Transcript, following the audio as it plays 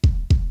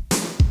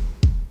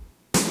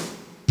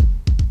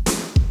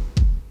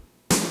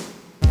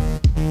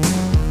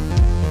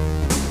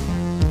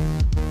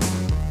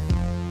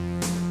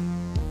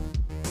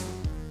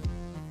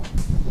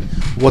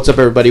What's up,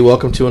 everybody?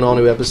 Welcome to an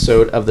all-new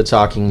episode of the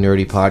Talking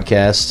Nerdy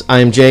Podcast.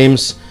 I'm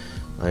James.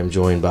 I'm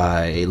joined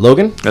by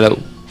Logan. Hello.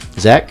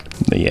 Zach.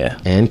 Yeah.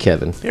 And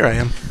Kevin. Here I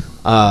am.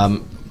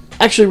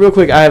 Actually, real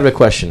quick, I have a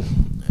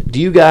question.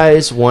 Do you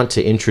guys want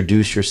to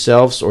introduce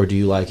yourselves, or do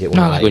you like it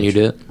when when you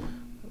do it?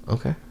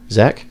 Okay.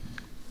 Zach?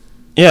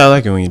 Yeah, I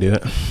like it when you do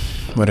it.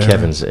 Whatever.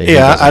 Kevin's...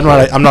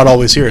 I'm not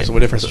always here, so what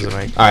difference does it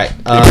make? All right.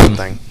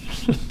 Thing.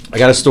 I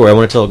got a story. I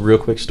want to tell a real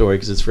quick story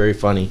because it's very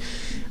funny.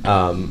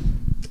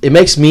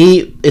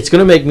 It's going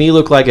to make me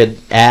look like an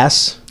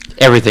ass.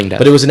 Everything does.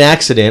 But it was an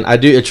accident.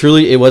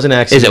 It was an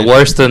accident. Is it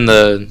worse than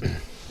the...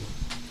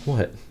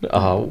 What?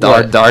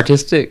 The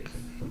artistic?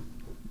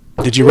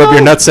 Did you rub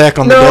your nutsack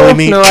on the deli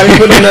meat? No, I didn't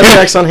put the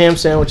nutsacks on ham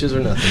sandwiches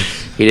or nothing.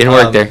 He didn't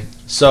work there.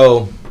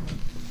 So,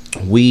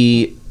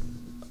 a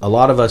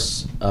lot of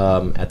us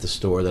at the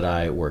store that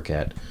I work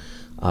at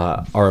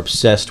are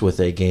obsessed with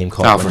a game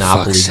called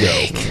Monopoly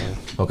Go.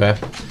 Okay?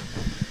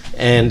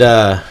 And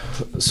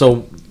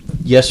so,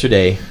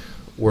 yesterday,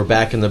 we're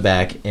back in the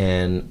back,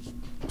 and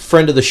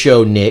friend of the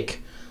show,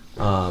 Nick,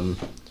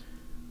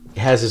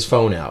 has his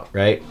phone out,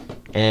 right?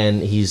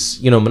 And he's,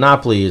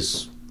 Monopoly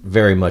is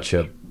very much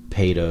a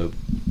pay to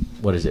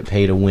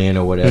win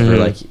or whatever.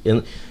 Mm-hmm. Like,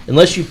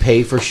 unless you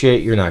pay for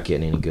shit, you're not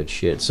getting any good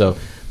shit. So,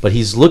 but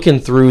he's looking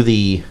through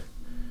the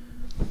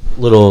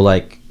little,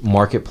 like,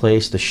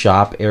 marketplace, the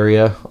shop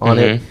area on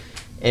it,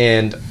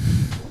 and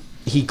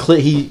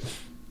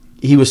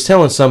he was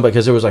telling somebody,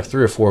 because there was like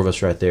 3 or 4 of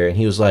us right there, and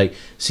he was like,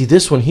 see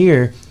this one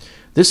here,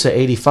 this is an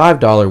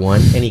 $85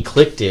 one, and he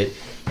clicked it,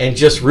 and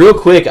just real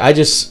quick, I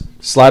just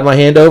slide my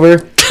hand over and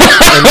do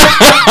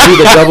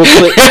the double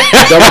click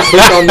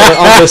on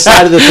the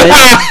side of the thing.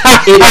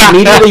 It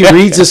immediately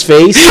reads his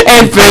face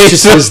and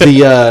purchases the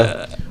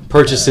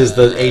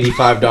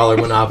 $85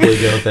 Monopoly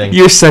Go thing.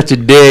 You're such a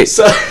dick.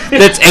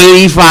 That's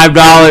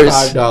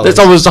 $85. That's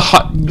almost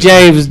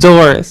James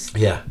Doris.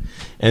 Yeah,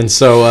 and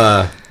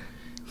so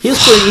he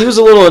was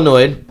a little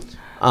annoyed.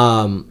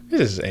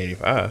 This is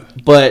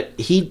 85. But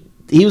he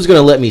was going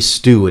to let me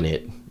stew in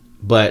it.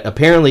 But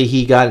apparently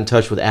he got in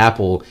touch with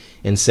Apple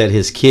and said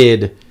his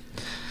kid,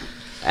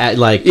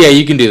 yeah,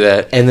 you can do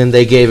that. And then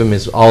they gave him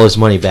all his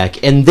money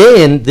back. And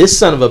then this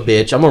son of a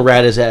bitch, I'm going to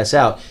rat his ass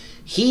out.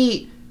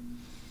 He,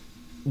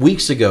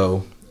 weeks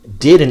ago,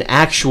 did an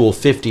actual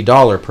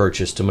 $50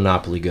 purchase to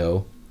Monopoly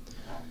Go.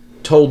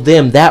 Told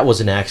them that was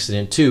an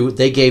accident too.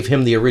 They gave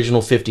him the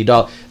original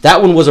 $50.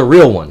 That one was a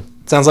real one.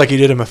 Sounds like you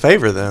did him a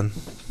favor then.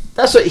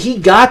 That's what he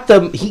got.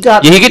 Yeah,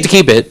 you get to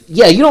keep it.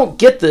 Yeah, you don't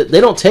get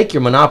they don't take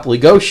your Monopoly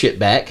Go shit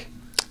back.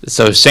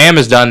 So Sam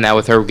has done that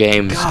with her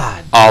games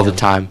all the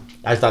time.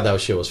 I thought that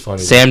shit was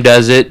funny. Sam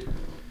does it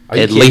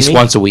at least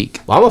once a week.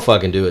 Well, I'm gonna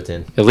fucking do it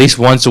then. At least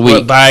once a week.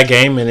 What, buy a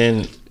game and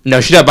then... No,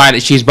 she's not buying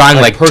it. She's buying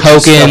like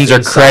tokens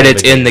or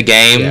credits in the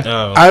game. Yeah.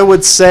 Oh. I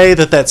would say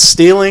that's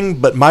stealing,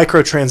 but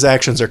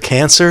microtransactions are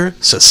cancer,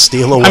 so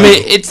steal away. I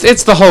mean,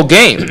 it's the whole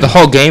game. The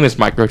whole game is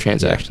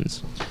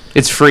microtransactions.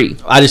 It's free.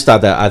 I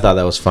thought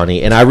that was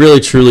funny, and I really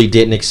truly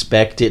didn't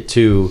expect it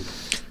to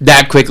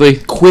that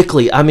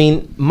quickly. I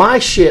mean, my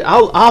shit.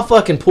 I'll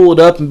fucking pull it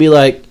up and be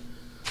like,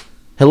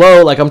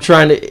 "Hello," like I'm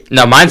trying to.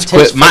 No, mine's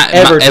quick.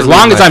 As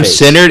long as I'm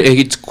centered,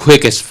 it's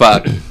quick as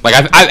fuck. Like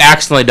I've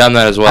accidentally done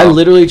that as well. I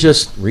literally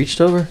just reached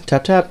over,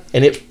 tap,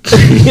 and it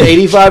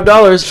 $85.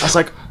 I was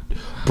like,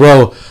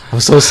 "Bro, I'm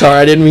so sorry.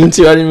 I didn't mean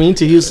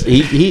to."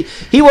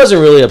 He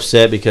wasn't really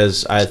upset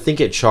because I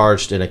think it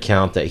charged an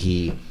account that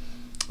he,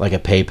 like a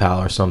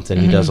PayPal or something.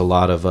 Mm-hmm. He does a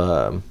lot of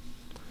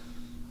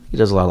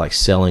like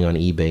selling on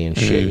eBay and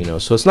shit,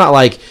 So it's not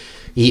like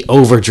he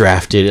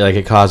overdrafted, like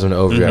it caused him to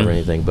overdraft or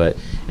anything.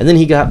 And then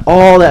he got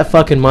all that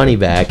fucking money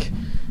back,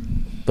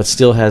 but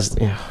still has.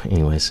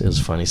 Anyways, it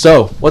was funny.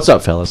 So what's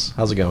up, fellas?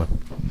 How's it going?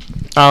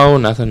 Oh,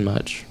 nothing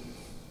much.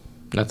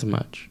 My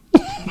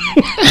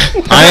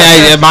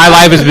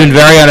life has been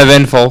very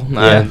uneventful.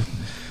 Yeah.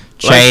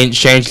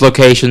 Changed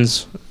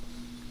locations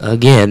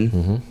again.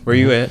 Mm-hmm. Where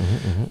you at?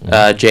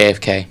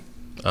 JFK.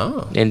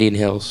 Oh. Indian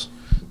Hills.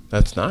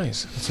 That's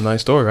nice. It's a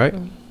nice store, right?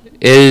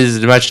 It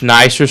is a much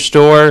nicer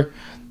store.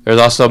 There's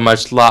also a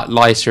much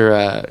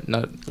nicer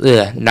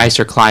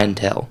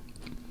clientele.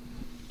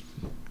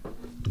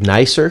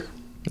 Nicer?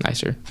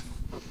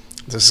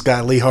 This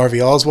guy Lee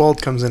Harvey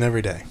Oswald comes in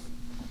every day.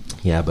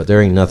 Yeah, but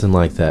there ain't nothing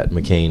like that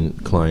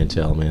McCain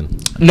clientele, man.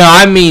 No,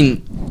 I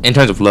mean in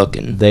terms of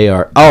looking. They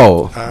are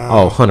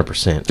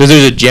 100%. Because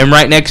there's a gym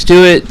right next to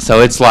it,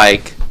 so it's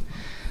like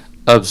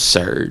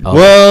absurd. Oh.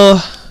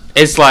 Well,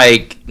 it's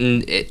like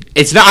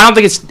it's not. I don't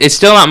think it's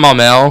still not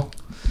Maumelle.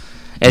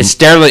 It's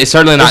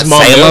certainly not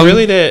Salem.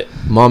 Really, that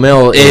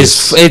Maumelle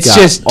is it's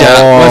just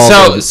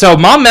so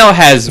Maumelle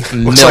has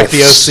Looks MILFs, like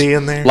the OC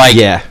in there. Like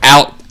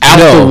out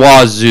the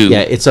wazoo.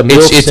 Yeah, it's a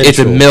MILF it's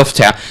a MILF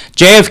town.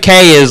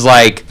 JFK is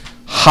like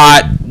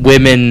hot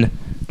women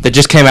that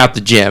just came out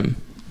the gym.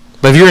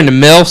 But if you're into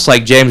MILFs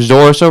like James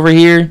Doris over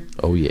here,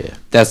 oh yeah,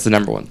 that's the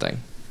number one thing.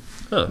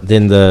 Huh.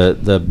 Then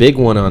the big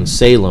one on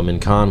Salem in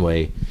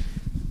Conway,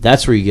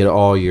 that's where you get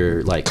all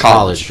your like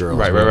college girls.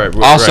 Right.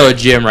 Also a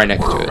gym right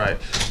next to it. Right.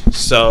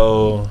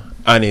 So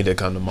I need to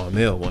come to my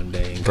mill one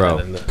day. And Bro,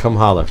 kinda come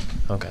holler.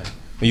 Okay.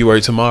 You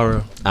work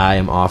tomorrow? I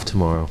am off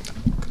tomorrow.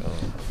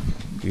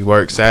 You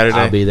work Saturday?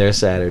 I'll be there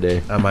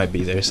Saturday. I might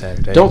be there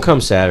Saturday. Don't come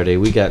Saturday.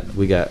 We got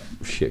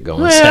shit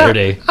going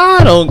Saturday.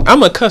 I don't.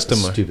 I'm a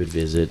customer. Stupid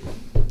visit.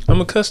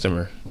 I'm a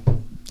customer.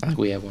 I think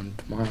we have one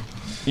tomorrow.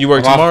 You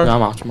work I'm tomorrow? No,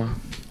 I'm off tomorrow.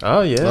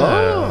 Oh yeah.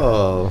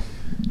 Oh.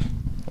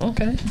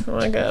 Okay.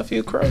 Well, I got a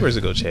few Krogers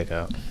to go check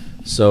out.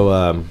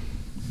 So,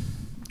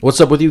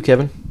 what's up with you,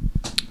 Kevin?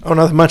 Oh,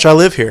 nothing much. I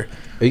live here.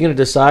 Are you going to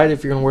decide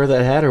if you're going to wear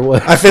that hat or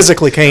what? I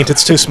physically can't.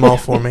 It's too small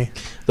for me.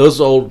 Those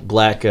old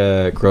black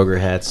Kroger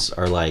hats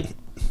are like...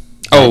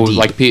 Oh,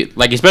 deep.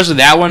 like especially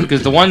that one,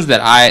 because the ones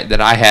that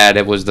I had,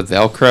 it was the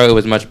Velcro. It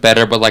was much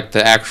better, but like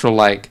the actual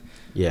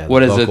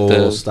what is it?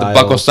 The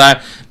buckle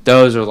style.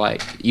 Those are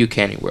like you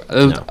can't even wear.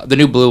 No. The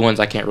new blue ones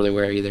I can't really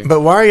wear either.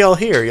 But why are y'all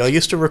here? Y'all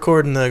used to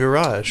record in the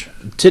garage.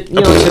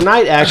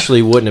 Tonight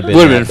actually wouldn't have been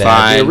Would've that been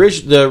bad.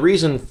 fine. The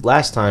reason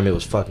last time it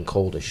was fucking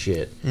cold as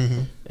shit,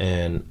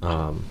 and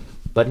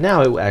but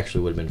now it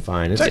actually would have been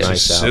fine. It's It's actually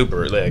nice out.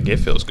 super. Like, it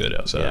feels good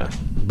outside. Yeah,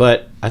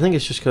 but I think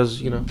it's just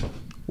because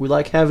we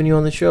like having you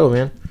on the show,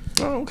 man.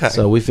 Oh, okay.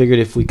 So we figured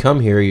if we come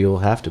here, you'll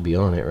have to be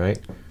on it, right?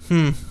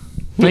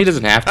 He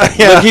doesn't have to.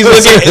 Yeah. He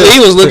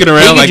was looking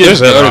around like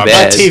just there's go to a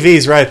bed. My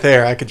TV's right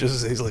there. I could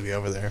just easily be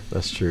over there.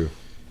 That's true.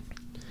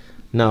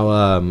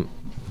 Now,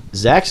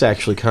 Zach's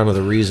actually kind of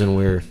the reason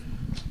we're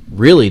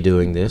really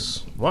doing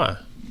this. Why?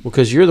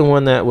 Because you're the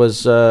one that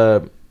was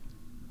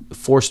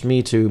forced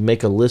me to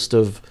make a list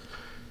of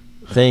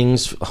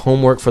things,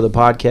 homework for the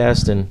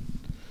podcast, and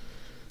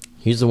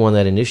he's the one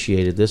that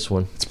initiated this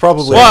one. It's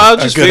probably Well, I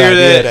a just good figured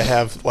idea that- to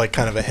have like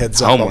kind of a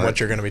heads up on Homework. what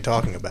you're going to be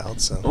talking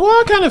about. So Well,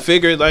 I kind of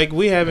figured like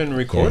we haven't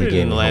recorded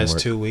gave in the me last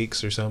homework. 2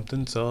 weeks or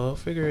something, so I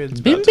figured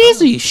it's Been about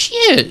busy.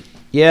 Shit.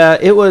 Yeah,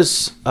 it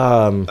was.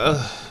 time.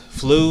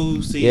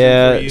 Flu season.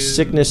 Yeah, for you.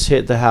 sickness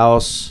hit the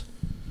house.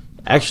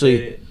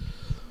 Actually,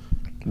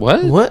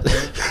 What? what?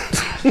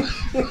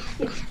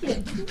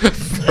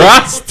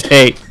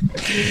 Prostate.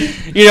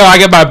 I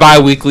get my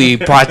bi-weekly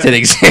prostate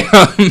exam.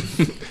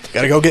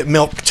 got to go get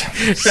milked.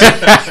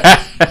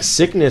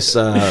 Sickness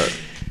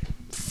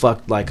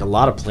fucked like a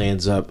lot of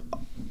plans up.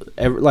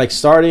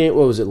 Starting,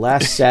 what was it,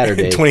 last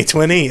Saturday?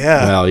 2020,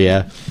 yeah. Well,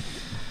 yeah.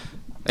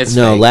 It's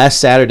No, fake. last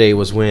Saturday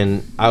was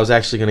when I was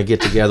actually going to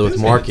get together with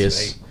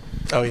Marcus.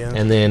 Oh yeah.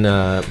 And then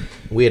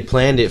we had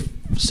planned it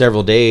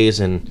several days,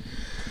 and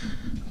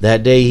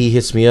that day he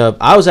hits me up.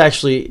 I was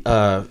actually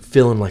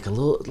feeling like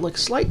a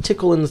slight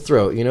tickle in the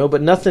throat,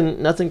 but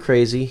nothing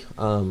crazy.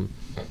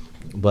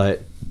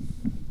 But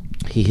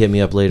he hit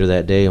me up later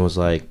that day and was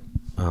like,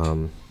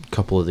 a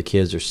couple of the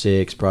kids are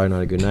sick. It's probably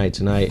not a good night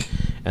tonight.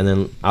 And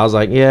then I was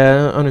like,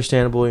 yeah,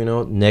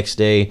 understandable. Next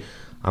day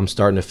I'm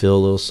starting to feel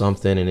a little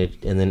something, and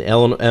then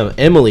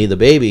Emily, the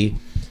baby,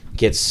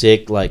 gets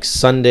sick like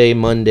Sunday,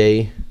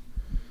 Monday.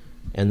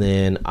 And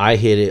then I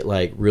hit it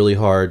like really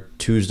hard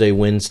Tuesday,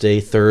 Wednesday,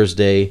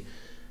 Thursday.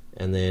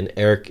 And then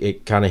Eric,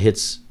 it kind of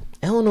hits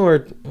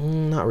Eleanor,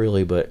 not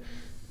really, but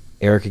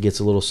Erica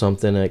gets a little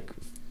something like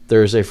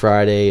Thursday,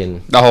 Friday.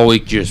 And The whole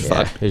week just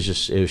fucked. it was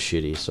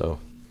shitty. So,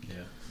 Yeah.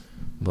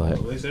 but Well,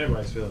 at least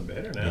everybody's feeling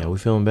better now. yeah, we're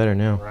feeling better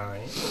now.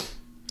 Right.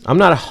 I'm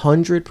not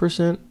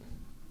 100%.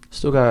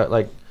 Still got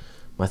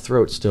my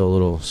throat's still a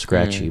little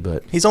scratchy,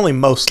 but He's only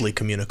mostly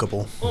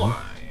communicable.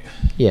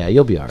 yeah,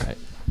 you'll be all right.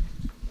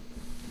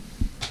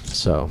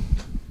 So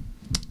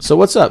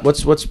what's up?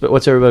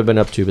 What's everybody been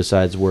up to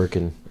besides work?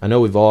 And I know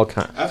we've all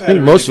I had think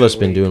a most of really us good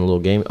been week. doing a little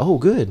game. Oh,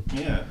 good.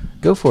 Yeah.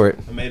 Go for it.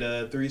 I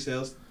made 3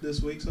 sales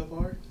this week so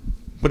far.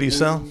 What do you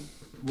sell?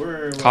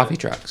 We're Coffee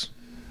trucks.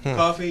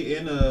 Coffee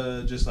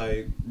and just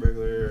like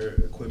regular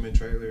equipment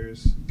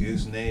trailers,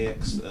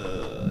 goosenecks,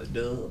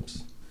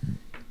 dumps,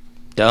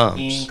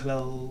 Dumps.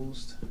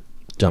 enclosed.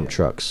 Dump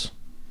trucks.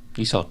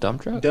 You sell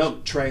dump trucks?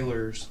 Dump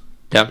trailers.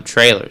 Dump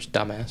trailers,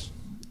 dumbass.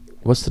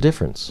 What's the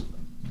difference?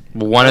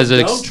 One is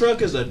a Dump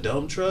truck is a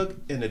dump truck,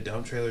 and a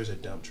dump trailer is a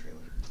dump trailer.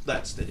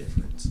 That's the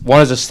difference.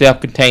 one is a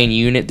self-contained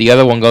unit. The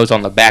other one goes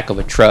on the back of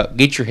a truck.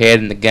 Get your head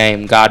in the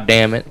game, god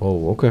damn it.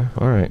 Oh, okay.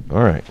 All right.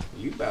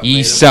 You about You made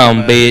up some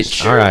my mind. bitch.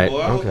 Sure, All right,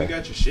 boy, I hope okay. you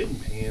got your shitting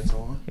pants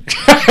on.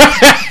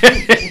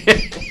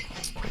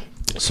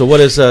 So what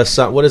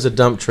is a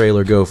dump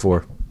trailer go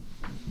for?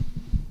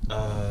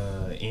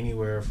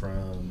 Anywhere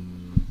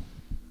from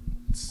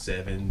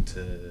 7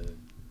 to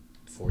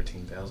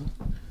 14,000.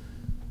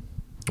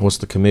 What's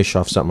the commish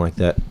off something like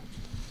that?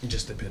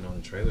 Just depend on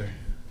the trailer.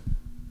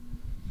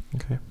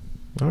 Okay.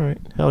 All right.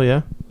 Hell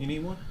yeah. You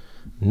need one?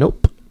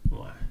 Nope.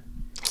 Why?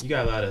 You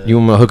got a lot of. You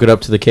want me to hook it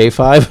up to the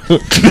K5?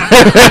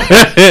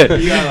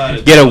 You got a lot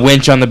of. Get a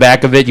winch on the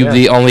back of it. You're Yeah.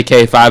 the only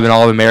K5 in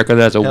all of America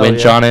that has a Hell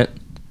winch yeah. on it.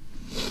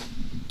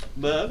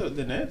 But other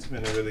than that, it's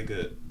been a really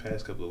good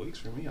past couple of weeks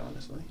for me,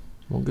 honestly.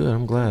 Well, good.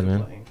 I'm glad,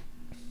 man. Playing.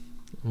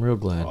 I'm real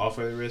glad. Off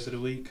for the rest of the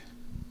week.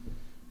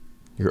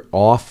 You're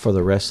off for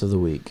the rest of the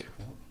week.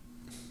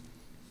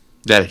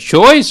 Is that a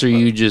choice, or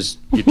you're just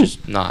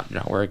not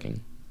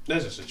working?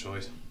 That's just a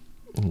choice.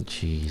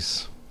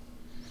 Jeez.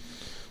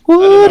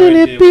 Wouldn't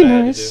it be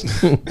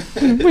nice?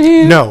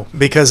 No,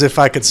 because if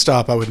I could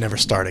stop, I would never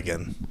start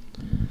again.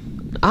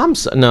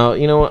 No,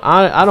 you know,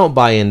 I don't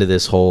buy into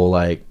this whole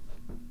like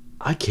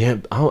I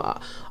can't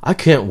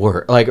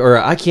work or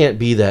I can't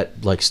be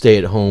that like stay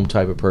at home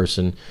type of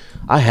person.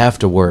 I have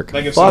to work.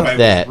 Like if Fuck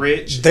that. Was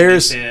rich,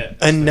 there's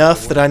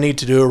enough that I need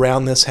to do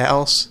around this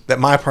house that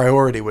my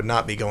priority would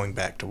not be going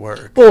back to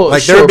work. Well,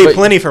 like sure, there would be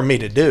plenty for me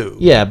to do.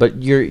 Yeah, but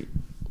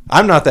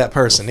I'm not that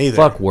person either.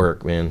 Fuck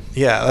work, man.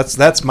 Yeah,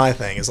 that's my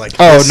thing. Is like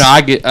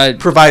I get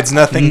provides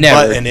nothing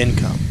but an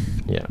income.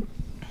 Yeah.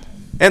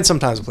 And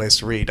sometimes a place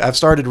to read. I've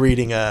started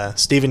reading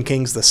Stephen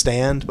King's The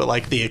Stand, but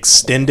like the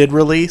extended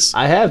release.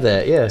 I have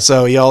that, yeah.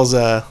 So y'all's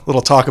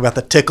little talk about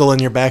the tickle in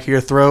your back of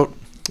your throat,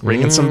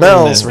 ringing some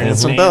bells.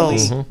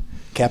 Mm-hmm.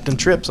 Captain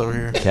Trips over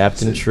here.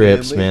 Captain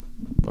Trips, man.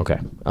 Okay.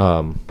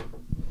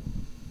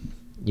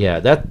 Yeah,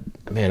 that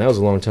was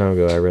a long time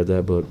ago I read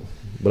that book,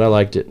 but I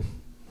liked it.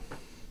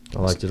 I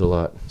liked it a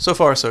lot. So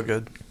far, so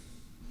good.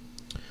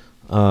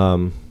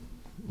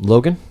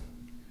 Logan,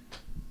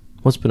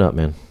 what's been up,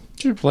 man?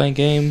 You're playing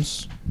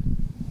games.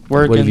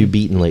 Working. What have you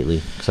beaten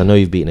lately? Because I know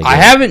you've beaten a game. I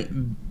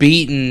haven't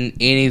beaten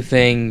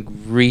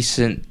anything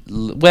recent.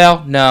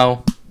 Well,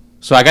 no.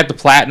 So I got the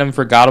platinum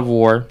for God of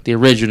War, the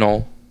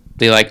original,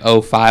 the like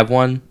 05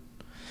 one.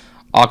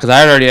 Because I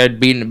had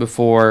beaten it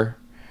before,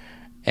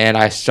 and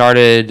I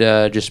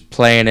started just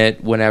playing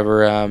it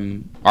whenever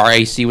our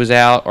AC was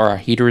out or our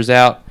heater was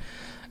out.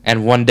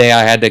 And one day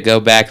I had to go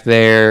back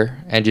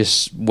there and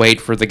just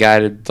wait for the guy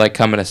to like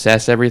come and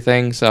assess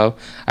everything. So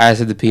I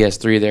just had the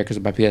PS3 there because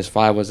my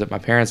PS5 was at my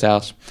parents'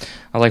 house.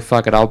 I was like,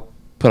 fuck it, I'll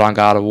put on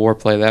God of War,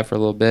 play that for a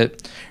little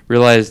bit.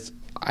 Realized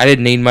I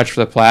didn't need much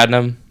for the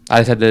platinum. I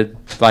just had to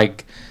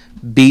like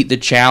beat the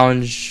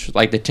challenge,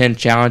 like the 10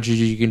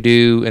 challenges you can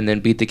do, and then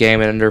beat the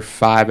game in under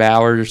 5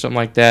 hours or something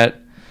like that.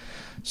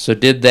 So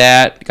did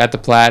that, got the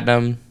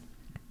platinum.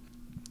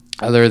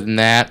 Other than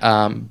that,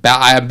 I am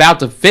about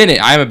to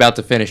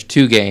finish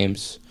 2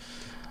 games.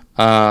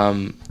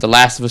 The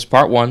Last of Us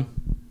Part 1,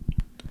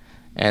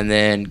 and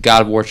then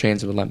God of War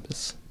Chains of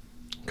Olympus.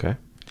 Okay.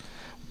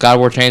 God of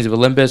War Chains of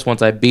Olympus,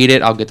 once I beat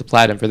it, I'll get the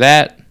platinum for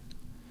that.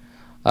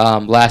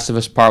 Last of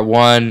Us Part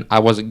 1, I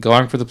wasn't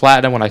going for the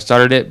platinum when I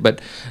started it,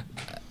 but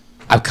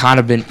I've kind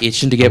of been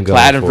itching to get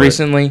platinum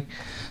recently.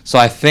 So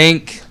I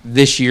think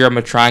this year I'm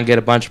going to try and get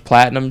a bunch of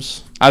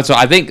platinums. So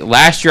I think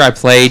last year I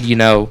played,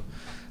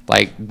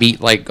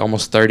 beat like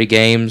almost 30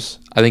 games.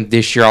 I think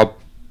this year I'll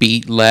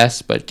beat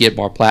less but get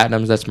more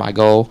platinums. That's my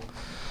goal.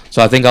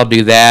 So I think I'll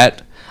do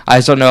that. I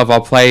just don't know if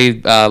I'll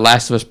play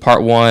Last of Us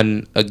Part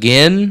 1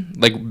 again,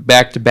 like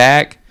back to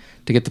back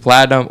to get the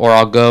platinum, or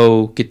I'll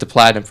go get the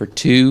platinum for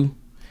 2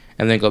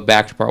 and then go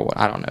back to Part 1.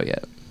 I don't know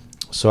yet.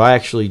 So I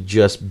actually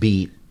just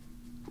beat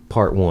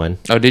Part 1.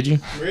 Oh, did you?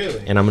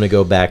 Really? And I'm going to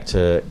go back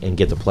and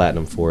get the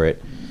platinum for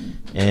it.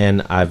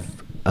 And I've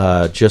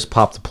just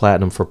popped the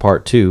platinum for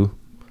Part 2.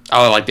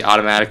 Oh, like the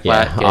automatic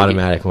plat? Yeah,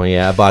 automatic one.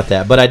 Yeah, I bought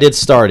that. But I did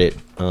start it.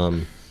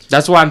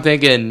 That's why I'm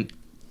thinking,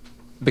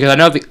 because I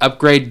know the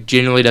upgrade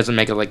generally doesn't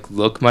make it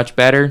look much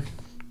better.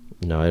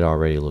 No, it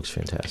already looks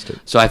fantastic.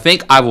 So I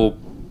think I will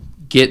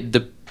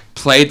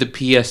play the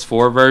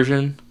PS4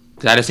 version.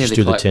 Cause I just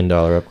do the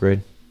 $10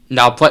 upgrade?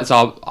 No, I'll play.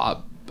 So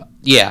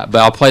but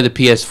I'll play the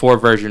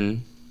PS4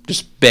 version,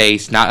 just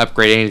base, not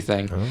upgrade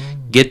anything. Oh.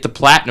 Get the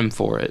platinum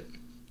for it,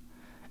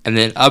 and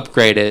then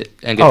upgrade it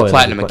and get the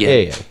platinum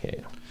again. Yeah.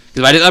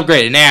 Because if I just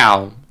upgrade it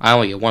now, I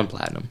only get 1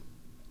 platinum.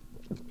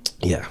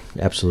 Yeah,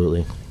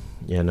 absolutely.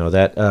 Yeah, no,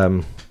 that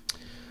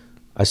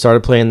I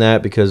started playing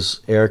that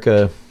because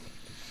Erica,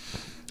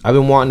 I've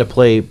been wanting to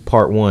play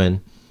Part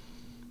 1,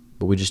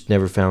 but we just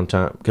never found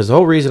time. Because the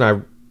whole reason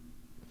I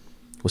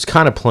was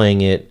kind of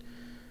playing it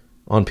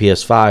on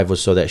PS5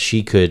 was so that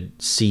she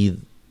could see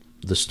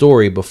the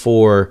story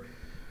before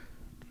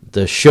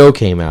the show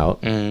came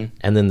out. Mm-hmm.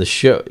 And then the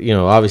show,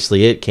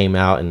 obviously it came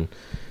out and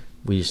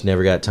we just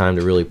never got time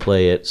to really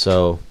play it.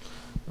 So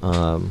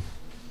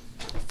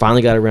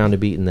finally got around to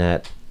beating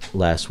that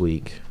last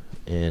week.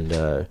 And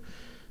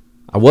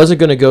I wasn't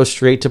going to go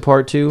straight to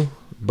Part 2,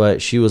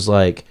 but she was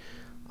like,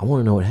 I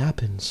want to know what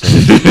happens. So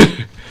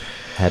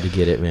had to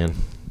get it, man.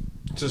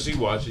 So she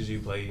watches you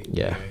play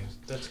games.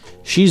 That's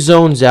cool. She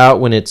zones out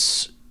when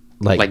it's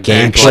like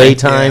gameplay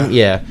time.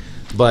 Yeah.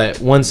 But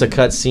once a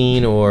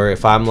cutscene, or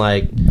if I'm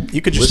like,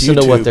 you could just listen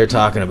to what they're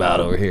talking about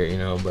over here,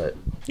 but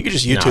you could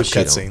just YouTube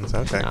cutscenes.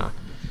 Okay.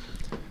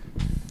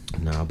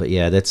 No, but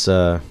yeah, that's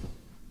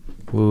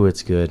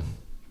it's good.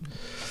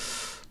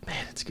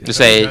 Man, it's good. Just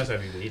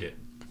say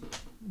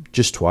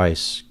just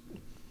twice.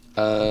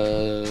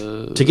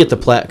 To get the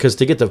because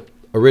to get the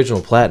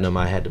original platinum,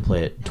 I had to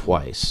play it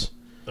twice.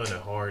 On a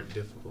hard,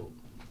 difficult.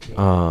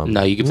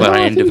 No, you can play it on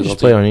any difficulty. Just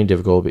play it on any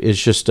difficulty.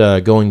 It's just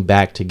going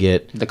back to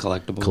get the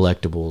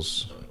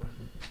collectibles.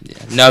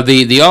 Yeah. No,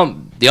 the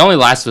only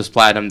Last of Us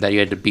platinum that you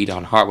had to beat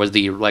on hard was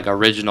the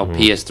original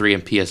PS3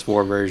 and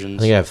PS4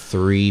 versions. I think I have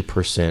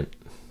 3%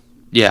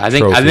 Yeah, I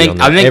think pretty much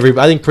I think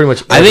everybody.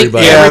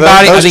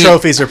 everybody- I those think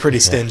trophies are pretty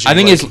stingy. I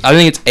think it's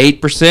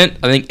 8%.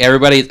 I think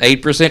everybody is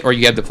 8%, or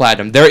you have the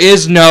platinum. There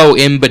is no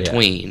in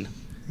between.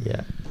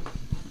 Yeah.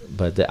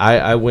 But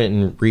I went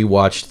and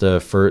rewatched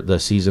the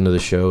season of the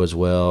show as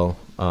well.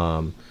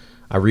 I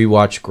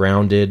rewatched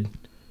Grounded.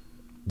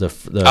 I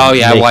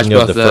watched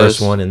both the those.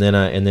 first one, and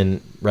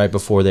then right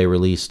before they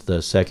released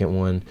the second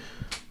one.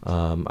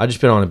 I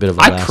just been on a bit of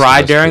a. I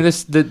cried during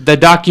the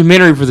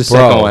documentary for the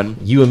second one.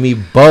 You and me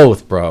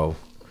both, bro.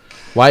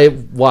 Why?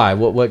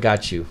 What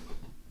got you?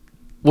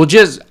 Well,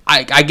 just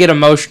I get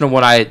emotional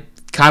when I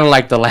kind of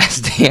like The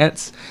Last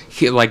Dance,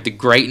 like the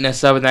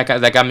greatness of it.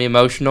 That got me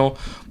emotional.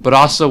 But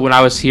also when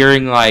I was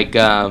hearing like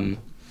I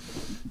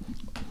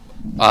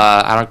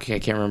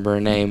can't remember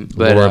her name,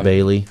 but Laura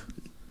Bailey.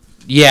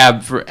 Yeah,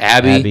 for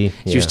Abby.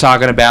 She was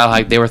talking about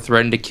like they were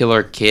threatening to kill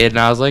her kid, and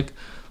I was like,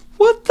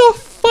 "What the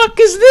fuck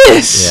is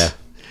this?"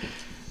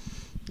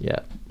 Yeah.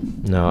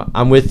 No,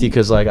 I'm with you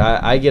because like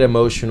I get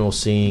emotional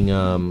seeing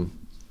I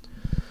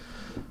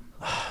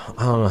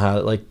don't know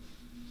how like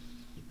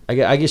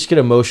I just get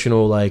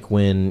emotional like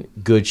when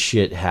good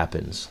shit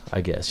happens.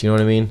 I guess you know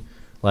what I mean.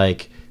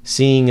 Like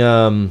seeing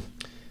them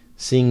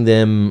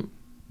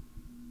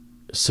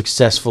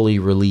successfully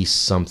release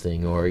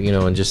something, or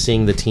and just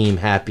seeing the team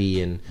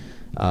happy, and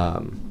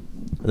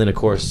then of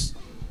course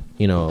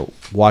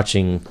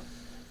watching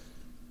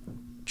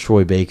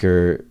Troy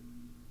Baker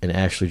and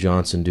Ashley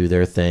Johnson do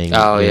their thing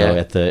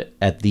at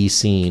the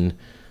scene,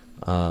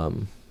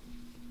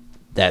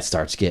 that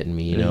starts getting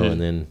me,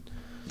 and then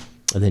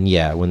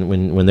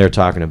when they're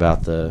talking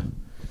about the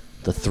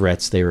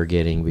threats they were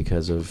getting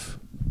because of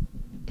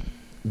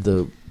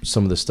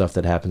some of the stuff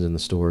that happens in the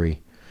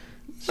story.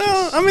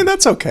 No, I mean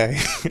that's okay.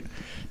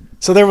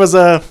 So there was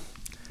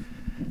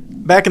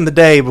back in the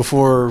day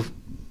before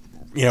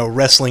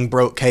wrestling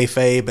broke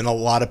kayfabe and a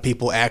lot of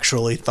people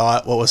actually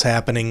thought what was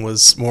happening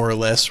was more or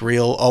less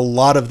real. A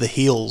lot of the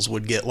heels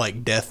would get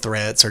like death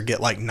threats or get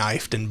like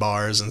knifed in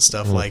bars and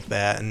stuff like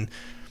that. And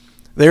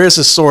there is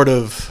a sort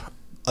of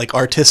like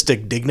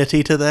artistic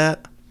dignity to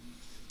that.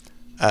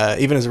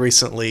 Even as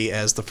recently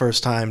as the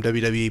first time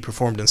WWE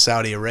performed in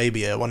Saudi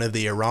Arabia, one of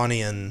the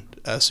Iranian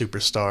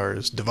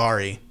superstars,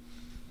 Davari,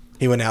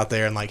 he went out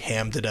there and like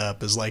hammed it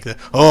up as like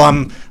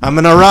I'm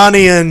an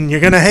Iranian, you're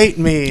gonna hate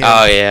me.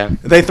 Oh yeah.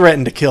 They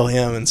threatened to kill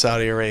him in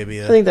Saudi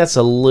Arabia. I think that's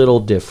a little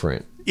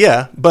different.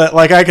 Yeah, but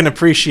like I can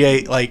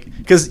appreciate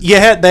because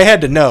they had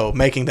to know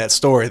making that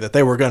story that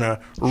they were gonna.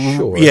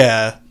 Sure.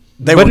 Yeah.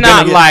 The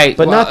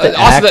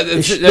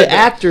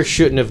actor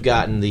shouldn't have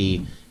gotten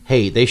the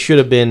hate. They should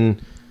have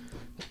been.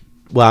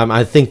 Well,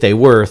 I think they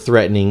were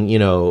threatening,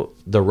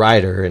 the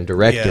writer and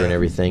director and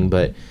everything,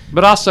 but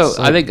also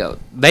I think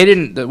they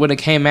didn't when it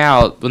came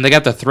out when they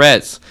got the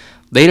threats,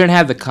 they didn't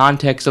have the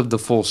context of the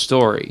full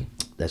story.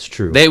 That's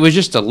true. It was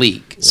just a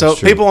leak. So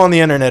people on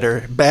the internet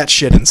are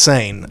batshit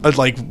insane,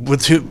 like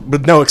with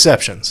no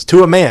exceptions,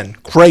 to a man,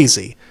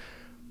 crazy.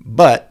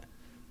 But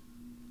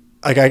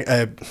like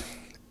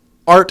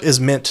art is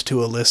meant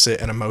to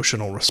elicit an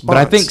emotional response. But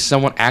I think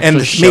someone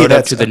actually showed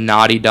up to the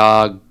Naughty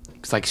Dog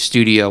like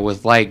studio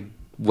with like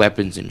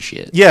weapons and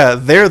shit. Yeah,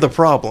 they're the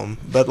problem.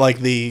 But like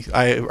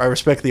I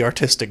respect the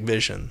artistic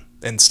vision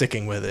and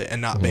sticking with it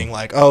and not being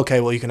like, oh, okay,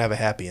 well you can have a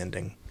happy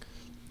ending.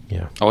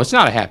 Yeah. Oh, it's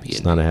not a happy ending.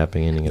 It's not a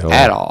happy ending at all.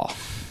 At all.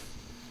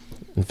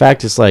 In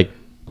fact, it's like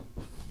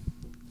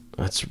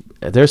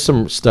there's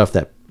some stuff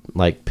that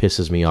like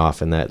pisses me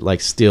off, and that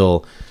like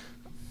still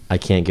I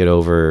can't get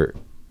over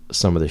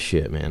some of the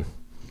shit, man.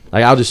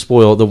 Like I'll just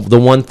spoil the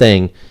one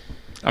thing.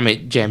 I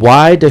mean, Jam.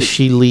 Why does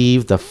she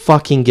leave the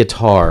fucking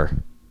guitar?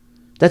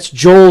 That's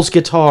Joel's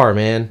guitar,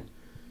 man.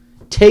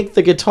 Take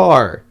the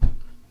guitar.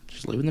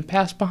 She's leaving the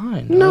past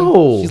behind.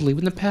 No. She's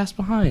leaving the past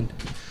behind.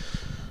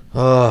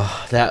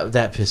 Oh,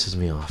 that pisses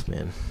me off,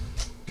 man.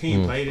 Can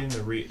you play it in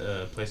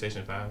the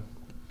PlayStation 5?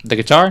 The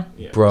guitar?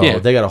 Yeah. Bro,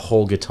 they got a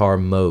whole guitar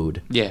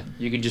mode. Yeah,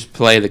 you can just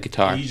play the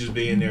guitar. You just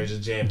be in there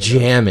just jamming.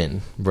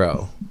 Jamming,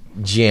 bro.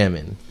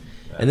 Jamming.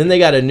 And then they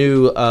got a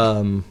new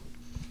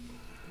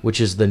which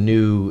is the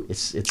new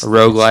it's a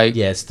roguelike.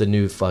 Yeah, it's the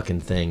new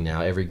fucking thing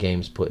now. Every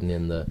game's putting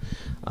in the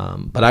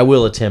but I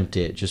will attempt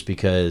it just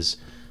because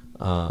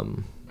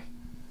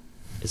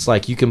it's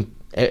like you can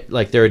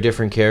like there are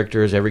different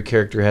characters. Every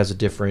character has a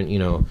different,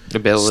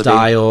 ability,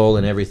 style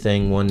and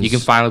everything. You can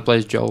finally play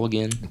as Joel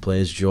again. Play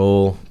as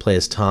Joel, play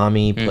as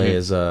Tommy, play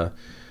as a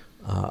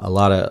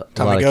lot of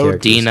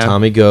characters. Dina.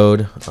 Tommy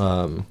Goad.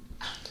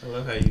 I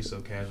love how you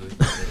so casually.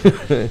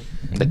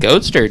 The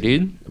Goatster,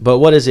 dude. But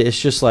what is it? It's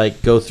just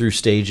like go through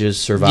stages,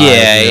 survive.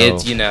 Yeah,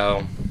 it's you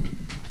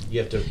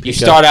have to. You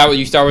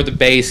start with the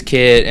base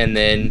kit, and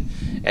then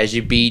as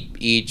you beat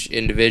each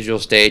individual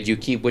stage, you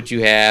keep what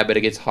you have, but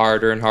it gets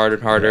harder and harder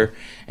and harder.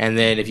 Yeah. And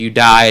then if you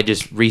die, it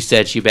just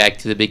resets you back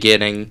to the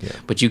beginning. Yeah.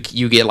 But you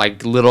get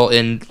like little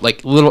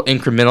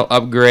incremental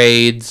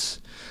upgrades,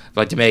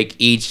 like to make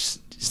each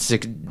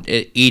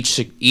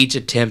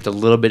attempt a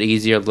little bit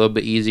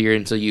easier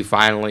until you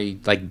finally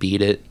like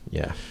beat it.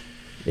 Yeah,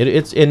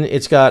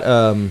 it's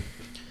got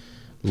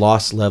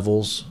lost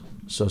levels.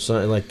 So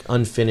like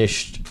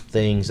unfinished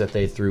things that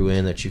they threw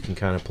in that you can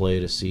kind of play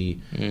to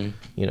see.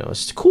 You know,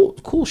 it's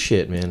cool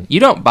shit, man. You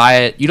don't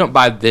buy it. You don't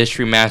buy this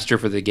remaster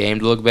for the game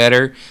to look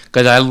better,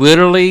 because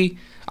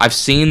I've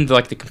seen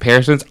the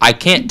comparisons. I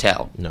can't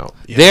tell. No.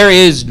 Yeah. There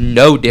is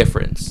no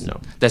difference.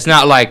 No. That's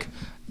not like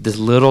this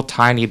little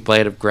tiny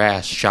blade of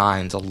grass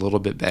shines a little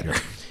bit better.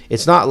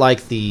 It's not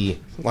like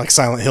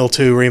Silent Hill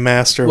 2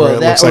 remaster where it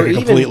looks like a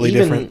completely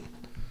different.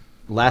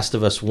 Last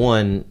of Us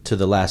 1 to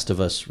the Last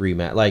of Us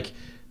remaster. Like,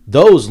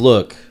 those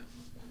look...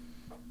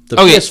 The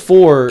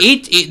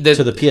PS4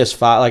 to the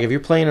PS5, like if you're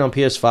playing it on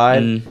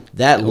PS5,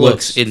 that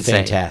looks insane.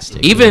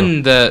 Fantastic.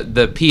 Even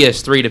the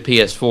PS3 to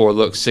PS4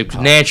 looks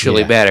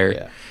substantially better.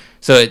 Yeah.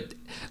 So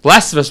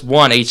Last of Us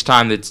 1, each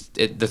time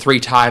the 3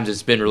 times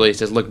it's been released,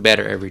 has looked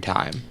better every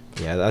time.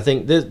 Yeah, I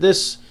think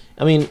this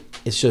I mean,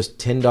 it's just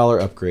 $10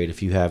 upgrade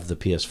if you have the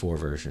PS4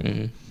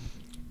 version.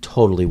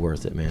 Totally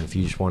worth it, man. If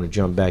you just want to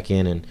jump back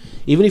in, and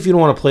even if you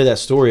don't want to play that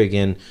story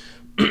again,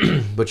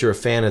 but you're a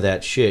fan of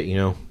that shit, you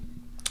know,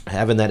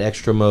 having that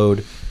extra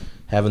mode,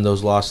 having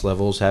those lost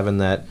levels, having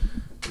that,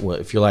 well,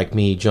 if you're like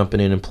me, jumping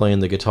in and playing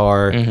the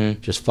guitar,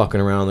 just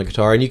fucking around on the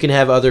guitar, and you can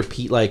have other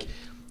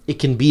it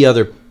can be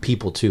other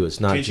people too. It's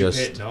not just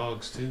you pet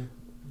dogs too.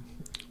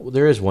 Well,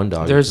 there is one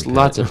dog. There's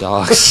lots of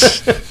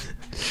dogs.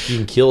 You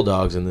can kill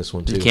dogs in this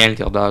one too. You can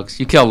kill dogs.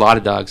 You kill a lot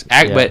of dogs.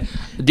 But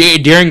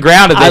during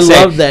Grounded, I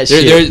love that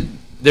shit.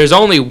 There's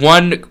only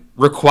one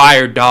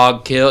required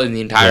dog kill in the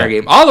entire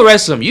game. All the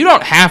rest of them, you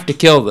don't have to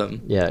kill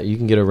them. Yeah, you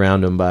can get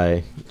around them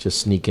by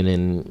just sneaking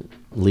in,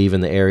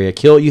 leaving the area.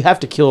 You have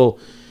to kill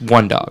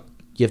one dog.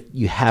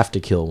 You have to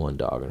kill one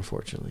dog,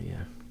 unfortunately.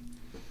 Yeah.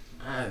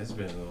 It's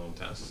been a long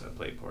time since I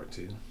played part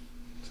 2.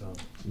 So.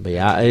 But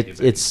yeah,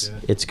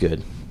 it's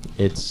good.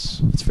 It's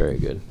very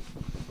good.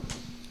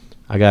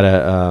 I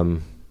gotta.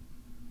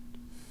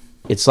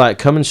 It's like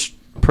coming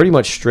pretty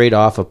much straight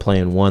off of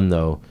playing 1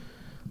 though.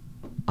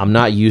 I'm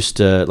not used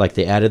to, like,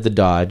 they added the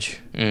dodge,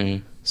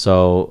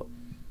 so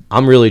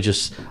I'm really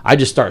I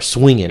just start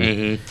swinging,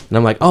 and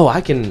I'm like, oh,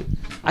 I can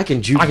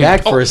juke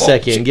back for a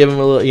second, give him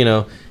a little, you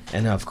know,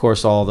 and of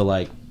course all the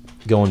like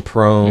going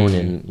prone,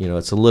 and you know,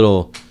 it's a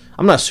little.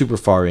 I'm not super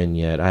far in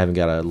yet. I haven't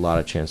got a lot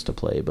of chance to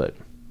play, but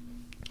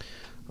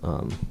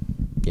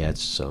yeah,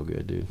 it's so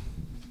good, dude.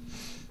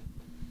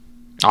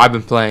 I've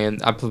been playing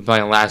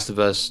Last of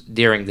Us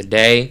during the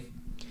day,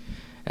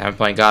 and I'm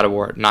playing God of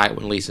War at night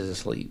when Lisa's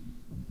asleep.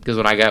 Because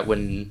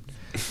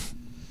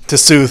to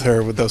soothe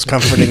her with those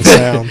comforting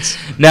sounds.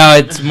 No,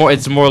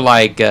 it's more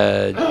like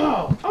because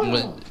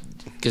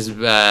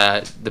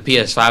the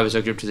PS5 is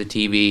hooked up to the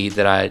TV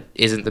that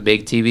isn't the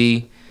big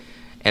TV,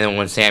 and then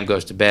when Sam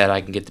goes to bed,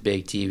 I can get the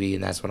big TV,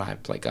 and that's when I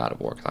play God of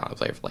War, because I only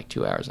play it for like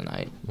 2 hours a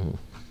night.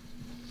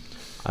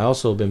 I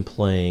also have been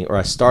playing, or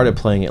I started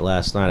playing it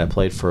last night. I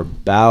played for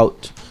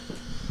about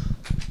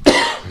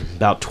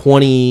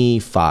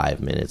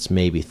 25 minutes,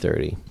 maybe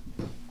 30.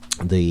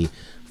 The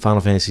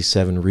Final Fantasy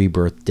VII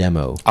Rebirth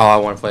demo. Oh, I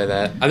want to play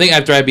that. I think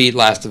after I beat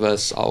Last of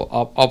Us,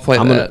 I'll play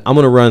that. I'm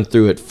gonna run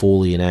through it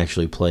fully and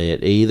actually play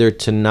it either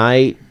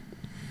tonight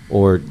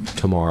or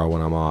tomorrow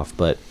when I'm off.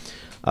 But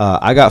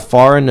I got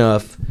far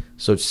enough,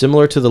 so it's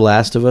similar to The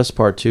Last of Us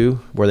Part 2,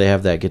 where they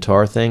have that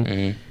guitar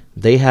thing.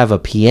 They have a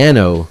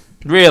piano.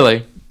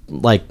 Really?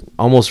 Like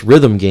almost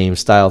rhythm game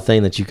style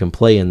thing that you can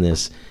play in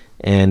this.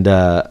 And,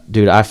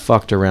 dude, I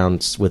fucked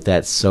around with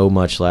that so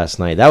much last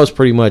night. That was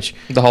pretty much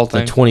the whole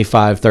thing. The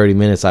 25, 30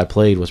 minutes I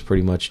played was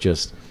pretty much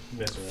just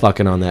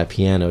fucking on that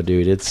piano,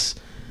 dude.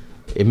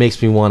 It makes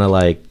me want to,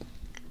 like,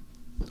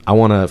 I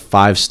want a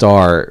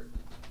 5-star,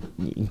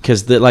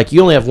 because, like,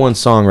 you only have one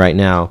song right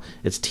now.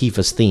 It's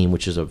Tifa's theme,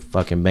 which is a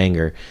fucking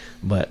banger.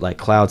 But, like,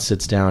 Cloud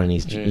sits down and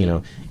he's, you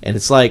know, and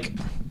it's like,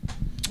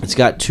 it's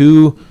got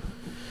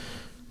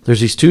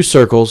there's these 2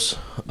 circles,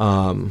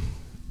 and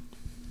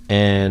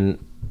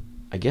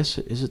I guess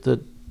it's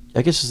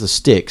the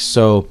sticks.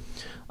 So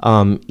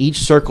each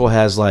circle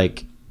has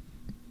like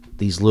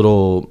these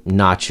little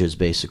notches,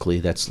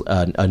 basically. That's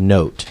a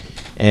note,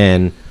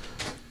 and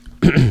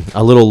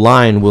a little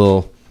line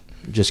will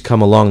just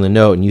come along the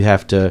note, and you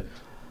have to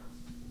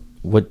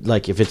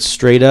if it's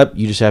straight up,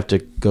 you just have to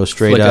go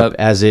straight up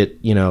as it,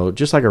 you know,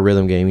 just like a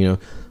rhythm game, you know.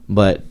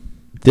 But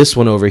this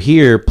one over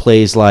here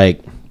plays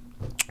like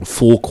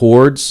full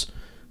chords,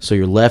 so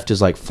your left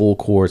is like full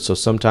chords. So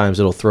sometimes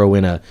it'll throw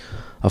in a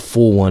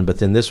full one, but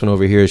then this one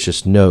over here is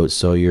just notes.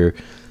 So and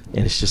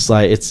it's just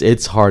like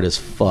it's hard as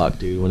fuck,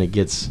 dude, when it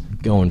gets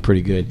going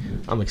pretty good.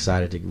 I'm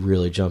excited to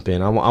really jump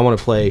in. I want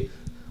to play.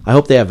 I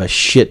hope they have a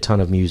shit ton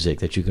of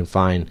music that you can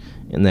find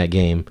in that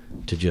game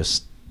to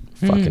just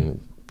fucking.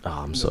 Oh,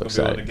 I'm so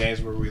excited. One of the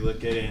games where we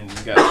look at it and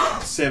you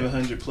got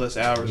 700 plus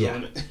hours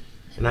on it.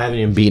 And I haven't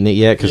even beaten it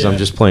yet because I'm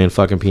just playing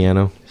fucking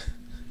piano.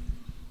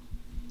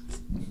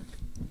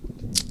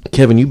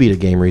 Kevin, you beat a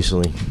game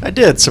recently. I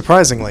did,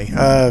 surprisingly.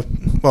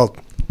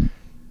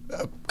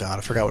 God,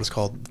 I forgot what it's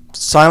called.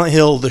 Silent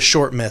Hill: The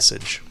Short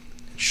Message.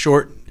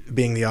 Short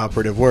being the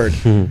operative word.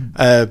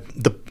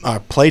 The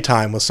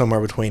playtime was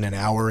somewhere between an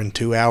hour and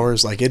 2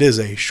 hours. Like, it is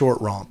a short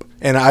romp.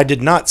 And I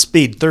did not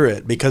speed through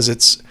it because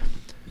it's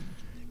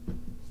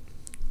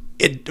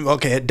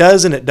it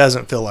does and it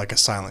doesn't feel like a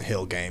Silent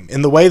Hill game.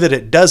 In the way that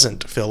it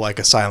doesn't feel like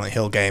a Silent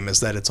Hill game is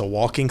that it's a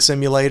walking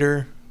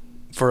simulator.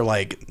 For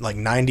like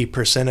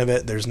 90% of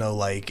it, there's no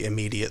like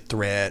immediate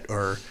threat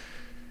or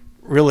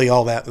really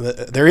all that.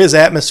 There is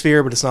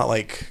atmosphere, but it's not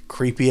like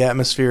creepy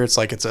atmosphere. It's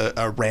like it's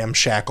a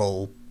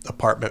ramshackle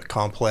apartment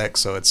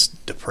complex, so it's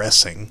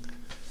depressing.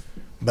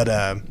 But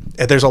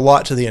there's a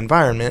lot to the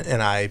environment,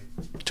 and I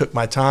took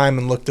my time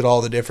and looked at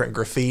all the different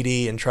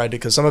graffiti and tried to,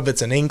 because some of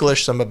it's in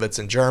English, some of it's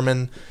in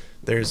German.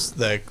 There's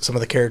some of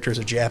the characters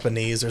are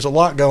Japanese. There's a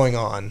lot going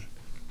on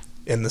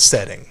in the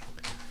setting,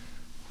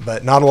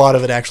 but not a lot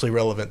of it actually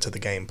relevant to the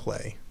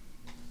gameplay.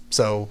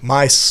 So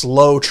my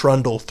slow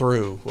trundle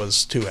through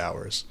was 2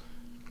 hours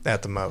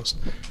at the most.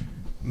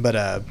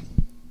 But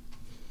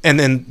and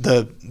then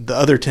the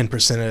other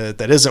 10% of it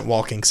that isn't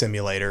walking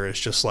simulator is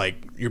just like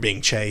you're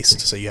being chased,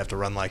 so you have to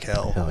run like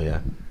hell. Hell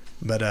yeah.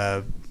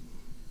 But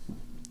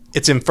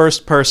it's in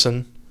first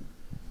person,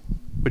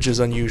 which is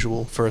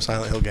unusual for a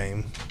Silent Hill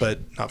game, but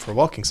not for a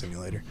walking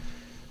simulator.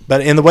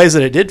 But in the ways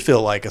that it did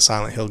feel like a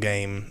Silent Hill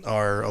game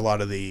are a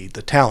lot of the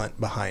talent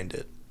behind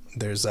it.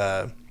 There's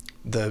the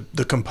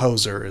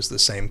composer is the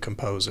same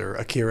composer,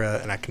 Akira,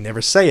 and I can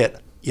never say it,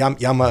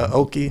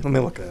 Yamaoki. Let me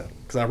look at that,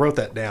 because I wrote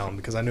that down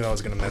because I knew I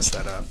was going to mess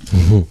that up.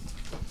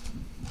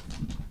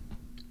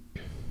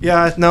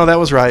 Yeah, no, that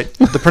was right.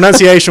 The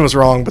pronunciation was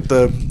wrong, but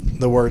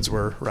the words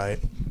were right.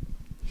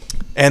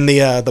 And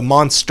the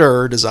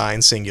monster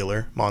design,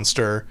 singular,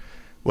 monster,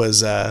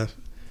 was the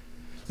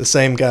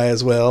same guy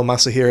as well,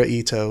 Masahiro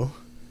Ito.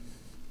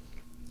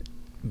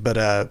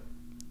 But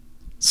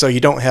so you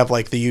don't have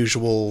like the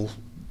usual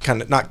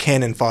kind of, not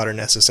cannon fodder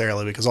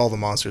necessarily, because all the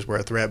monsters were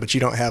a threat, but you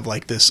don't have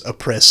like this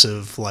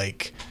oppressive,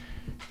 like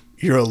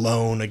you're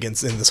alone in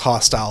this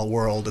hostile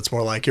world. It's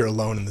more like you're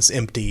alone in this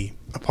empty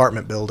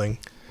apartment building.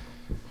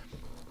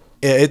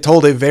 It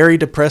told a very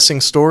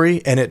depressing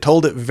story, and it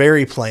told it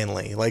very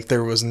plainly. Like,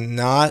 there was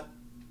not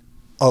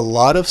a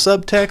lot of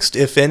subtext,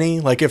 if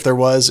any. Like, if there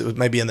was, it was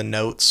maybe in the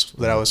notes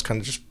that I was kind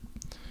of just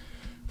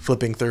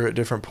flipping through at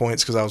different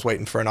points because I was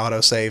waiting for an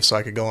autosave so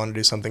I could go on and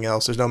do something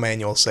else. There's no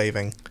manual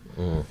saving.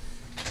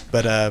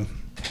 But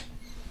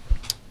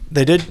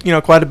they did,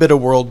 quite a bit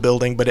of world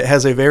building, but it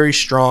has a very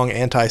strong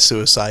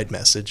anti-suicide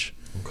message,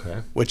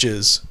 which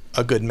is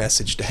a good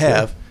message to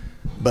have.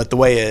 But the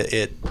way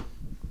it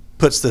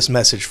puts this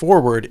message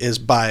forward is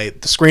by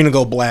the screen will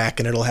go black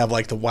and it'll have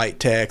like the white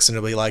text, and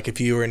it'll be like, if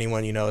you or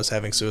anyone you know is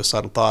having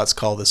suicidal thoughts,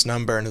 call this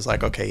number. And it's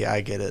like, okay, yeah, I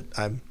get it.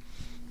 I'm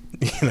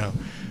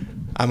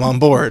on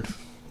board.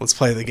 Let's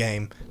play the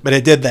game. But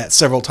it did that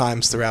several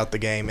times throughout the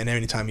game, and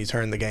anytime you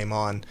turn the game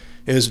on,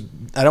 it was,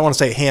 I don't want to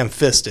say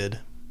ham-fisted,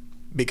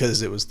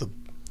 because it was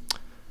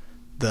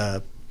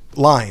the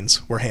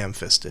lines were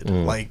ham-fisted.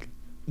 Like,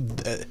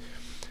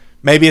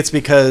 maybe it's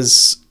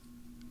because,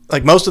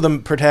 like, most of the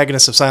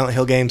protagonists of Silent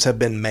Hill games have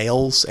been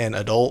males and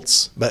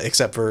adults, but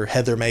except for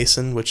Heather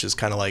Mason, which is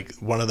kind of like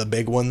one of the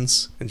big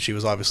ones, and she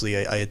was obviously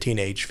a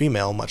teenage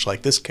female, much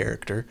like this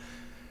character.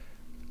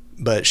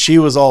 But she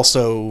was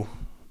also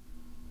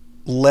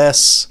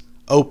less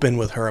open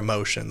with her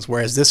emotions,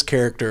 whereas this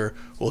character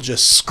will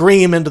just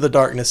scream into the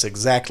darkness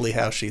exactly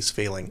how she's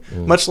feeling.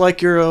 Much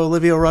like your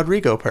Olivia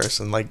Rodrigo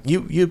person. Like,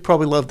 you'd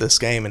probably love this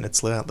game and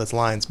its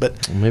lines,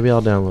 but maybe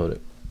I'll download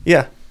it.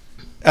 Yeah.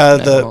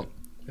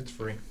 It's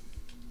free.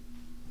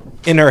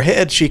 In her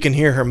head, she can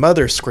hear her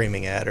mother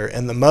screaming at her,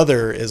 and the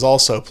mother is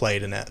also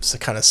played in that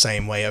kind of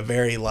same way, a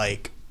very,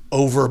 like,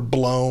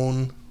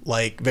 overblown,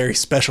 like, very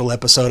special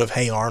episode of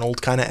Hey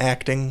Arnold kind of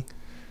acting.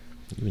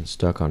 You've been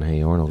stuck on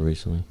Hey Arnold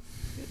recently.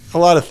 A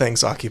lot of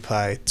things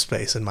occupy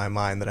space in my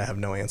mind that I have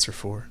no answer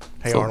for.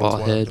 Hey Arnold's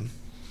one of them.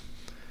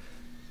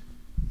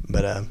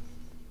 But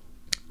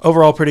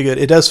overall, pretty good.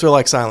 It does feel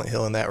like Silent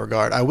Hill in that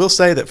regard. I will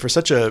say that for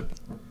such a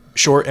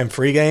short and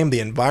free game,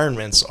 the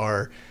environments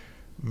are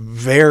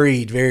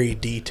very, very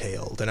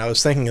detailed. And I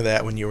was thinking of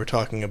that when you were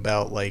talking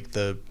about like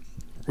the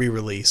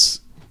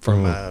re-release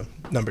from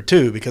number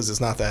 2, because it's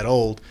not that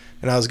old.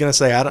 And I was going to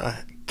say,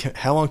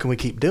 how long can we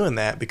keep doing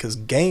that? Because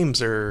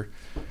games are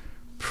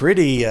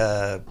pretty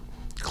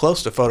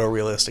close to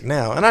photorealistic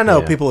now. And I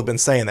know people have been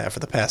saying that for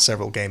the past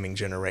several gaming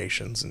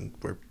generations, and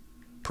we're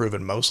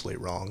proven mostly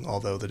wrong,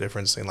 although the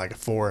difference in like a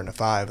 4 and a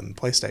 5 and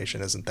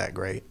PlayStation isn't that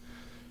great.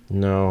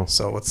 No.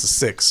 So what's the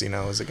 6,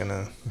 is it going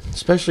to...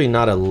 Especially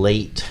not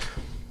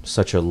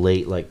such a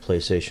late like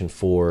PlayStation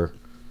 4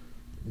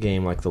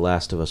 game like The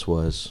Last of Us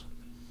was.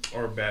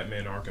 Or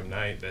Batman Arkham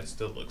Knight, that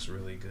still looks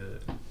really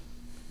good.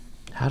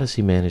 How does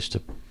he manage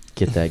to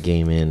get that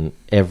game in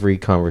every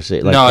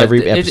conversation, like no,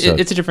 every episode?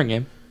 It's a different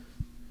game.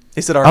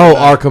 He said Arkham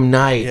Knight. Arkham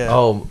Knight. Yeah.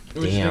 Oh, what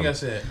do you think I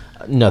said?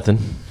 Nothing.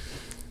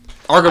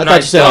 Arkham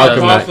Knight still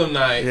Arkham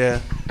Knight.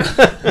 Yeah.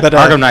 But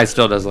Arkham Knight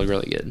still does look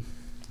really good.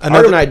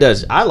 Arkham Knight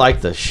does. I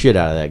like the shit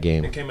out of that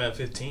game. It came out in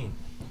 15.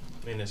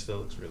 I mean, it still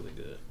looks really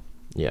good.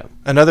 Yeah.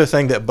 Another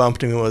thing that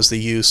bumped me was the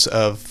use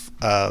of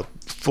not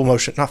full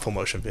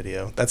motion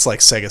video. That's like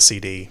Sega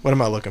CD. What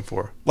am I looking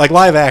for? Like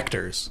live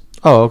actors.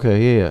 Oh,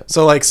 okay. Yeah.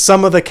 So like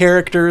some of the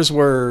characters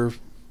were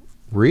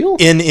Real?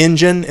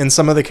 in-engine, and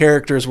some of the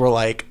characters were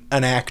like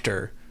an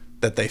actor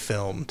that they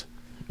filmed.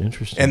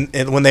 Interesting.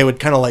 And when they would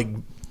kind of like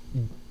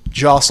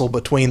jostle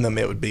between them,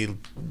 it would be,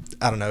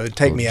 I don't know, it'd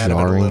take me out of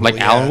it a jarring. little. Like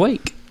yeah. Alan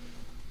Wake.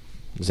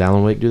 Does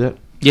Alan Wake do that?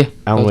 Yeah.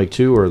 Alan both. Wake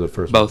 2 or the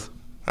first one? Both.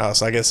 Oh,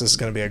 so I guess this is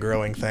going to be a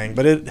growing thing.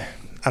 But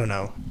I don't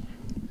know.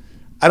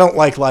 I don't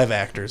like live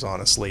actors,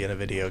 honestly, in a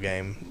video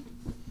game.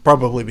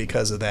 Probably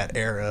because of that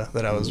era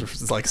that I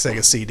was like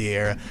Sega CD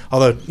era.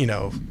 Although,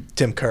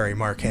 Tim Curry,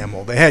 Mark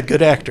Hamill, they had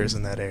good actors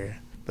in that era.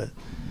 But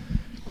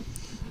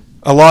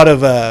a lot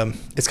of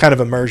it's kind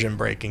of immersion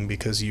breaking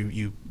because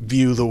you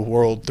view the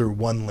world through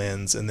one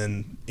lens, and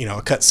then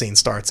a cutscene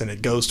starts and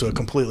it goes to a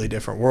completely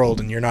different world,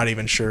 and you're not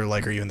even sure,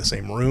 like, are you in the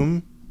same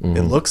room? Mm-hmm.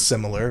 It looks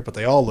similar, but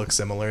they all look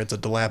similar. It's a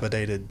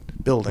dilapidated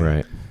building.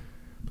 Right.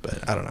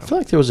 But I don't know. I feel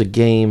like there was a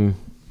game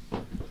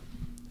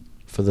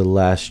for the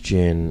last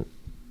gen.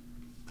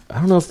 I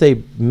don't know if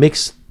they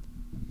mixed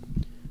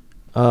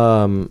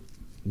game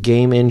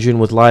engine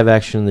with live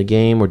action in the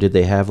game, or did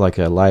they have like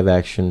a live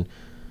action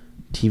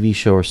TV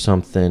show or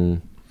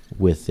something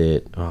with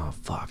it? Oh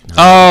fuck! No.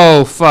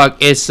 Oh fuck!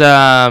 It's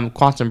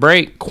Quantum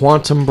Break,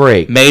 Quantum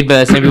Break, made by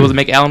the same people that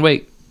make Alan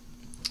Wake.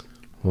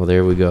 Well,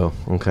 there we go.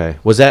 Okay,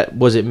 was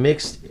it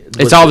mixed?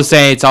 It's all the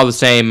same. It's all the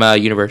same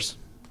universe.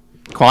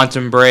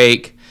 Quantum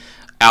Break,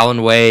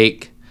 Alan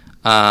Wake,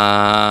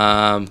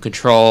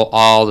 Control,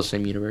 all the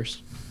same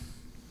universe.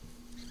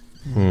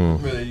 Where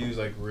they use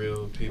like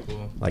real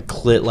people, like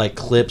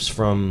clips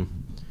from.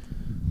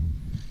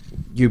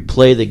 You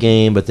play the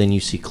game, but then you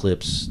see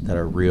clips that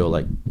are real,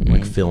 like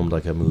filmed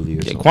like a movie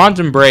or something.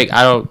 Quantum Break,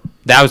 that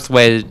was the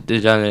way they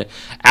done it.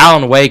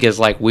 Alan Wake is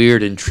like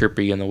weird and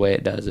trippy in the way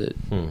it does it.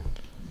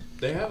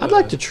 I'd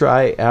like to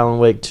try Alan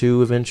Wake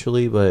 2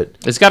 eventually, but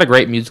It's got a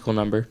great musical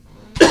number.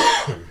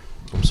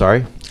 I'm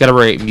sorry. It's got a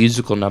great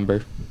musical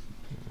number.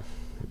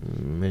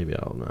 Maybe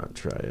I'll not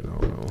try it. I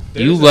don't know.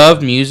 You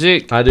love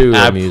music. I do.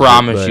 I music,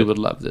 promise but you would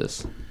love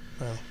this.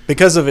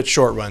 Because of its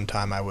short run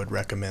time, I would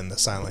recommend the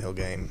Silent Hill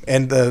game.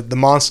 And the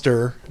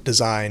monster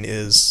design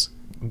is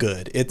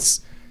good.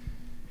 It's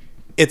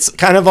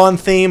kind of on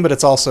theme, but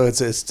it's also it's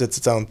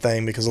its own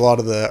thing, because a lot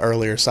of the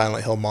earlier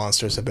Silent Hill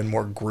monsters have been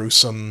more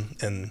gruesome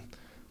and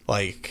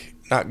like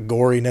not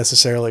gory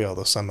necessarily,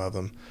 although some of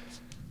them,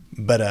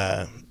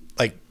 but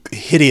like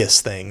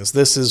hideous things.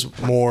 This is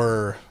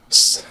more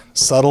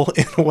subtle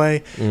in a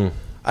way.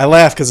 I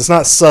laugh because it's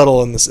not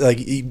subtle, and like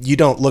you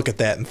don't look at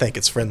that and think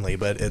it's friendly,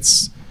 but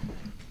it's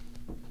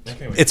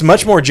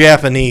much more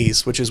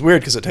Japanese, which is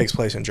weird because it takes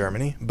place in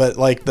Germany. But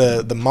like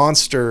the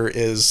monster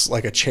is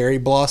like a cherry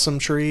blossom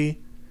tree,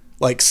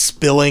 like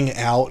spilling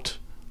out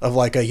of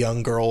like a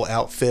young girl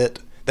outfit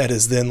that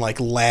is then like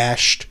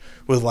lashed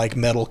with like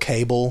metal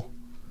cable.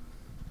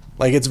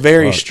 Like it's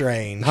very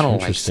strange. I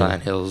don't like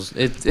Silent Hills.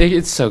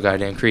 It's so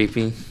goddamn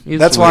creepy.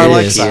 That's why I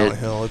like is. Silent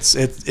Hill.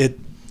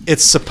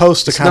 It's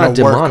supposed to kind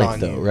of work demonic on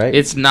though, you. right?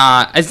 It's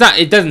not.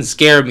 It doesn't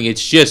scare me.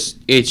 It's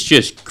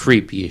just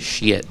creepy as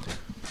shit.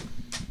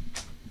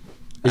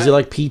 Is it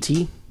like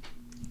PT?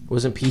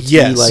 Wasn't PT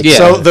Yes. like? Yeah.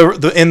 So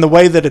the in the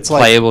way that it's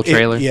like Playable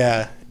trailer?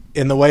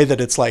 in the way that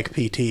it's like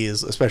PT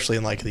is, especially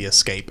in like the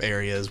escape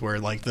areas where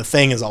like the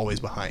thing is always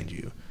behind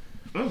you.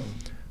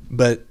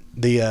 But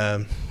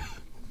the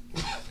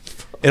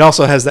it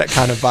also has that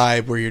kind of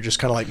vibe where you're just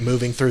kind of like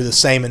moving through the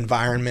same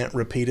environment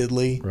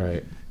repeatedly.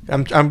 Right.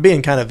 I'm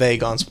being kind of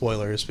vague on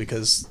spoilers,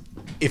 because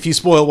if you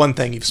spoil one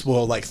thing, you've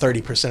spoiled like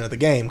 30% of the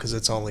game, because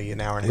it's only an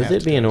hour and a half.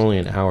 With it being only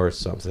an hour or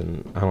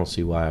something, I don't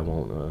see why I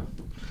won't.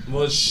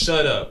 Well,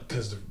 shut up,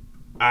 because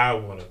I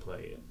want to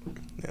play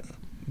it.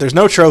 There's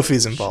no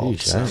trophies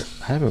involved.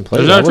 Sheesh, I haven't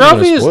played. There's it. no I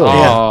wasn't gonna trophies. spoil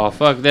it. Oh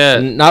fuck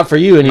that. Not for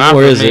you Not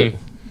anymore, for is me. it?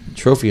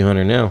 Trophy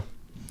hunter now.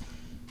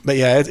 But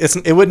yeah,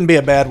 it wouldn't be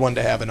a bad one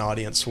to have an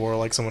audience for,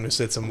 like someone who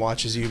sits and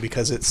watches you,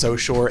 because it's so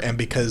short and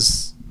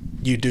because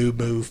you do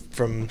move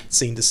from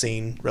scene to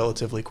scene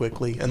relatively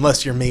quickly.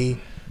 Unless you're me,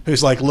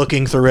 who's like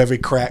looking through every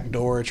cracked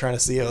door trying to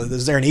see,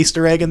 is there an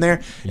Easter egg in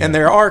there? Yeah. And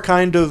there are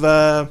kind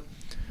of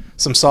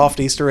some soft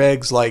Easter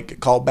eggs, like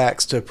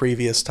callbacks to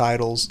previous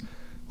titles.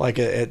 Like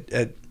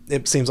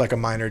it seems like a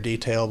minor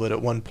detail, but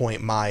at one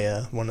point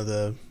Maya, one of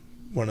the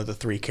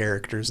three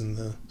characters in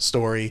the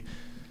story,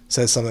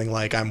 says something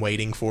like "I'm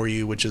waiting for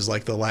you," which is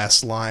like the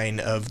last line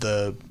of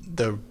the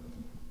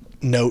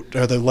note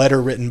or the letter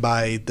written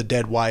by the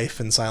dead wife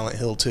in Silent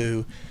Hill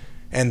 2.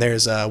 And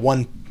there's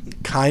one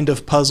kind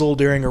of puzzle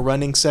during a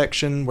running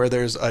section where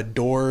there's a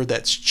door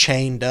that's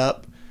chained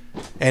up,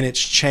 and it's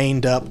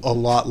chained up a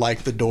lot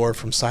like the door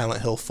from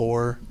Silent Hill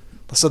 4.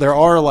 So there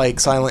are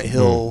like Silent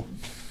Hill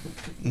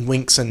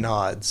winks and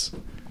nods.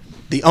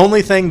 The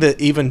only thing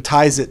that even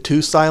ties it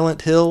to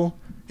Silent Hill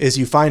is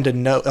you find a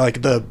note,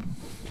 like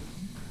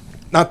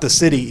not the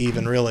city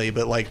even really,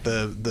 but like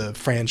the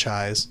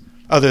franchise,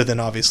 other than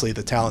obviously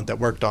the talent that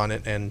worked on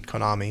it and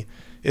Konami,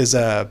 is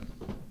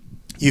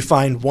you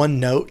find one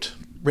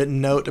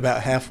written note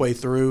about halfway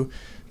through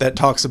that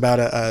talks about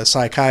a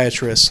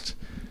psychiatrist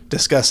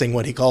discussing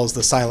what he calls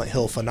the Silent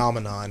Hill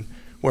phenomenon,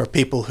 where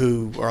people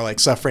who are like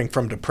suffering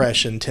from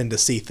depression tend to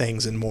see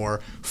things in more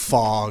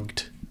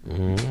fogged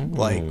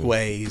like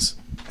ways,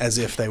 as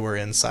if they were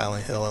in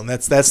Silent Hill, and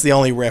that's the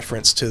only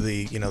reference to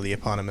the the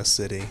eponymous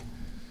city.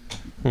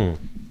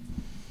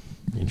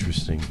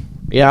 Interesting.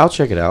 Yeah, I'll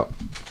check it out.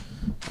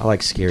 I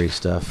like scary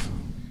stuff.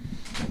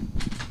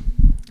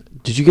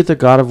 Did you get the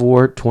God of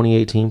War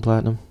 2018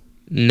 Platinum?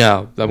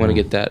 No, I'm going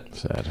to get that.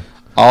 Sad.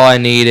 All I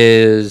need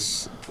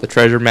is the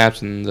treasure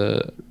maps and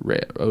the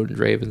Odin's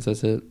Ravens.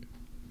 That's it.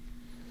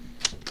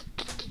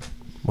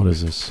 What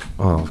is this?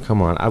 Oh,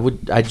 come on.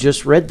 I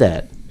just read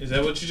that. Is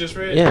that what you just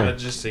read? Yeah. I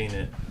just seen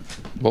it.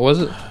 What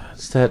was it?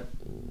 It's that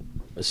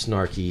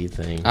snarky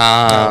thing.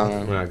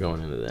 Um, We're not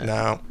going into that.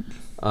 No.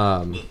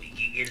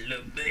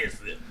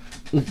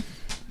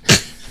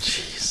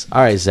 Jeez.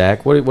 All right,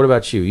 Zach. What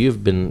about you?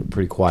 You've been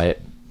pretty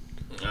quiet.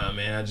 Oh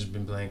man, I just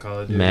been playing Call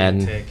of Duty,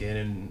 Madden.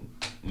 Tekken.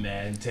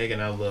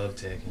 I love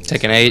Tekken.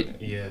 Tekken 8?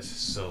 Yes, it's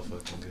so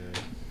fucking good.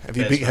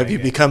 Have you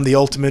become the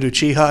ultimate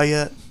Uchiha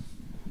yet?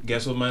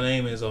 Guess what my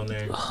name is on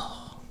there?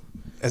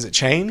 Has it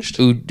changed?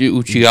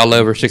 Uchiha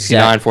over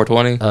 69,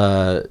 420.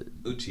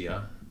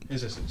 Uchiha.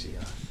 It's just Uchiha.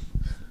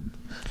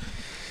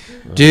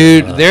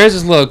 Dude, there's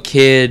this little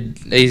kid.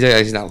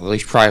 He's not little.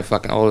 He's probably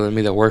fucking older than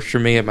me that works for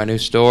me at my new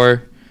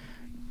store.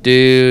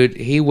 Dude,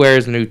 he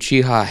wears an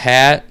Uchiha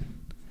hat,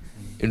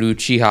 an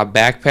Uchiha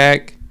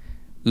backpack,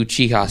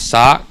 Uchiha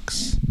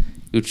socks,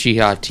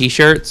 Uchiha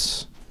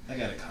t-shirts. I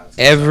got a copy.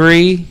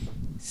 Every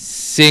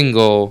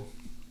single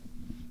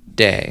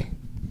day.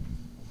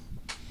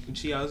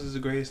 Uchiha's is the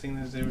greatest thing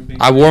that's ever been.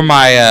 I wore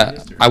my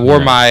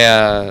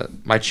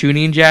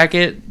tuning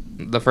jacket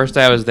the first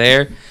day I was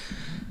there.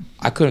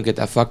 I couldn't get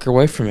that fucker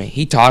away from me.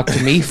 He talked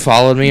to me,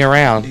 followed me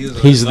around.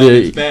 He's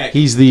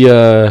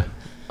the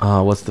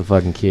what's the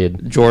fucking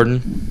kid?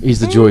 Jordan. He's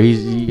the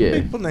Jordan.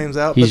 Yeah. Put names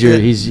out.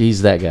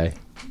 He's that guy.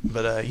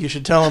 But you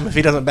should tell him if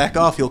he doesn't back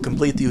off, you'll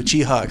complete the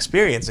Uchiha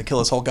experience and kill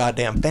his whole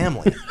goddamn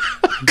family.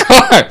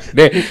 God,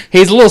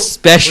 he's a little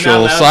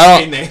special, so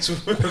I don't.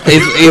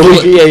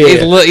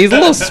 He's a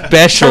little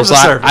special, so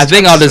I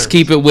think I'll just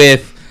keep it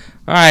with.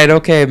 All right,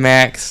 okay,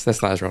 Max.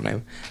 That's not his real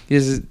name.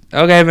 He's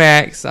okay,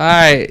 Max. All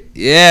right,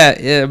 yeah,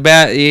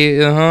 about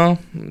you. I'm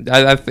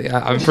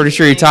pretty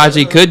sure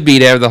Itachi could beat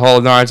the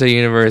whole Naruto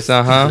universe.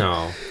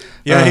 No.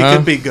 Yeah, he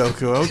could beat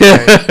Goku.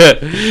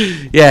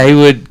 Okay. Yeah, he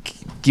would.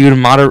 You would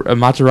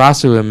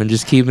Amaterasu him and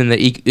just keep him the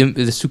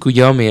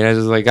Tsukuyomi, and I was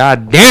just like,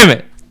 God damn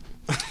it!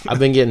 I've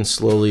been getting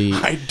slowly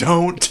I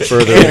don't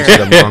further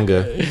into the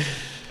manga,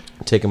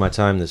 taking my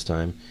time this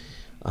time,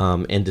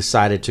 and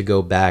decided to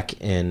go back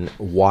and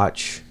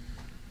watch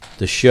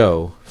the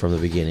show from the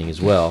beginning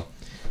as well.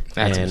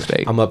 That's a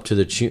mistake. I'm up to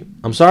the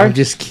I'm sorry? I'm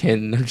just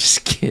kidding. He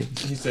said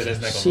that's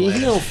not gonna See,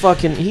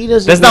 last. he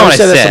doesn't. That's not what I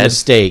That's a said.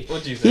 mistake.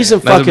 What'd you say? He's a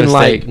That's a fucking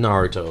like mistake.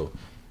 Naruto,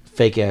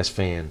 fake ass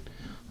fan.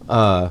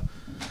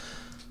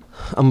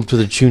 I'm up to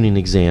the tuning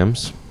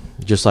exams,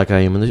 just like I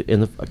am in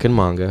the fucking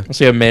manga.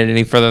 So you haven't made it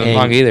any further than the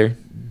manga either.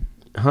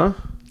 Huh?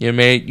 You've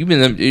been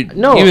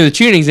No. you've been the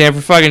tuning exam for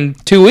fucking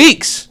 2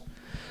 weeks.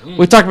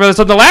 We talked about this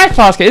on the last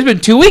podcast. It's been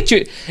 2 weeks.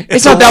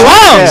 It's not that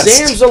long.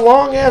 Exam's a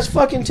long ass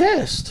fucking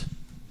test.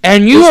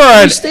 And you It's 3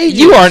 are stages.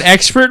 you are an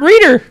expert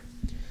reader.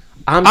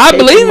 I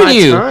taking believe in my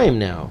you. Time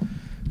now.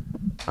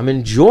 I'm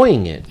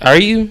enjoying it. Are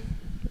you?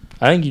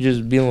 I think you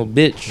just being a little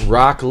bitch.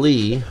 Rock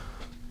Lee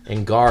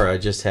and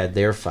Gaara just had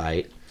their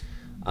fight.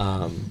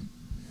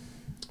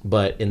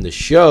 But in the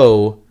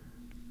show,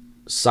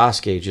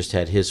 Sasuke just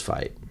had his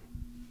fight.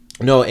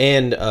 No,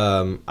 and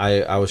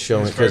I was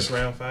showing His first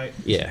round fight.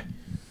 Yeah,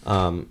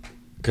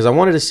 because I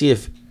wanted to see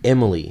if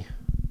Emily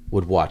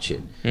would watch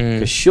it,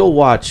 because she'll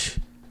watch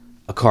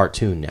a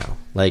cartoon now.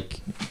 Like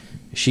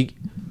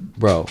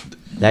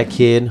that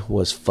kid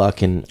was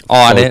fucking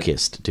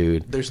focused,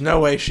 dude. There's no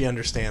way she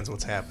understands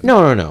what's happening.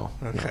 No.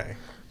 Okay.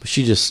 But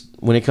she just,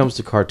 when it comes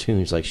to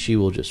cartoons, like, she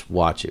will just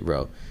watch it,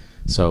 bro.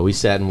 So we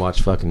sat and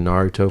watched fucking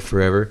Naruto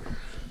forever.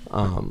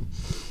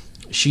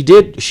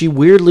 She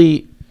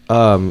weirdly,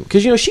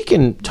 because, she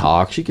can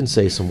talk, she can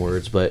say some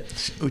words, but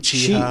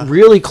Uchiha. she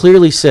really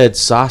clearly said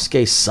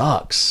Sasuke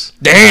sucks.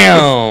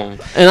 Damn.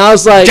 And I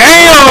was like,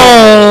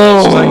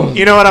 Damn. She's like,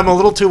 you know what? I'm a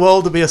little too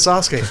old to be a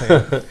Sasuke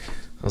fan.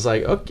 I was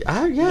like, okay,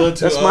 yeah, Little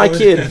too that's my old.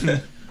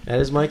 kid. That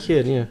is my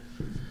kid, yeah.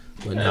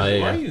 But no, Why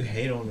yeah. do you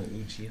hate on the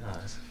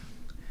Uchihas?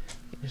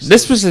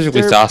 This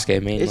specifically They're-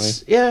 Sasuke mainly.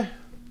 It's, yeah.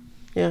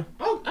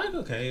 Oh,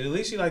 okay. At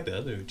least you like the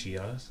other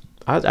Uchihas.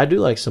 I do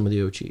like some of the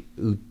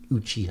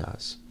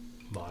Uchihas.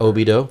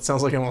 Obito.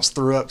 Sounds like I almost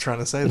threw up trying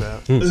to say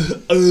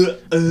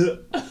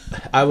that.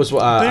 I was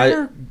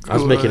I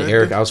was making good.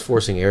 Eric. I was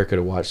forcing Erica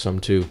to watch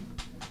some too,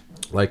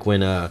 like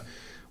when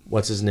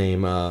what's his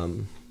name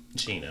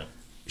Chino.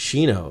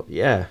 Shino.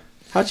 Yeah,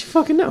 how'd you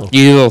fucking know?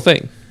 You do a little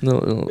thing.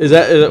 Little, Was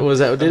that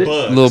what did it?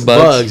 Bugs. little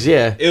bugs. Bugs.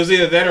 Yeah. It was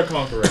either that or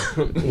Conqueror.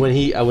 when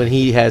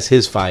he has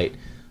his fight,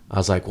 I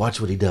was like, watch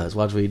what he does.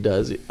 Watch what he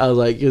does. I was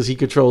like, because he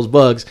controls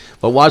bugs,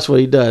 but watch what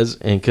he does.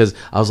 And because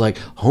I was like,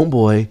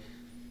 homeboy,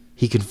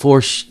 he can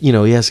force, he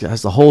has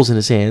the holes in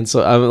his hands.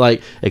 So I'm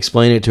like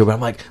explaining it to him. But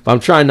I'm like, I'm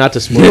trying not to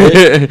spoil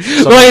it.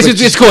 So Well, I'm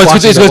it's like, cool.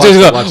 watch it, It's cool.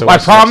 watch it, I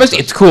promise watch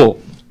it. it's cool.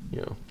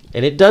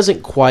 And it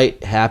doesn't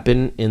quite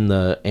happen in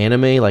the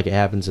anime like it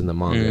happens in the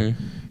manga.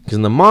 Mm-hmm. Because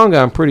in the manga,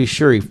 I'm pretty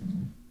sure he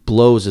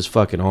blows his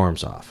fucking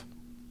arms off.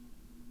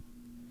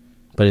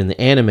 But in the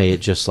anime, it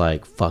just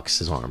like fucks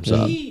his arms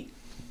up.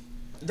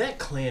 That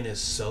clan is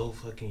so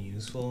fucking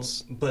useful,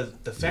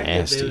 but the fact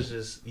Nasty. that they was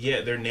just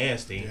they're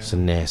nasty. It's a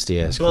nasty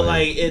ass. But clan.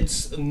 like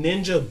it's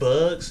ninja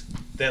bugs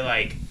that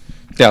like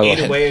Got eat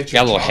away at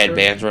your little chakra.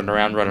 headbands running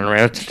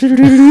around.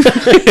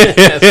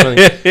 That's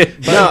funny.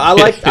 No, I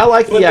like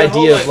But the the idea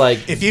whole, of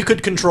like If you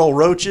could control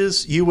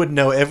roaches, you would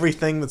know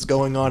everything that's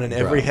going on in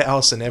every Bro.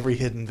 house and every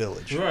hidden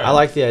village. Right. I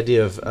like the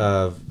idea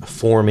of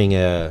forming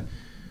a.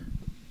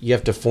 You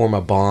have to form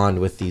a bond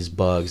with these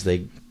bugs.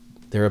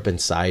 They're up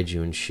inside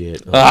you and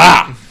shit.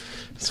 Ah!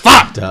 It's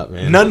fucked up,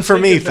 man. None for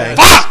me, Think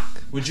thanks. about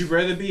it. Would you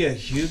rather be a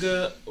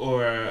Hyuga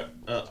or a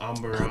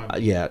Ambarami?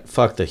 Yeah,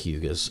 fuck the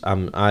Hyugas.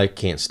 I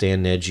can't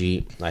stand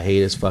Neji. I hate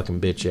his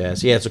fucking bitch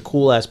ass. Yeah, it's a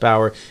cool ass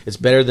power. It's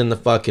better than the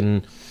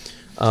fucking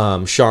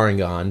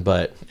Sharingan,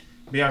 but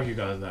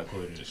Byakugan is not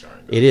cooler than the Sharingan.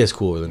 it is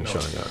cooler than the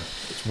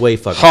Sharingan. It's way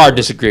fucking Hard cooler.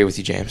 disagree with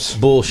you, James.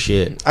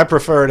 Bullshit. I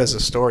prefer it as a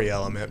story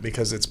element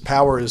because its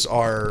powers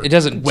are It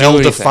doesn't well do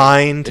anything.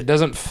 defined. It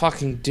doesn't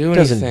fucking do It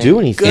anything. doesn't do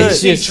anything. Good. It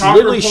See, just chakra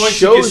literally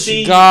points, you can shows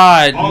see you.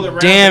 God all around,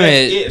 damn but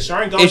it. that's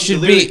Sharingan It should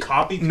literally be-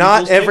 copy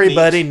Not people's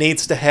everybody techniques.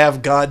 needs to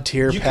have god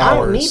tier You- I don't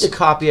powers. need to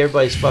copy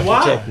everybody's fucking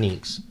Why?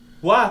 techniques.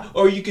 Why?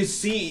 Or you can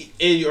see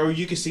it, or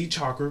you can see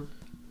chakra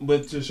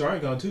with the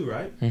Sharingan too,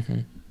 right? Mm-hmm.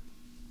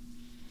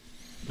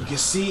 You can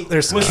see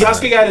There's when some-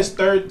 Sasuke got his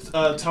third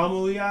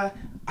Tomoe,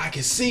 I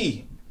can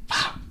see.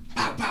 Pop,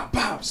 pop, pop,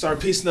 pop. Start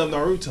piecing up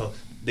Naruto.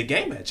 The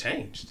game had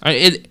changed.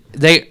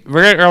 They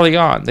very early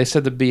on they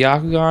said the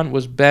Byakugan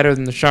was better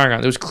than the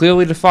Sharingan. It was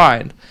clearly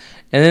defined,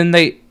 and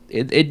then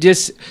it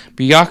just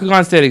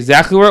Byakugan stayed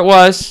exactly where it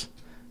was,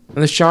 and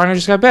the Sharingan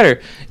just got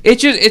better. I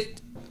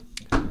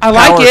Power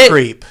like it.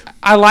 creep.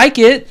 I like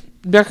it.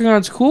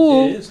 Byakugan's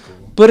cool, It is cool.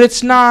 but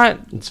it's not.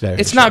 It's better.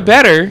 It's than not Sharingan.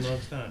 better. No,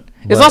 it's not.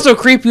 It's But- also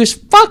creepy as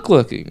fuck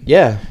looking.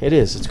 Yeah, it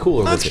is. It's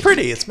cooler. That's looking.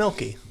 pretty. It's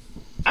milky.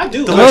 I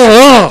do. Ugh.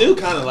 I do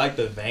kind of like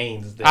the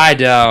veins. That I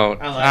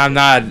don't. I like I'm it.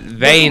 not Come on,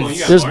 veins.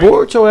 you Does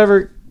Boruto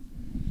ever?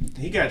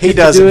 He got. He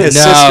doesn't. do it? His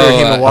No, sister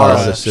oh,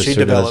 Himawara, his sister she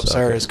develops does,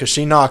 okay. hers because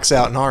she knocks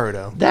out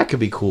Naruto. That could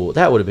be cool.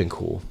 That would have been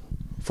cool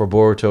for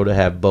Boruto to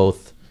have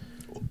both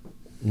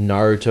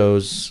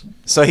Naruto's.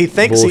 So he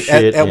thinks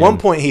Bullshit at one and-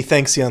 point he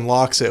thinks he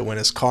unlocks it when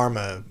his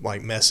karma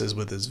like messes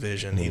with his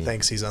vision. Mm-hmm. He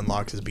thinks he's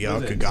unlocked his Was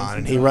it Byakugan,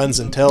 and he Tensei? runs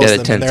and tells Yeah,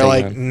 the them, and they're Tensei,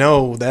 like, man.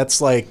 "No,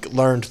 that's like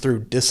learned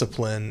through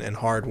discipline and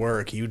hard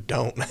work. You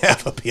don't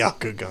have a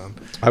Byakugan."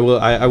 I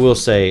will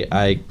say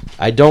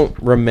I don't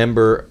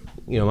remember.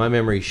 You know, my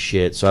memory's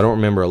shit, so I don't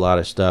remember a lot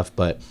of stuff.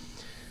 But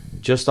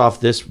just off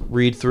this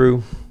read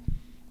through,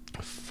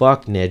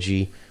 fuck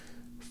Neji.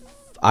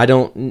 I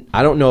don't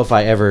know if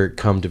I ever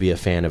come to be a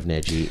fan of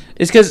Neji.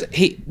 It's because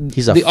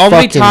He's a the only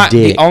fucking time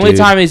dick, the only dude.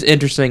 time he's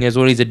interesting is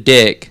when he's a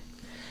dick,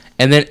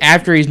 and then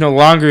after he's no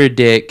longer a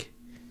dick,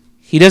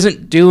 he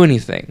doesn't do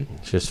anything.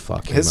 Just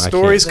fucking. His I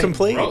story's can't-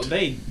 complete. Bro,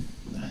 they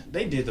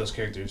did those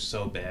characters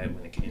so bad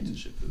when it came to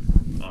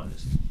Shippuden.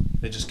 Honestly,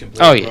 they just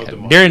completely. Oh wrote yeah,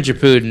 them off. during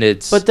Shippuden,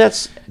 it's But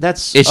that's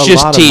It's a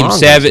just lot Team of mangas,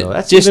 7 though.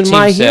 That's just even Team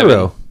My 7.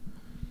 Hero.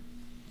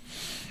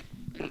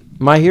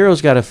 My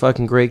Hero's got a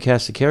fucking great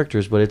cast of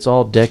characters, but it's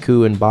all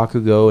Deku and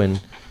Bakugo,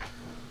 and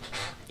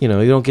you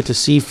know you don't get to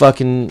see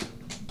fucking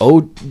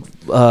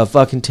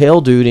fucking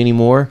Tail Dude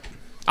anymore.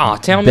 oh,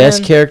 tell me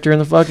Best character in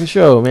the fucking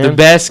show, man. the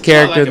best What I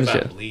character like in the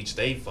about show. Bleach,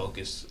 they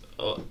focus.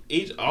 All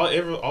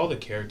the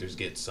characters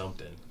get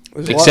something.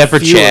 There's a Except lot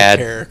for fewer Chad.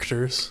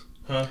 characters.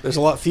 Huh? There's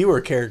a lot fewer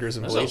characters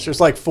in That's Bleach. all.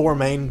 There's like 4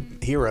 main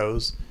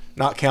heroes,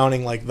 not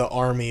counting like the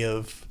army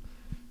of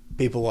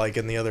people like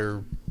in the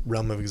other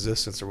realm of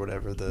existence or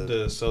whatever.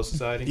 The Soul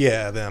Society.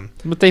 Yeah, them.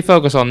 But they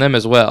focus on them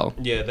as well.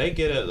 Yeah, they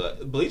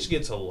get Bleach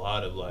gets a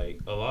lot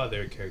of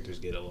their characters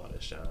get a lot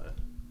of shine.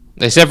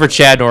 Except for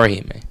Chad and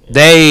Orihime.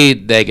 They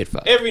get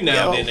fucked. Every now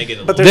Yeah, and then they get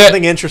a But little. there's They're-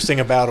 something interesting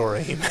about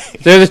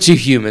Orihime. They're the two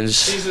humans.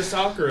 She's a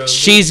Sakura.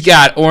 She's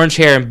got orange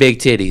hair and big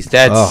titties.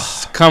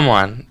 That's come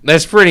on.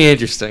 That's pretty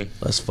interesting.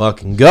 Let's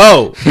fucking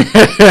go.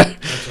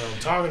 That's what I'm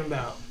talking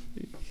about.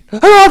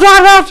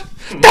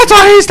 That's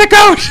why he's the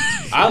goat.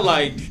 I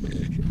like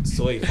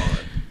Soifon.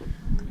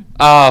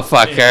 Oh,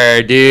 fuck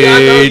her, dude. Yeah, I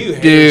know you hate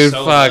her Dude,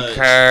 so fuck much.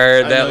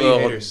 her. I That know you hate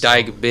little her so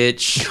dyke much.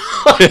 bitch.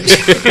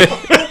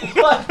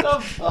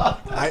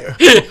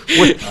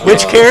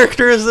 Which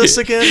character is this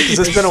again? 'Cause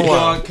it's been a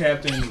while. Dog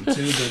Captain to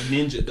the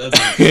ninja, the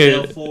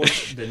Stealth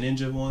Force, the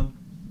ninja one.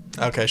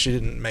 Okay, she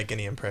didn't make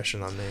any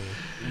impression on me.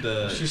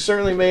 She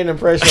certainly made an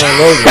impression on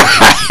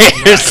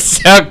Logan. You're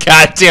so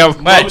goddamn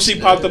When much. she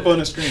popped up on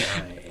the screen.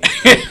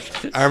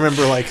 I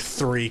remember like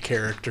 3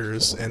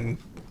 characters and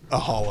a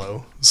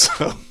hollow.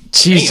 So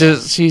She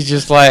just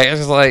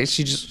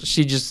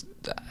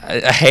I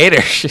hate her.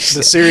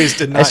 the series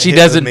did not. And she hit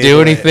doesn't with me do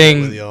the way it hit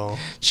anything. with y'all.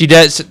 She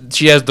does.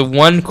 She has the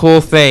one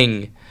cool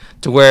thing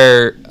to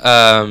where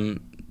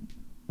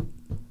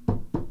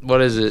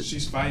what is it?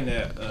 She's fighting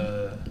that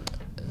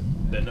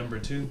The number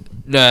 2.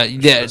 But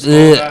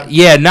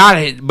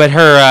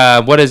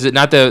her what is it?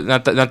 Not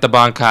the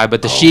Bankai,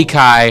 but the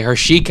Shikai. Her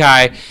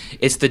Shikai,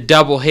 it's the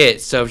double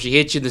hit. So if she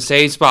hits you in the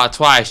same spot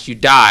twice, you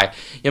die.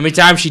 You know how many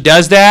times she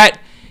does that?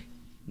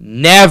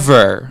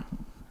 Never.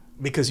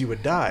 Because you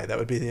would die. That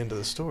would be the end of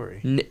the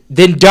story.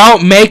 Then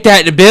don't make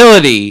that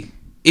ability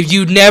if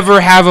you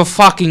never have a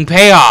fucking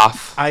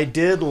payoff. I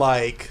did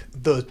like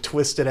the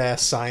twisted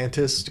ass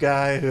scientist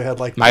guy who had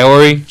like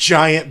Maori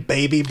giant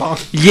baby bomb.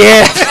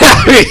 Yeah.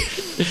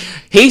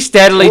 He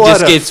steadily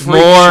just gets more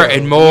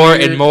and more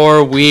and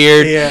more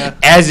weird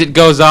as it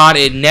goes on.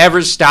 It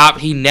never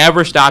stops. He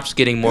never stops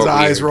getting more weird.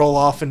 His eyes roll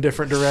off in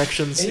different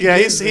directions.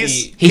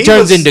 He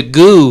turns into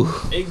goo.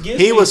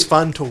 He was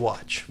fun to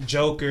watch.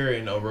 Joker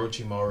and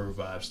Orochimaru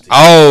vibes too.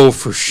 Oh,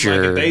 for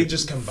sure. Like if they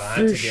just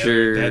combine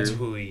together, that's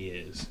who he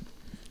is.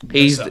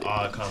 He's an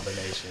odd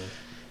combination.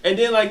 And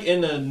then like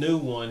in the new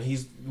one,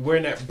 he's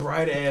wearing that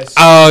bright ass.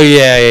 Oh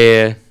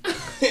yeah.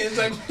 It's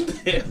like what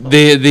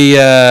the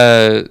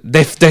hell?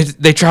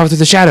 They travel through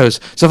the shadows.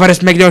 So if I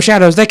just make no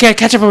shadows, they can't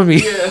catch up on me.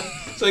 Yeah.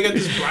 So he got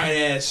this bright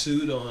ass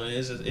suit on.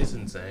 It's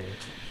insane.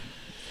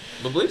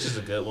 But Bleach is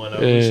a good one. I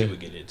wish you would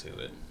get into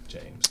it,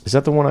 James. Is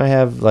that the one I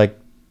have like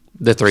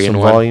the 3 some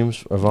in 1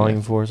 volumes or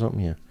volume 4 or something?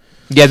 Yeah.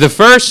 Yeah, the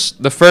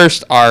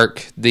first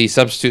arc, the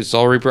Substitute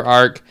Soul Reaper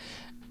arc,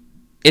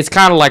 it's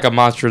kind of like a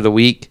Monster of the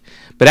Week,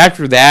 but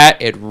after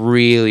that, it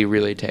really,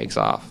 really takes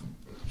off.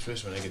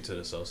 Especially when they get to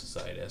the Soul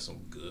Society, that's some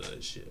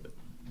good shit.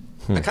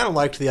 I kind of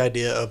liked the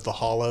idea of the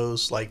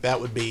hollows. Like, that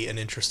would be an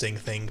interesting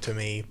thing to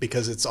me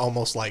because it's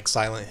almost like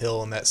Silent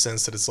Hill in that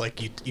sense that it's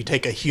like you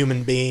take a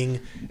human being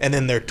and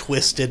then they're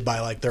twisted by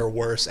like their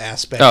worst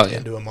aspect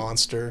into a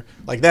monster.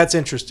 Like, that's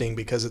interesting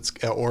because it's,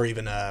 or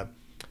even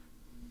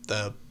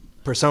the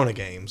Persona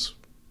games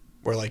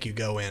where like you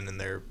go in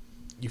and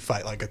you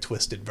fight like a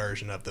twisted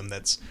version of them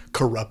that's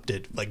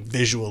corrupted like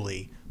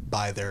visually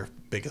by their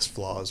biggest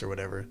flaws or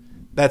whatever.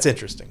 That's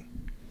interesting.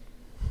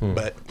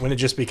 But when it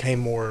just became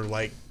more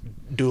like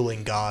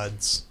dueling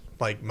gods,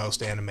 like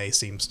most anime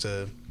seems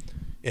to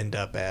end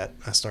up at,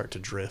 I start to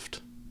drift.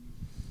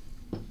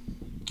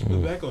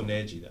 But back on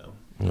Neji though.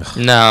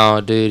 No,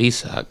 dude, he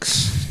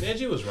sucks.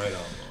 Neji was right all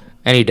along.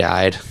 And he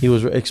died. He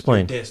was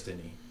explained.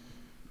 Destiny.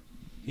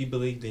 He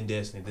believed in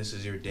destiny. This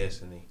is your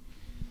destiny.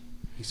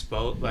 He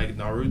spoke like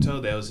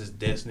Naruto. That was his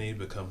destiny to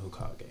become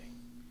Hokage.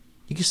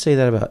 You could say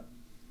that about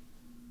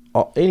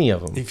any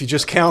of them. If you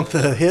just count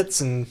the hits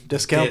and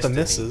discount the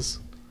misses.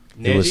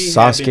 It was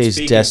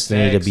Sasuke's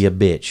destiny to be a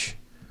bitch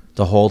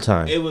the whole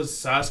time. It was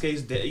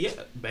Sasuke's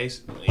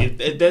basically.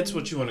 That's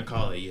what you want to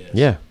call it, yes.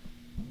 Yeah.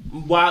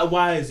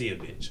 Why is he a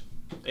bitch?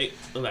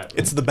 Elaborate.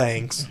 It's the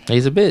bangs.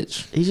 He's a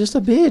bitch. He's just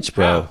a bitch,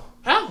 bro.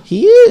 How?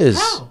 He is.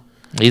 How?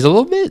 He's a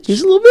little bitch.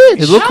 He's a little bitch.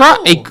 He's a little cry.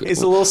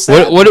 He's a little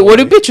sad. What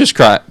do bitches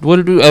cry?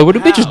 What do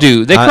bitches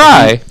do? They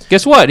cry.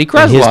 Guess what? He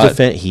cries a lot.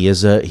 He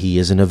is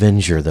an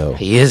Avenger, though.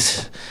 He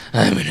is.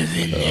 I'm an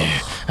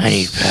Avenger. I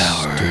need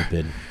power.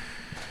 Stupid.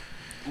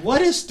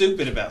 What is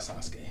stupid about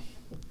Sasuke?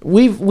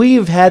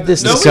 We've had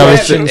this No,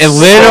 discussion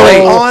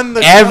literally on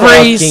the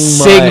every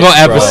single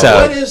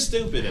episode. What is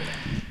stupid about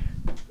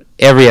it?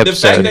 Every The fact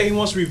episode. that he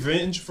wants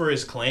revenge for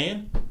his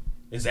clan?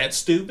 Is that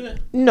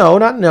stupid? No,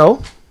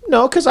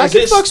 because I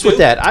can fucks with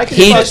that. I can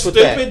Is it fucks with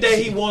that. stupid that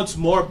he wants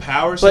more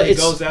power so But he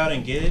it's- goes out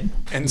and get it?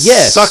 And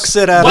Yes. sucks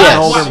it out of an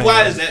older man.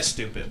 Why is that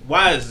stupid?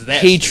 Why is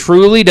that He stupid?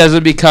 truly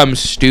doesn't become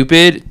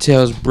stupid till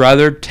his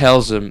brother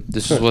tells him,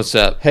 "This is what's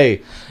up.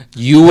 Hey,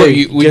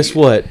 Guess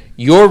what?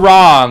 You're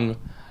wrong.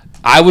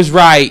 I was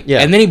right." Yeah.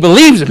 And then he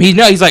believes him.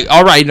 He's like,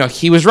 "All right,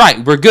 he was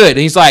right. We're good." And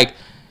he's like,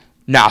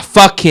 "Nah,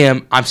 fuck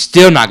him. I'm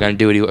still not gonna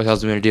do what he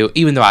tells me to do,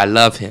 even though I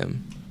love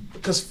him."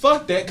 Because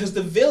fuck that, because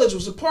the village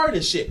was a part of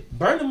this shit.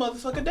 Burn the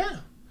motherfucker down.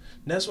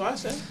 That's what I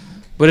said.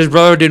 But his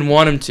brother didn't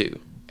want him to,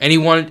 and he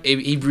wanted if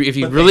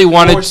he But really they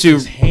wanted forced to,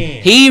 his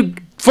hand. he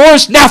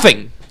forced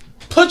nothing.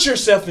 Put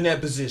yourself in that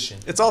position.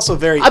 It's also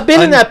very. I've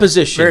been in that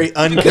position. Very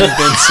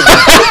unconvincing.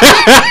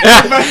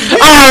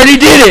 I already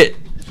did it.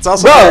 It's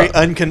also very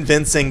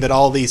unconvincing that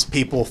all these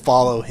people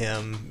follow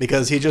him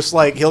because he just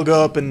like he'll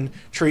go up and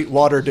treat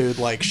Water Dude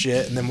like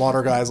shit, and then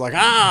Water Guy's like,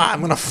 I'm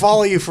gonna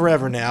follow you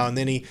forever now, and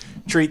then he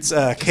treats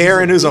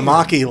Karen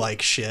Uzumaki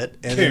like shit,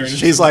 and then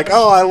she's like,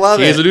 oh, I love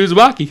He's a it.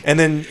 Uzumaki. And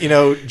then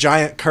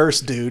Giant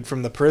Curse Dude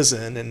from the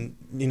prison, and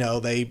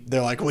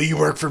they're like, well, you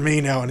work for me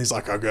now, and he's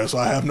like, I guess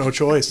I have no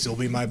choice. You'll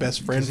be my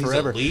best friend He's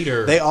forever. a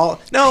leader. They all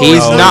He's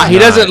not. He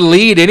doesn't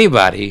lead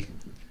anybody.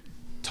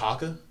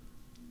 Taka?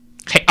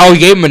 Oh, he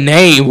gave him a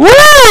name.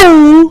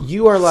 Woo!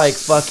 You are like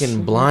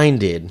fucking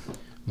blinded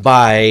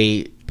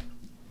by,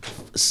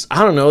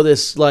 I don't know,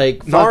 this like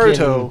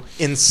Naruto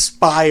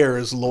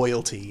inspires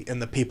loyalty in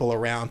the people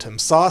around him.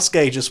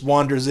 Sasuke just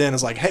wanders in and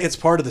is like, hey, it's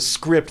part of the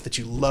script that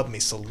you love me,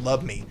 so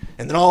love me.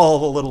 And then all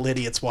the little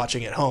idiots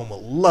watching at home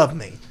will love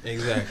me.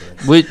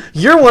 Exactly.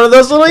 You're one of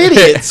those little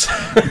idiots.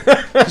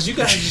 Because you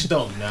guys just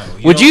don't know.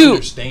 Would don't you?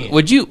 understand.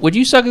 Would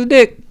you suck his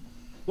dick?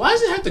 Why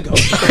does it have to go?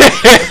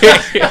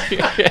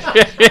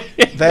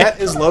 That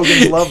is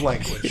Logan's love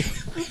language.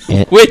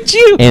 Would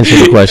you? Answer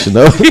the question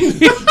though.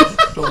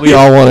 what we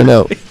all want to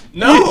know.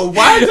 No,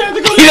 why does that have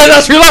to go? That's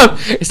not true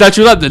love. It's not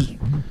true love then.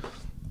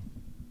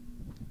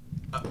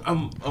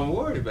 I'm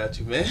worried about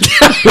you, man.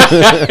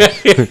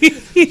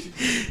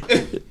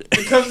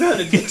 It comes down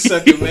to dick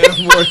sucking, man.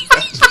 I'm worried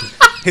about you.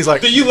 He's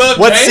like, do you love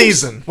what James?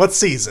 season? What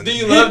season? Do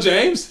you love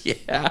James?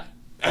 Yeah.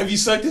 Have you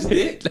sucked his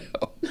dick?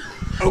 No.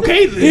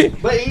 Okay, then.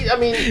 But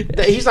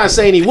he's not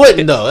saying he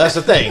wouldn't, though. That's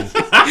the thing.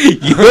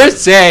 You're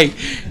saying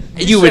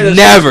you would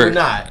never.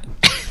 Not.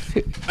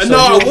 So No,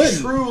 I you wouldn't.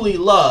 truly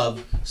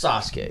love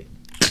Sasuke.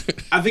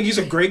 I think he's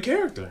a great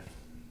character.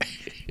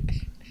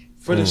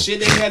 For the shit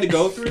they had to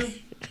go through,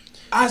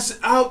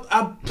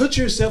 I put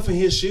yourself in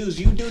his shoes.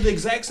 You do the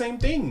exact same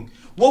thing.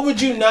 What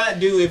would you not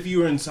do if you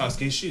were in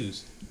Sasuke's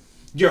shoes?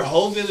 Your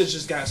whole village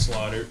just got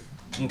slaughtered.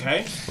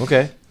 Okay?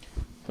 Okay.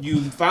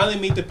 You finally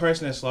meet the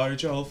person that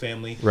slaughtered your whole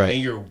family. Right.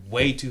 And you're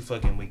way too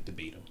fucking weak to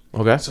beat him.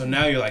 Okay. So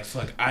now you're like,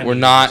 fuck, We're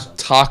not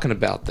talking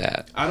about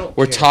that.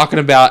 We're care. talking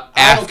about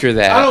after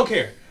that. I don't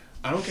care.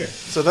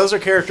 So those are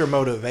character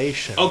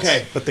motivations.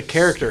 Okay. But the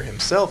character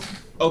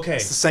himself, Okay.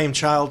 it's the same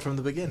child from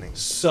the beginning.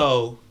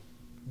 So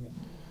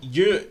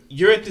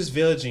you're at this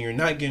village and you're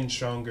not getting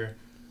stronger.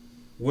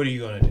 What are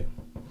you gonna do?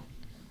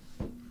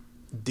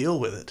 Deal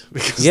with it,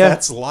 because Yeah.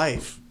 that's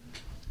life.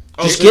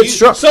 Oh, Just so get you-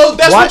 strong. So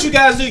that's Why- what you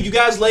guys do. You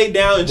guys lay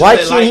down and just Why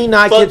let can't he life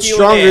not fuck get you in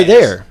stronger the ass.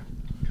 there?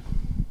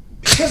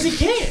 Because he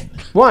can't.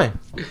 Why?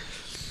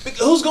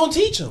 Who's gonna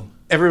teach him?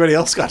 Everybody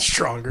else got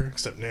stronger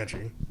except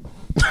Neji.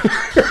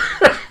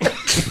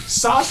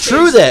 Sasuke.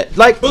 True that.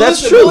 Like, But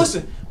that's listen, true. But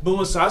listen. But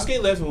when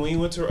Sasuke left and when he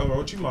went to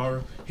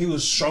Orochimaru, he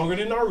was stronger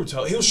than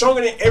Naruto. He was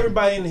stronger than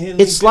everybody in his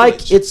It's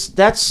village. like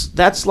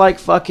that's like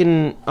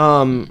fucking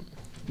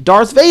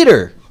Darth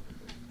Vader.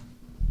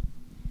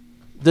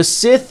 The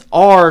Sith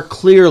are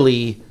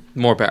clearly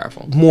More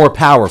powerful. more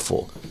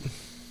powerful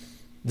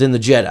than the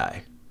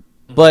Jedi,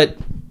 but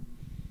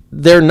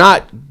they're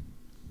not.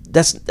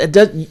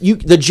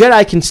 The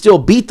Jedi can still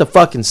beat the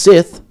fucking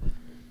Sith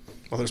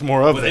Well, there's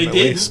more of Well, them they at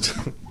didn't. least.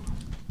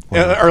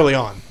 Early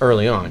on.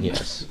 early on.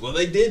 Yes. Well,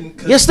 they didn't.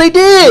 'Cause Yes, they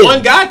did.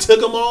 one guy took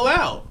them all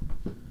out.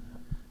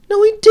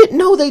 No, he didn't.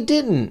 No, they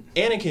didn't.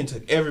 Anakin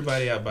took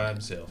everybody out by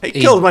himself. He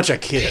killed a bunch of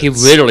kids. He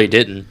literally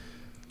didn't.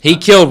 He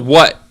killed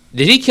what?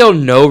 Did he kill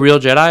no real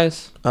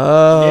Jedis?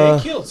 Yeah,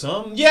 he killed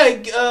some. Yeah,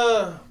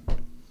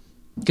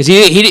 Because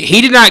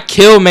he did not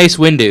kill Mace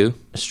Windu.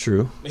 It's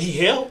true. he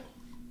helped.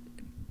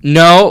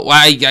 No,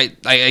 I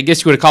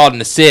guess you would have called it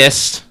an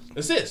assist.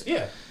 Assist,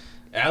 yeah.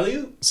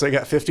 Alley-oop. So he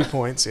got 50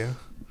 points, yeah.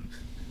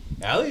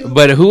 Alley-oop.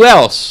 But who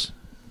else?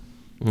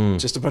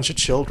 Just a bunch of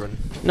children.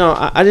 No,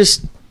 I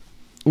just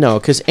no,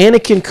 because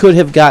Anakin could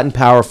have gotten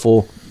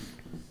powerful,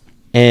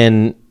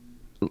 and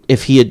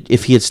if he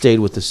had stayed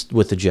with the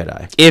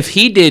Jedi, If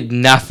he did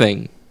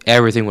nothing,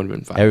 everything would have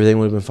been fine. everything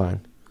would have been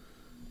fine.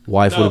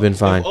 Wife would have been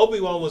fine. If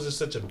Obi-Wan wasn't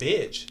such a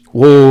bitch.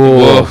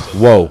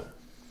 Whoa.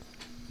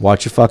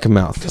 Watch your fucking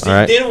mouth. Because All he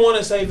right. didn't want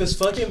to save his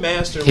fucking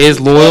master. His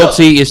when he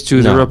loyalty is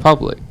to the No.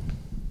 Republic.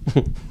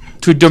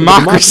 To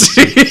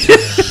democracy.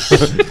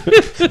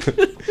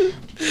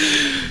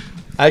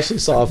 I actually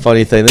saw a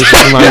funny thing. This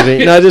just reminds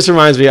me. No, it just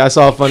reminds me. I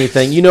saw a funny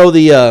thing. You know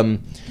the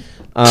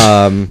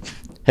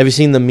have you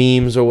seen the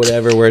memes or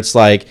whatever where it's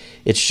like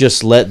it's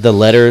just the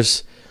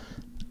letters,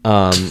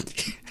 and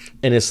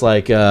it's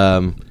like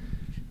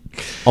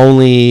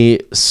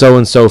only so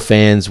and so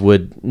fans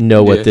would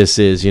know what Yeah. this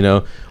is. You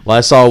know. Well,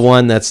 I saw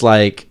one that's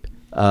like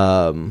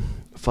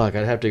fuck.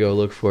 I'd have to go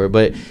look for it,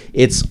 but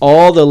it's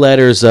all the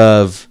letters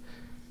of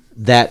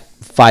that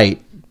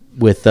fight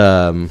with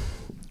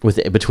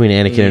between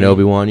Anakin and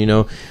Obi-Wan, you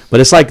know, but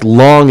it's like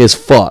long as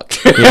fuck,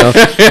 you know.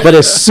 But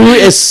as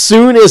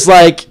soon as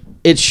like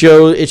it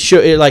showed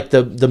like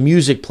the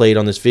music played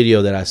on this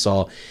video that I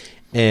saw,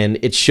 and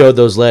it showed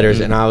those letters,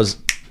 and I was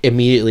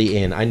immediately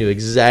in. I knew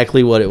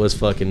exactly what it was.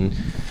 Fucking,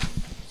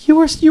 you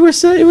were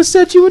said it was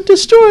said you would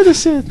destroy the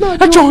Sith.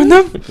 Not I joined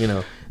them. You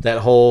know that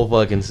whole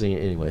fucking scene.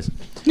 Anyways,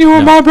 You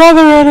were my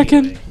brother,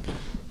 Anakin.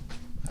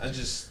 I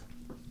just.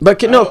 but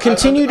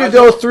continue to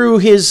go through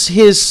his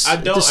stages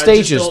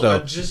though. I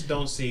just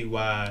don't see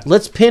why.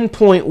 Let's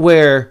pinpoint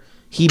where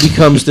he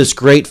becomes this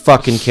great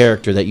fucking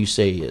character that you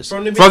say he is.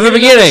 From the beginning. From the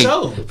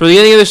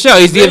beginning of the show.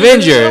 He's the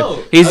Avenger.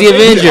 He's the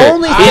Avenger.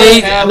 only I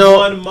thing- have no.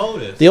 one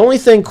motive. The only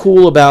thing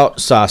cool about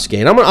Sasuke,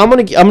 and I'm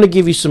gonna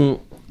give you some.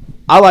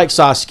 I like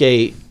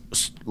Sasuke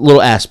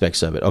little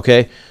aspects of it.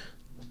 Okay.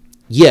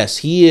 Yes,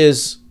 he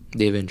is.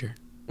 The Avenger.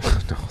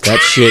 No, that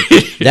shit.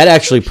 That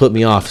actually put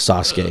me off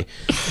Sasuke.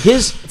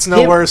 It's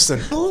no worse than...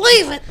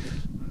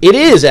 It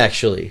is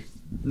actually.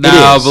 No, It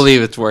I is.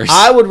 believe it's worse.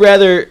 I would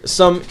rather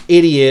some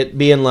idiot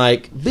being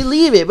like,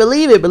 believe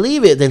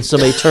it, than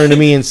somebody turn to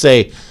me and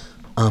say,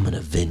 I'm an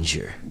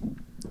Avenger.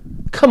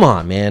 Come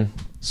on, man.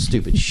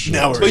 Stupid shit.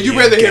 Now we're But you in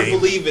rather the hear game.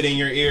 believe it in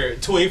your ear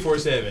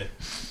 24/7.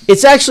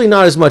 It's actually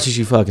not as much as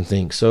you fucking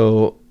think,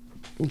 so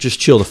just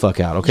chill the fuck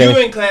out, okay? You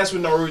in class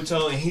with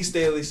Naruto and he's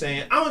steadily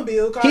saying, I'm gonna be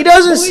Hokage. He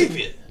doesn't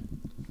believe it.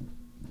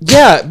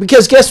 Yeah,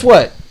 because guess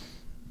what?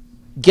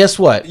 guess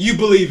what? You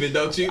believe it,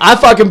 don't you? I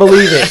fucking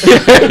believe it.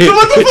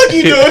 What the fuck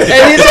you doing?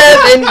 And his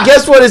ass, and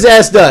guess what his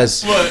ass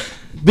does? What?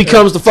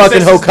 Becomes the fucking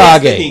That's his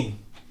Hokage. destiny.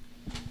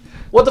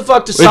 What the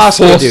fuck does It's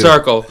Sasuke full do?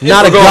 circle.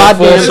 Not a We're going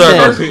full goddamn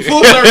circle. thing.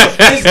 Full circle.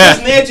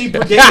 It's Neji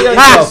predicted.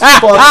 It's a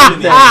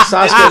fucking thing.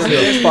 Sasuke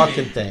is a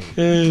fucking thing.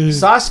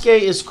 Sasuke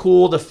is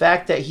cool. The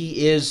fact that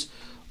he is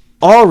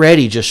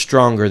already just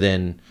stronger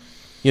than,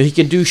 he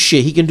can do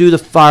shit. He can do the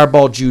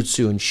fireball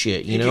jutsu and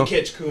shit. He can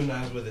catch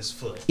kunais with his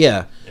foot.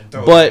 Yeah, And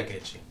throw but it back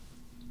at you.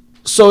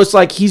 so it's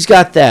like he's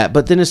got that,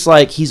 but then it's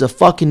like he's a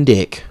fucking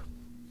dick.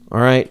 All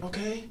right.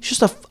 Okay. It's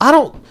just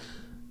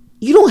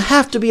you don't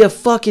have to be a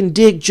fucking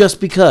dick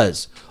just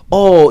because.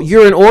 Oh,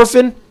 you're an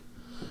orphan?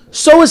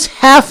 So is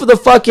half of the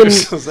fucking... No,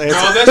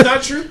 that's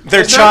not true.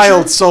 They're That's not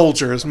child true.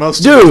 soldiers.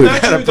 Most Dude. of them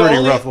Not had a true.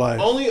 pretty rough life.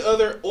 Only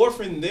other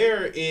orphan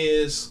there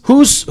is...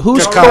 Who's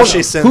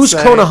Kakashi Sensei. who's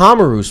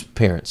Konohamaru's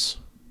parents?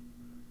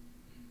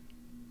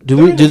 They're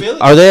in the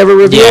village. Are they ever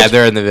revealed? Yeah,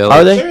 they're in the village.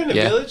 Are they? They're in the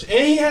Yeah. village.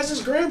 And he has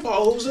his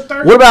grandpa who's a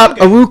third. What about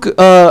Hokage.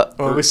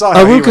 Aruka We saw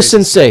how he Aruka raised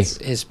Sensei?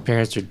 His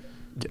parents are,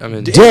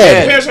 Dead. His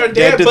parents are Dead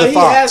dead, to but the he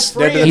fox. has Dead to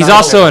the friends. he's nine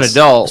also an tails.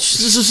 adult.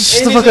 Shut And the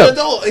he's fuck an up.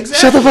 adult. Exactly.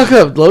 Shut the fuck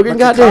up, Logan.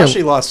 Goddamn.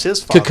 Kakashi lost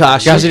his father.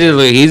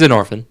 Kakashi. He's an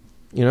orphan.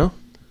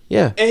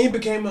 Yeah. And he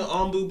became an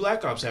Anbu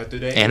Black Ops after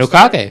that. And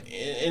started-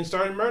 Hokage. And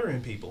started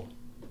murdering people.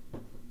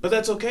 But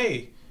that's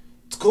okay.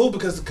 It's cool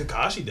because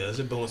Kakashi does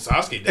it, but when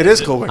Sasuke does it... It is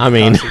cool when I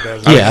mean, Kakashi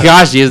does it. yeah.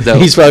 Kakashi is though.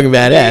 He's fucking He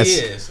badass.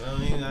 is. I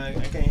mean, I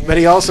can't... But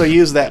he also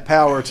used that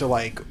power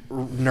to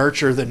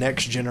nurture the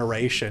next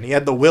generation. He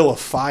had the will of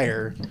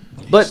fire.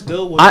 But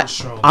still wasn't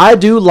strong. I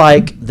do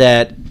like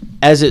that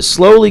as it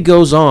slowly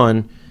goes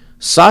on,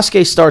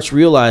 Sasuke starts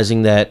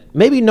realizing that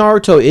maybe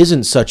Naruto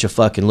isn't such a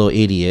fucking little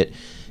idiot,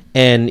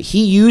 and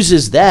he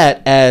uses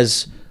that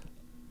as,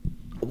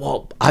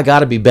 well, I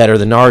gotta be better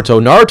than Naruto.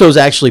 Naruto's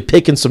actually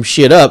picking some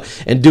shit up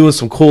and doing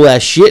some cool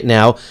ass shit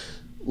now.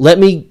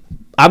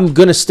 I'm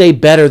gonna stay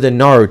better than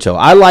Naruto.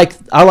 I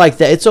like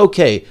that. It's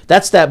okay.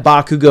 That's that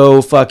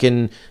Bakugo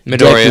fucking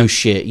Midoriya Deku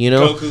shit,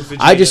 Goku, Vegeta.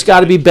 I just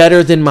gotta be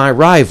better than my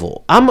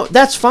rival.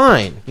 That's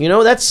fine.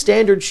 That's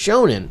standard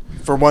shonen.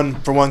 For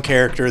one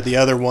character, the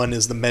other one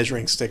is the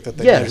measuring stick that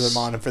they Yes. measure them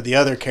on, and for the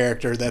other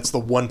character, that's the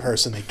one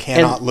person they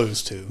cannot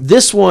lose to.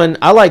 This one,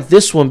 I like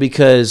this one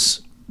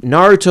because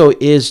Naruto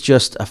is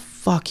just a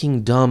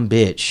fucking dumb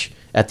bitch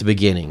at the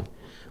beginning.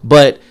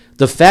 But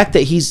the fact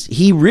that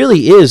he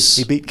really is...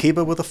 He beat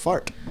Kiba with a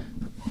fart.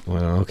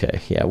 Well, okay.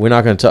 Yeah, we're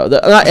not going to talk...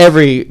 Not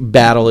every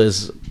battle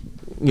is,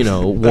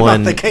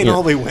 one... They can't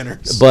all be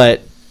winners.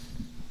 But,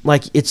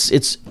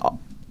 it's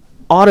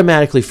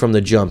automatically from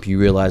the jump you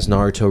realize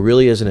Naruto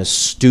really isn't as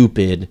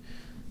stupid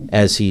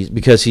as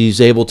because he's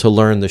able to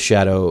learn the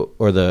shadow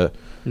or the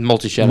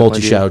multi-shadow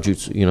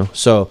jutsu,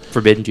 So...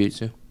 forbidden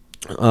jutsu.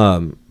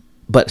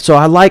 But so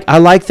I like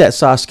that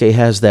Sasuke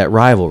has that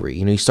rivalry.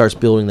 He starts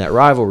building that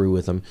rivalry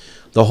with him.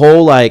 The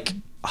whole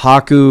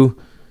Haku,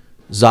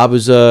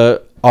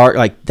 Zabuza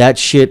arc, that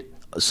shit.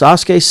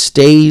 Sasuke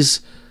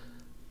stays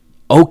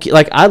okay.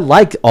 I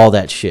like all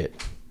that shit.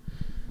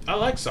 I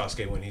like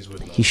Sasuke when he's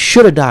with me. He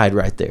should have died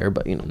right there,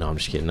 but no, I'm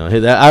just kidding. No,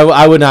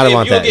 I would not have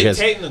want that. Get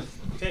Because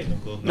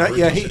technical. No, Naruto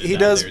yeah, should've he died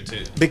does there,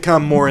 too.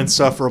 become more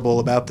insufferable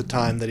about the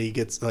time that he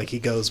gets he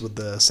goes with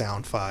the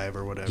Sound 5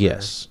 or whatever.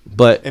 yes,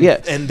 but And,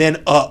 yeah, and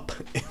then up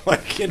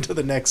into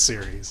the next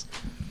series.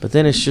 but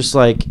then it's just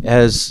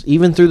as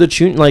even through the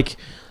tune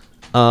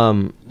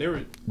There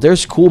were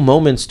there's cool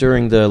moments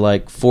during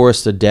the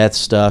Forest of Death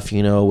stuff,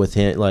 with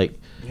him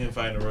him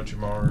fighting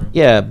Orochimaru.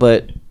 Yeah,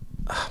 but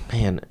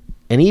man,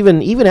 and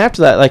even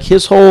after that,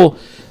 his whole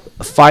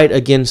fight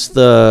against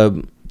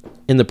in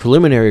the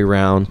preliminary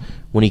round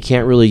when he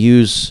can't really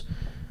use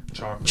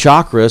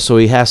chakra, so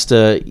he has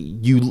to.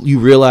 You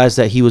realize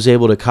that he was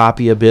able to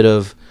copy a bit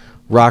of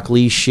Rock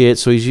Lee's shit,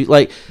 so he's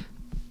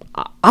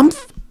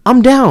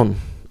I'm down.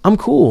 I'm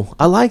cool.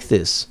 I like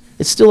this.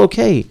 It's still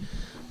okay.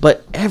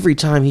 But every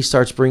time he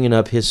starts bringing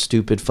up his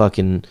stupid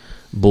fucking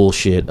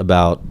bullshit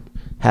about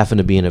having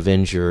to be an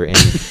Avenger and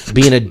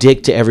being a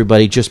dick to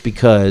everybody just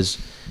because,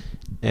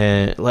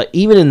 and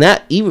even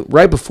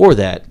right before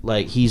that,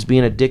 he's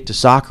being a dick to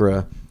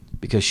Sakura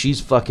because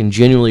she's fucking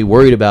genuinely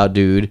worried about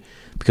dude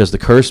because the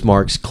curse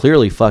mark's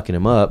clearly fucking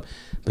him up.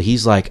 But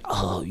he's like,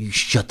 oh, you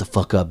shut the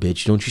fuck up,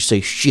 bitch. Don't you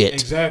say shit.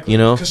 Exactly.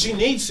 Because she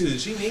needs to.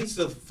 She needs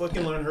to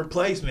fucking learn her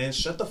place, man.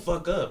 Shut the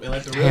fuck up and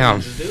let the real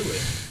ninjas do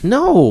it.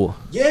 No.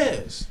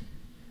 Yes.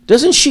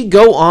 Doesn't she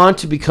go on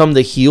to become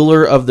the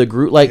healer of the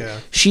group?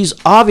 She's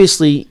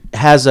obviously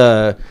has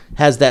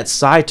that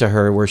side to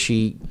her where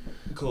she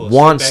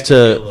wants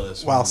to.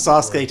 While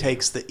Sasuke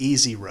takes the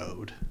easy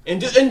road.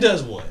 And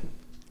does what?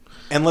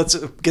 And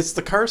gets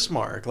the curse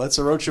mark. Lets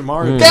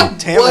Orochimaru That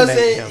contaminate wasn't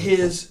him.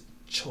 his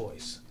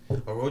choice.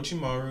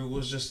 Orochimaru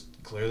was just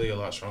clearly a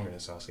lot stronger than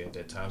Sasuke at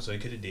that time, so he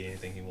could have did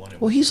anything he wanted.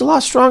 Well, he's a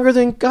lot stronger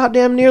than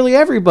goddamn nearly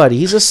everybody.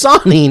 He's a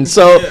Sannin,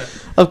 so Yeah.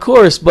 of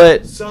course.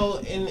 But So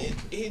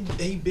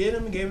he bit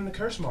him and gave him the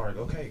curse mark.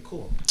 Okay,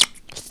 cool.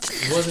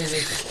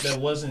 That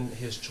wasn't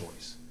his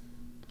choice,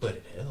 but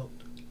it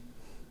helped.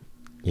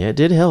 Yeah, it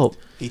did help.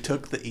 He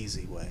took the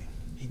easy way.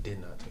 He did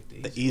not take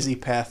the The easy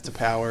path to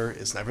power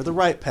is never the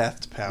right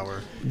path to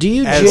power. Do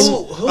you As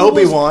who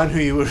Obi-Wan, who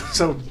you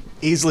so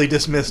easily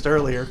dismissed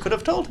earlier, could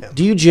have told him.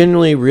 Do you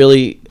genuinely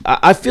really?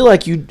 I feel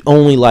like you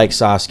only like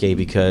Sasuke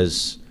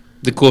because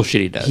The cool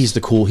shit he does. he's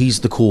the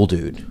cool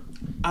dude.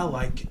 I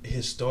like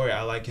his story.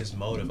 I like his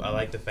motive. I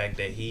like the fact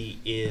that he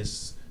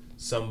is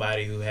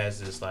somebody who has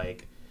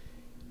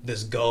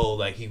this goal,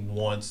 like he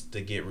wants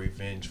to get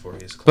revenge for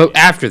his clan. But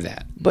after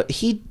that. But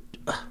he.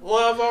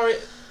 Well, I've already...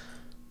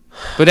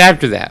 But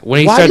after that,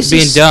 when he Why starts does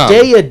being he dumb.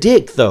 stay a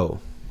dick though?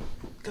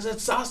 Because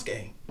that's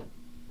Sasuke.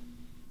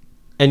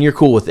 And you're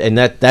cool with it, and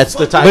that's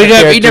the type But of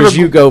characters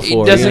you go for.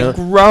 He doesn't you know?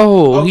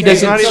 grow. He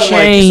doesn't so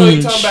change. So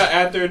you're talking about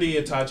after the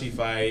Itachi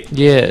fight?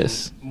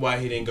 Yes. Why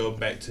he didn't go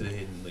back to the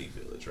Hidden Leaf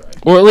Village, right?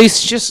 Or at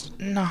least just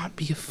not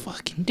be a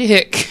fucking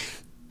dick.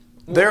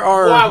 There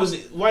are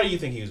Why do you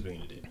think he was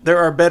being a dick? there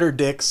are better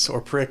dicks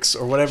or pricks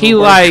or whatever He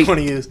word like- you want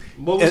to use.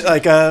 What was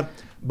Like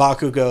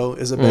Bakugo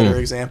is a better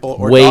example,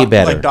 or Way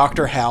better. like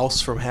Dr. House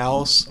from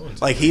House.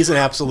 Like he's an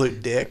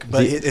absolute dick,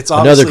 but it's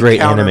another obviously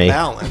great anime.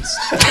 counterbalanced.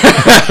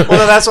 Well,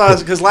 no, that's why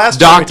because last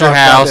time we Dr. talked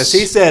about House, this,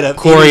 he said of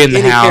Cory in the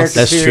any House. character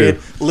That's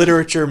period, true.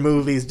 literature,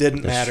 movies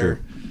didn't matter.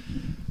 true.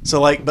 So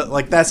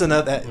but that's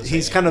another.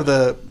 He's kind of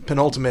the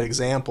penultimate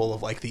example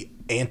of like the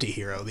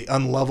anti-hero, the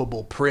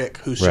unlovable prick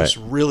who's Right. just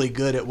really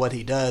good at what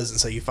he does, and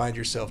so you find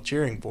yourself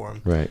cheering for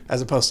him. Right.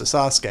 As opposed to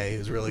Sasuke,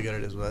 who's really good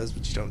at his was,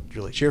 but you don't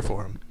really cheer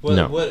for him.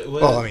 No.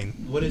 Well, I mean,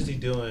 what is he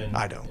doing?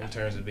 I don't. In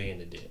terms of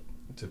being a dick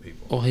to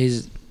people. Well,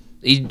 he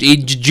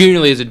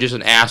genuinely is just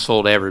an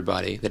asshole to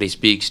everybody that he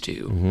speaks to.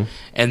 Mm-hmm.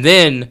 And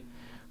then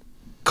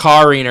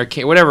Karin or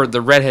whatever,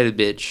 the redheaded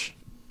bitch.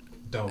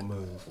 Don't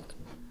move.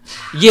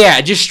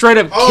 Yeah, just straight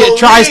up Oh,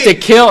 tries man. to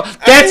kill.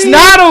 That's I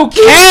not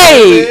okay.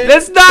 man.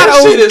 That's not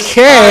That shit is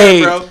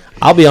okay. fire, bro.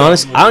 I'll be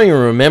honest. I don't even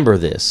remember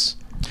this.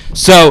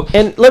 So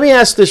And let me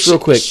ask this real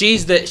quick.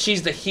 she's the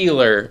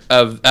healer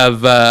of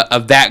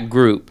that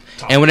group,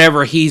 and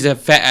whenever he's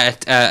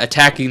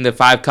attacking the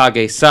Five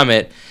Kage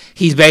summit,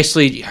 he's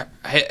basically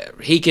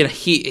she can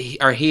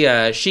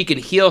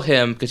heal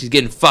him because he's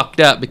getting fucked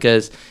up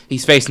because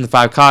he's facing the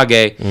Five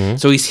Kage. Mm-hmm.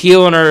 So he's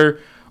healing her.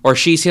 Or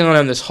she's healing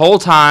him this whole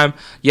time,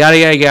 yada,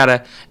 yada,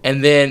 yada.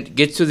 And then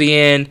gets to the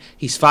end,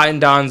 he's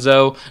fighting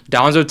Danzo.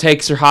 Danzo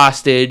takes her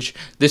hostage.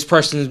 This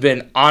person's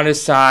been on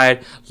his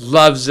side,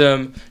 loves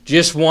him,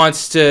 just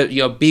wants to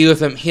be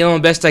with him, heal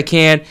him best I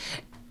can.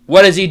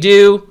 What does he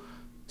do?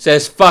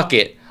 Says, fuck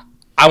it.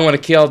 I want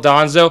to kill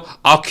Danzo.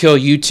 I'll kill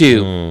you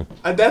too.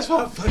 That's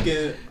why I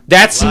fucking...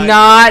 That's like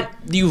not...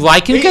 You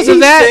like him because of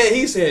that?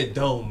 He said,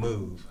 don't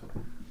move.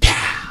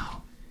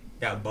 Pow.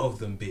 Got both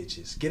them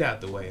bitches. Get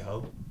out the way,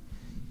 ho.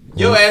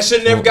 Your ass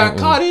should never got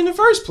caught in the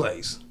first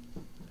place.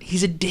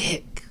 He's a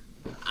dick.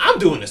 I'm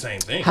doing the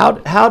same thing. How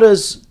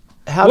does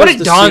What did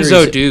the Danzo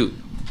series- do?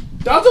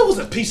 Danzo was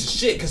a piece of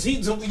shit because he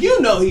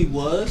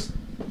was.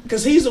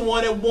 Because he's the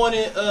one that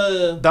wanted...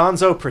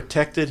 Danzo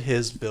protected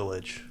his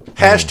village.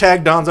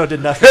 Hashtag Danzo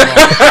did nothing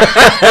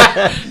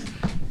wrong.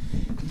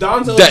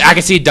 Danzo... I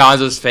can see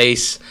Danzo's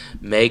face.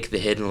 Make the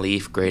hidden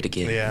leaf great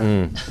again.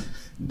 Yeah.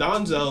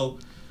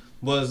 Danzo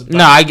was...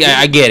 No, I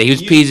get it. He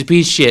was a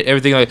piece of shit,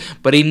 everything like that.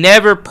 But he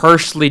never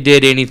personally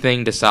did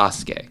anything to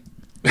Sasuke.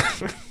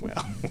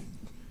 Well,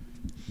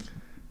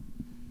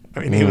 I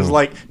mean, he was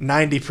like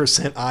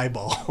 90%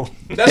 eyeball.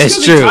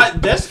 That's true.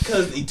 That's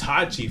because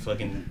Itachi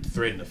fucking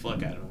threatened the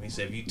fuck out of him. He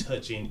said, if you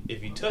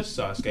touch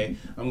Sasuke,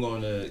 I'm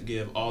going to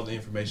give all the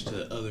information to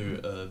the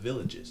other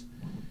villages.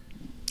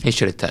 He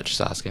should have touched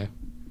Sasuke.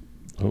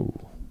 Oh,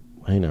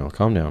 hey now,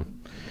 calm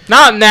down.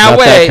 Not in that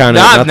way. Not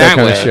in that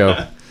kind way. of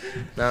show.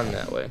 Not in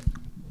that way.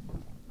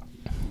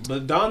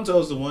 But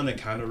Danzo's the one that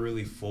kind of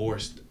really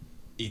forced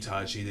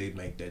Itachi to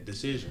make that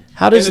decision.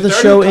 How does In the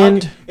third show Hokage-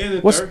 end? in the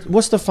What's third-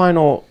 what's the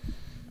final?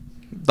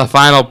 The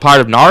final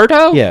part of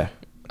Naruto? Yeah,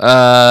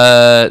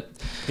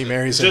 He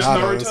marries Just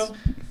Hinata's. Naruto?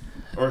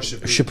 Or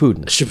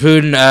Shippuden?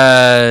 Shippuden.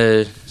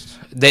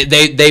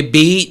 Shippuden, they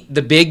beat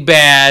the big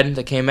bad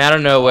that came out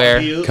of nowhere,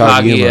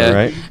 Kaguya,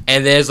 right?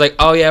 And then it's like,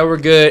 oh yeah, we're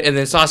good. And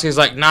then Sasuke's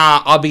like,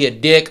 nah, I'll be a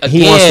dick again.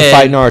 He wants to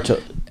fight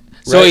Naruto.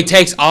 So Right. he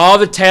takes all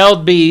the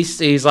tailed beasts.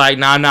 He's like,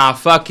 nah,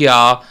 fuck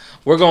y'all.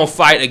 We're going to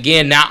fight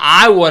again. Now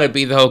I want to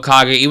be the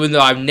Hokage, even though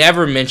I've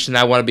never mentioned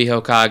I want to be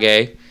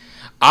Hokage.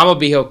 I'm going to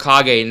be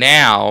Hokage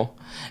now.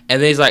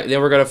 And then he's like, then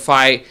we're going to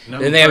fight.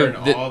 Then they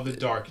have all the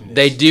darkness.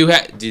 they do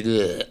have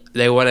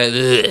they want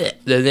to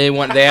then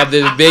they have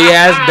this big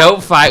ass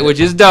dope fight, which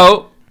is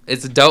dope.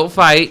 It's a dope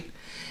fight.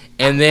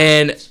 And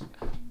then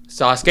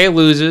Sasuke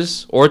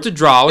loses, or it's a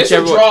draw, It's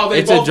a whichever. draw. They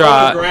It's both a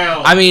draw. on the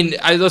ground. I mean,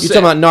 You're talking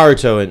about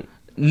Naruto and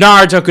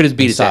Naruto could have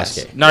beat his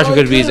Sasuke. ass. Naruto could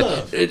have beat his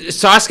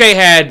ass. Sasuke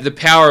had the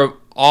power of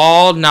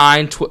all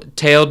 9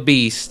 tailed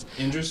beasts,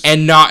 Indras?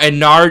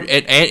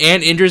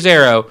 and Indra's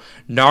arrow.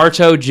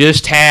 Naruto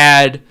just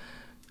had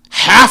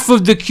half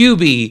of the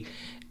QB.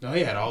 No,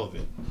 he had all of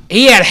it.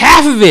 He had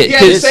half of it. He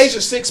had the Sage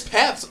of Six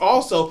Paths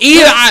also. So did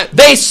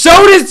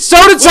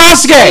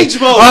Sasuke. Sage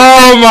mode.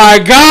 Oh my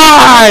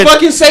god!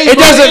 Fucking Sage It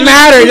mode doesn't and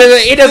matter.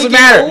 the It doesn't freaking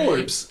matter.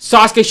 orbs.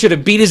 Sasuke should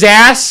have beat his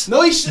ass.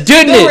 No, he should.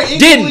 Didn't they were it? equally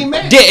Didn't.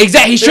 matched.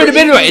 Exactly. He should have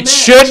been. equally It matched.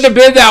 shouldn't have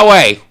been that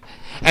way.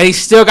 And he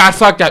still got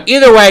fucked up.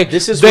 Either way,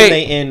 This is when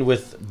they end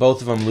with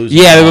both of them losing.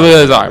 Yeah, they their lose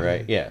arms, his arm.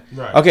 Right. Yeah.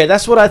 Right. Okay,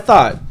 that's what I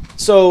thought.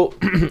 So,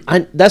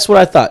 that's what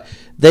I thought.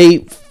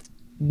 They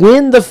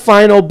win the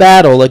final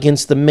battle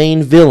against the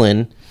main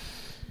villain,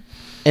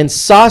 and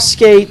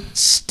Sasuke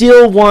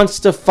still wants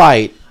to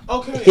fight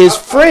Okay. his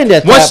friend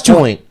at wants that to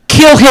point.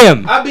 kill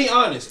him. I'll be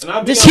honest, and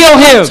I'll be This Kill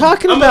honest. him. What I'm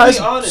talking I'm about gonna is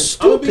be honest.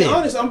 stupid.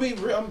 I'm gonna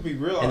be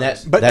real And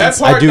honest. But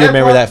I do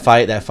remember that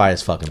fight. That fight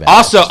is fucking bad.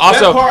 Also, part I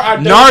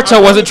don't- I Naruto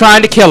don't wasn't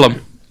trying to kill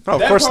him. Oh, of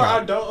that course part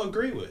not. I don't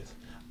agree with.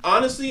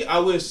 Honestly, I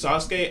wish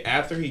Sasuke,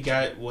 after he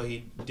got what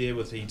he did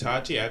with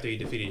Itachi, after he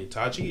defeated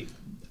Itachi,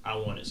 I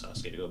wanted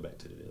Sasuke to go back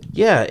to the village.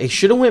 Yeah, it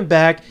should have went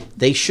back.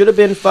 They should have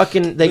been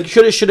fucking. They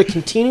should have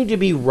continued to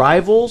be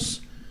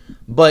rivals,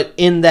 but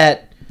in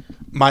that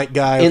Might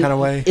guy kind of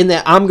way. In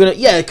that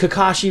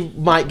Kakashi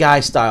Might Guy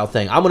style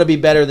thing. I'm gonna be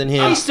better than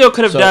him. He still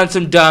could have So- done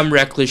some dumb,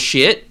 reckless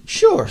shit.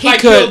 Sure. He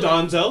Like could. kill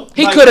Donzo.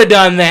 He Like, could have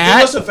done do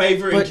that. us a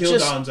favor and But kill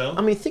just, Donzo.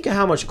 I mean, think of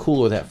how much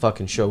cooler that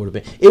fucking show would have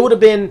been. It would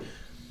have been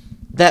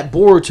that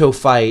Boruto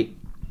fight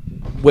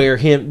where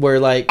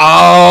like.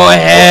 Oh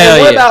And hell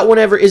what yeah! about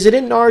whenever? Is it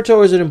in Naruto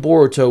or is it in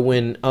Boruto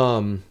when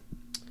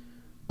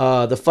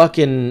the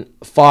fucking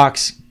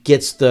fox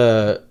gets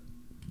the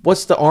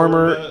what's the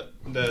armor?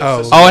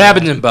 Oh, it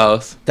happens in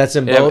both. That's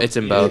in Yeah, both. it's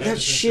in both. That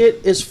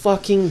shit is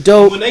fucking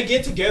dope. When they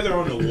get together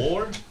on the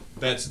war,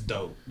 that's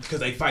dope because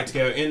they fight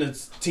together in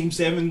it's Team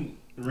 7.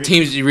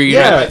 Teams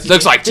reunite. Yeah.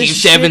 Looks like This Team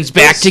shit- 7's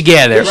back this-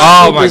 together. this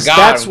Oh shit my is- god!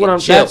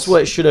 That's Chills.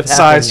 what should have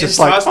Besides, happened. just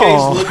like, Sasuke's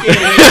aw. looking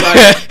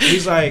and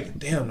he's like,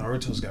 damn,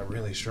 Naruto's got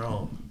really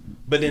strong.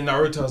 But then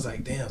Naruto's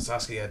like, damn,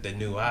 Sasuke got that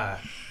new eye.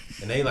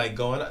 And they like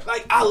going,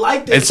 like, I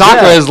like that And shit.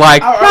 Sakura is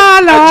like,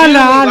 I genuinely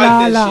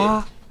like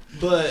that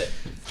shit. But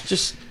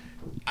Just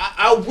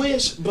I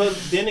wish, but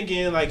then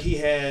again, like he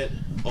had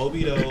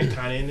Obito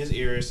kind of in his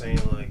ear saying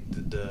like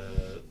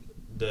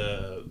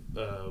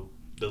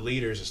the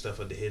leaders and stuff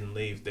of the Hidden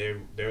Leaf,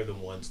 they're the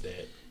ones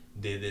that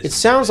did this. it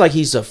sounds like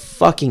he's a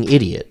fucking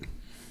idiot,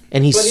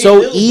 and he's But he so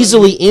knew, but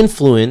easily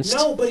influenced.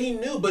 No, but he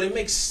knew, but it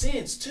makes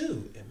sense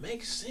too. It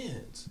makes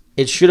sense.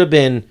 It should have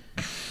been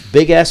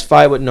big ass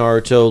fight with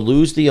Naruto,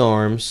 lose the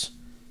arms.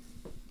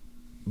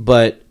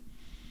 But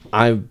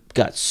I've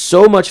got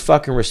so much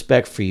fucking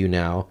respect for you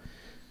now.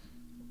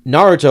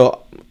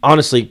 Naruto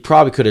honestly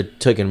probably could have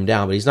taken him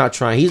down, but he's not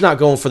trying. He's not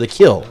going for the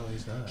kill. No,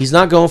 he's not. He's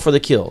not going for the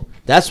kill.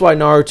 That's why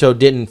Naruto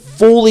didn't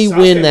fully Sasuke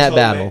win was that holding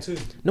battle. back, too.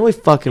 No, he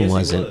fucking Yes, he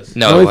wasn't. was.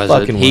 No, he wasn't.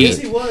 fucking He- Yes,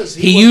 he was.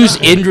 He was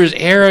used not. Indra's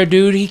arrow,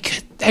 dude. He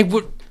could. They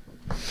would.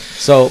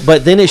 So,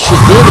 but then it should.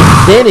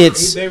 Then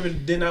it's. They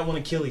did not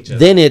want to kill each other.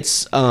 Then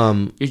it's.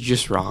 You're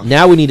just wrong.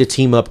 Now we need to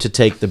team up to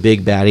take the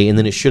big baddie, and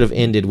then it should have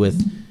ended with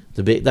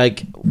the big.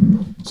 Like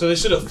So they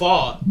should have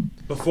fought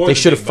before. they the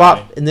should have big fought,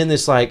 battle. and then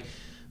it's like,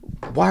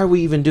 why are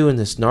we even doing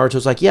this?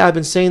 Naruto's like, yeah, I've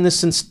been saying this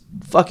since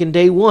fucking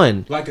day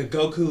one. Like a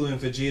Goku and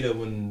Vegeta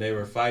when they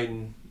were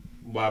fighting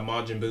while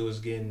Majin Buu was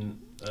getting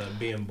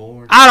being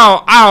born. I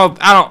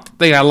don't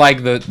think I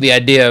like the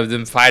idea of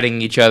them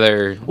fighting each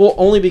other. Well,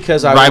 only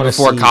because I Right wanna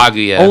before see-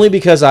 Kaguya. Only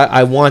because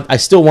I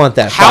still want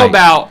that. How fight.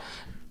 about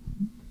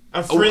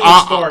A friendly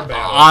spar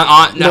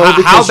battle. No, how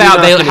because you're about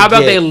not they gonna how about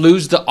get- they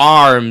lose the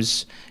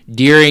arms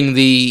during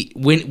the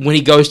when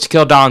he goes to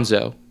kill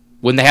Danzo?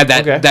 When they have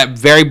that, Okay. that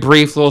very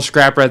brief little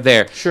scrap right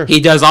there. Sure. He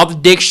does all the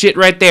dick shit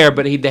right there,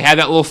 but they have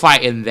that little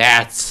fight, and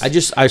that's I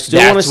still want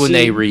to that's see. when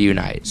they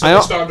reunite. So I they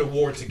al- started a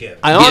war together.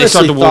 I Yeah, they honestly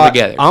start the war thought.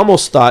 together. I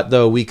almost thought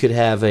though we could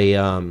have a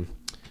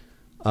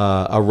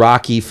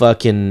Rocky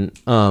fucking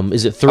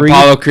is it 3?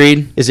 Apollo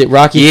Creed. Is it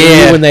Rocky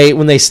Yeah. 3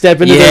 when they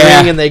step into the Yeah.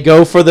 ring and they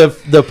go for the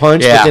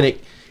punch, Yeah. but then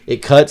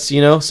it cuts, so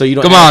you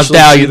don't Come on, actually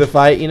see Stallion. the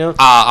fight,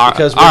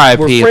 because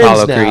R.I.P. we're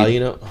friends Apollo now,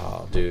 Creed.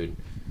 Oh, dude,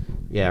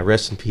 yeah,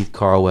 rest in peace,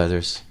 Carl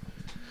Weathers.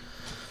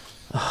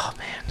 Oh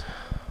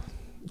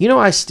man,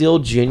 I still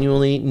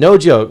genuinely, no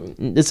joke.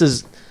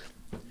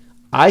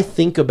 I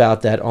think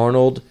about that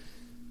Arnold,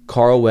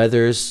 Carl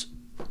Weathers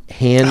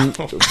hand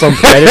from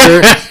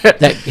Predator,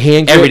 that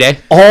hand grip Every day.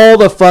 all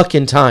the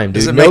fucking time,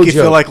 dude. Does it no make you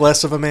joke. feel like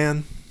less of a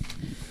man?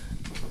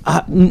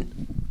 I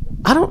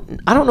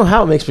don't know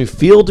how it makes me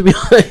feel, to be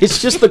honest.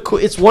 It's just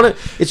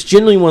it's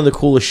genuinely one of the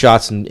coolest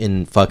shots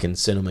in fucking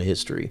cinema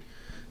history.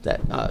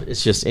 That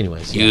it's just,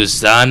 anyways. You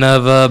son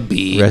of a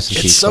bitch. Rest in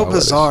It's peace, so Carl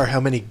Weathers. bizarre how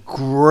many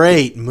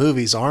great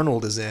movies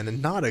Arnold is in,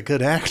 and not a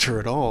good actor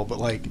at all. But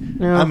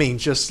Yeah. I mean,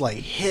 just like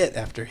hit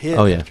after hit.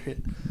 Oh, yeah. After hit.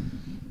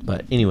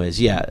 But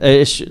anyways, yeah.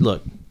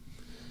 Look,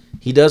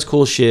 he does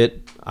cool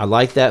shit. I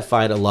like that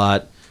fight a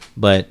lot,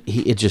 but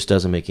it just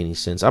doesn't make any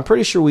sense. I'm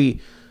pretty sure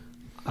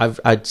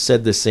I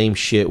said the same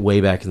shit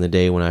way back in the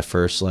day when I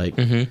first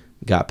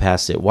got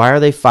past it. Why are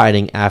they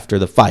fighting after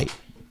the fight?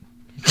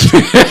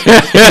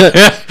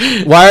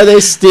 Why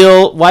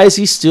is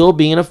he still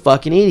being a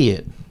fucking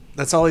idiot?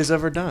 That's all he's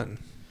ever done.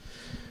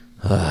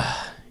 It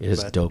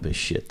is But- dope as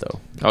shit though.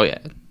 Oh yeah.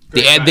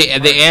 Great The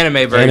fight.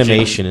 anime version.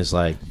 Animation is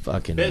like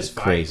fucking Best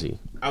fight. crazy.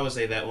 I would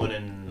say that one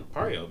and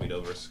probably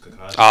Obito versus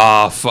Kakashi.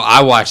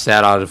 I watch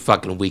that on a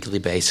fucking weekly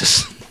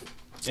basis.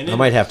 And I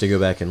might have to go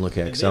back and look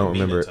at it because I don't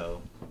remember.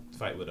 Minato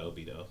fight with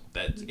Obito.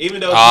 That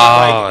even though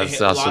it's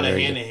it's like a also lot of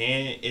very hand in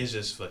hand, it's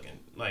just fucking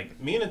like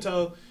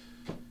Minato.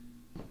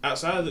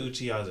 Outside of the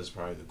Uchihas, is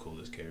probably the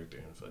coolest character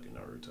in fucking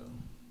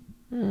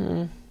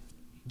Naruto.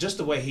 Just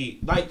the way he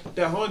like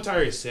that whole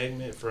entire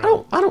segment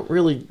from. I don't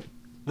really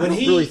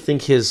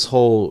think his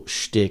whole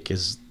shtick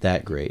is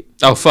that great.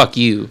 Oh, fuck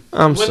you.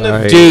 I'm When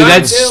sorry. Dude,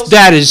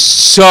 that is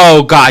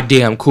so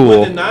goddamn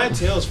cool. When the Nine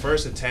Tails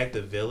first attacked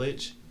the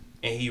village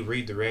and he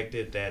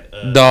redirected that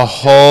The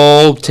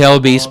whole Tail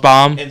Beast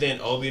bomb. and then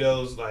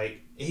Obito's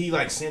like he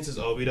like senses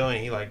Obito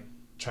and he like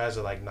tries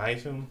to like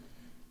knife him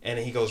and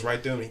then he goes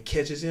right through him and he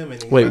catches him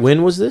and Wait,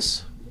 when was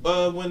this?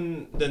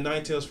 when the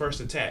Nine Tails first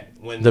attacked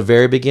when The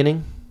very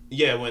beginning?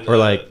 when Or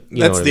like you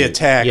know That's what the I mean?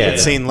 attack. Yeah,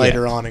 It's seen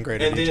later yeah. on in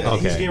greater and then detail.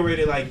 he's Okay. getting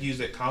ready to like use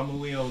that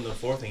Kamui on the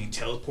fourth and he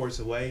teleports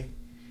away.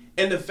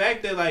 And the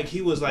fact that like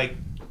he was like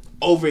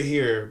over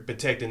here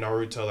protecting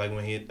Naruto like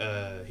when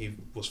he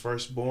was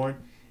first born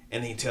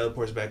and he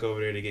teleports back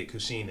over there to get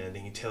Kushina and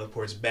then he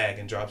teleports back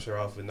and drops her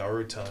off with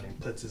Naruto and he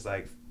puts his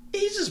like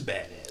he's just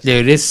badass.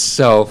 Dude, it's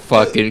so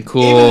fucking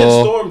cool. Even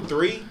in Storm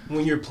 3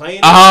 when you're playing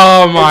it,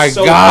 Oh my it's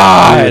so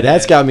God. Dude,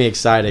 that's got me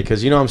excited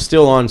because I'm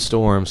still on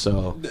Storm,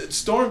 so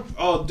Storm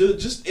dude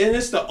just and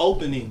it's the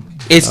opening.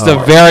 It's the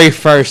very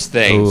first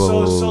thing. Ooh.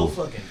 So it's so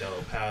fucking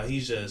dope how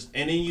he's just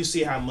and then you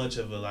see how much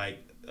of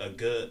a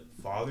good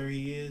father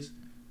he is.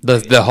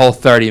 The whole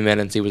 30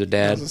 minutes he was a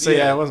dad. So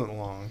yeah, it wasn't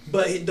long.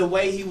 But the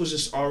way he was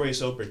just already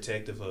so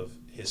protective of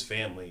his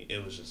family,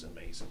 it was just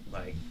amazing.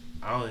 Like,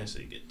 I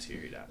honestly get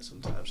teary eyed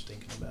sometimes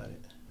thinking about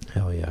it.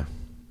 hell yeah.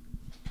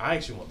 I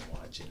actually want to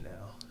watch it now.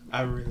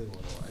 I really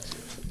want to watch it.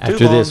 After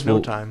Too long, this, no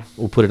we'll time.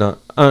 put it on.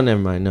 Oh, never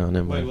mind. No,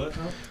 never Wait, mind. what?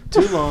 Huh?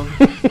 Too long.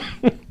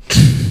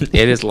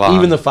 It is long.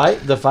 Even the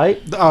fight? The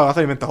fight? Oh, I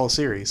thought you meant the whole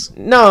series.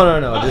 No.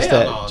 Oh, Just hell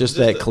that. no. Just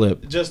that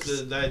clip. Just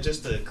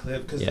the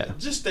clip. Because Yeah.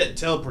 just that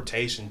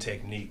teleportation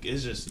technique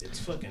is just, it's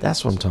fucking.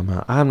 That's what I'm talking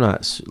about. I'm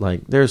not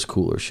like. There's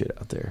cooler shit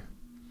out there.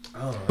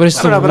 but it's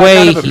I don't the know, but I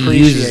way kind of he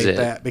uses appreciate it.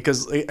 that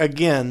because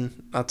again,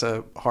 not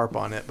to harp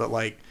on it, but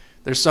like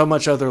there's so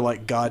much other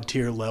like god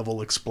tier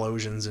level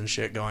explosions and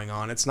shit going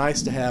on. It's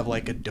nice to have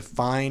like a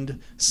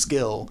defined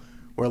skill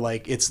where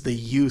like it's the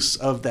use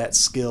of that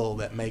skill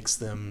that makes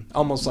them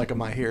almost like a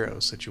My Hero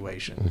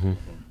situation,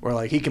 where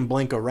like he can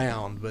blink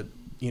around, but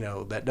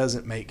that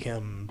doesn't make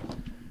him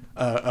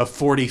a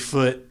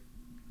 40-foot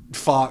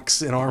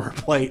fox in armor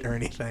plate or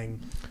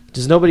anything.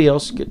 Does nobody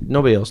else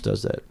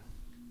does that?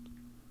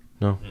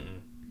 No.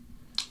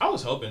 I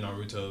was hoping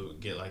Naruto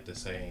would get like the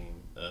same,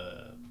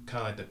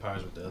 kind of like the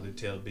powers with the other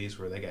tail beasts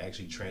where they can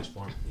actually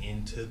transform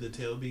into the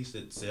tail beast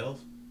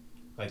itself.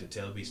 Like the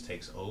tail beast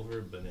takes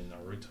over, but in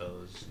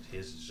Naruto's,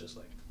 his is just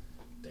like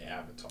the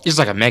avatar. It's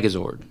like a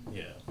Megazord.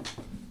 Yeah.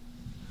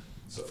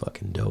 So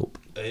Fucking dope.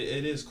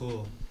 it is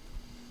cool.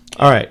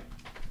 All right.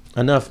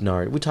 Enough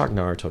Naruto. We talk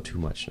Naruto too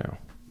much now.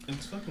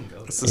 It's fucking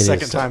go. It's the It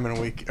second is. time in a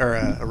week or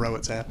a row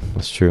it's happened.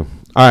 That's true.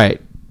 All right.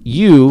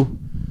 You,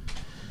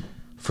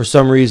 for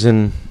some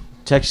reason,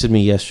 texted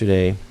me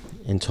yesterday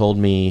and told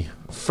me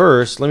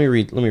first. Let me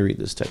read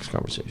this text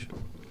conversation.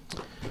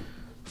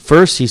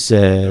 First, he Read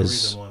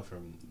says, the one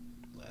from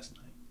last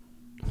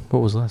night. "What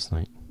was last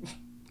night?"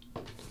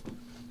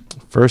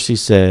 First, he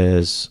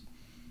says,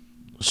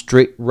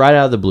 straight right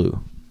out of the blue,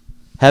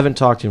 haven't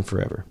talked in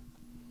forever.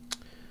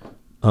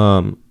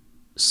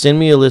 Send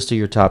me a list of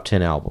your top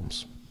 10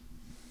 albums.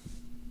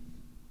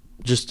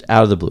 Just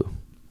out of the blue.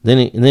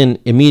 Then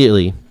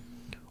immediately,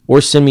 or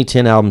send me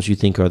 10 albums you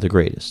think are the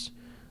greatest.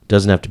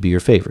 Doesn't have to be your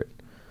favorite.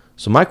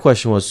 So my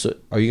question was, so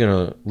are you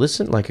going to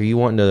listen? Like, are you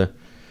wanting to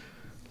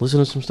listen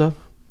to some stuff?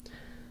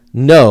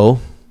 No,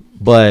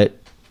 but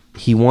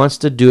he wants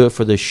to do it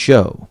for the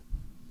show.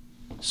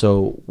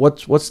 So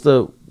what's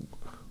the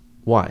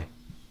why?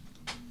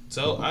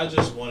 So I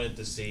just wanted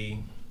to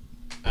see,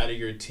 out of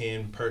your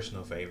 10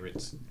 personal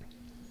favorites,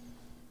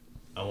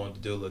 I wanted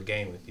to do a little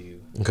game with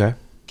you. Okay.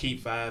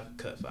 Keep 5,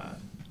 cut 5.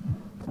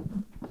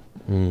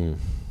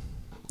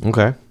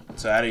 Okay.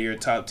 So out of your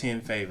top 10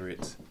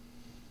 favorites,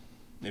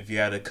 if you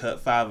had to cut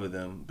 5 of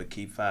them but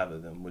keep 5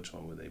 of them, which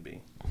one would they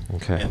be?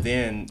 Okay. And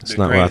then That's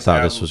not where I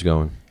thought this was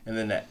going. And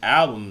then the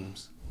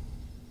albums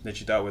that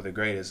you thought were the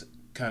greatest,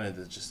 kind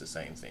of just the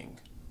same thing.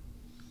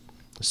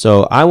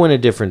 So I went a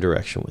different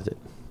direction with it.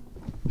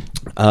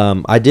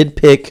 I did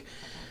pick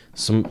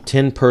some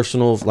 10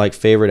 personal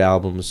favorite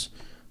albums.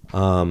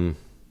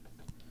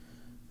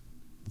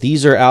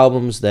 These are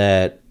albums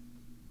that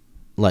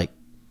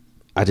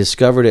I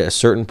discovered at a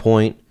certain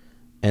point,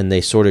 and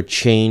they sort of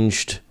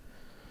changed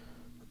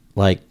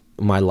my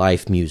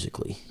life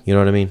musically. You know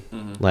what I mean?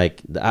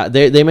 Mm-hmm.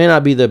 They may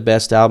not be the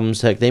best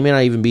albums. Heck, they may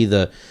not even be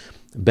the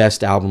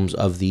best albums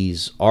of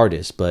these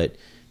artists, but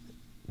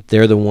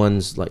they're the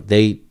ones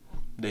they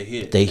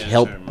hit. They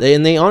help,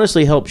 they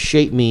honestly help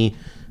shape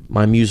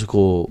my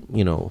musical,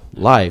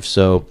 life.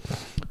 So,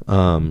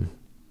 the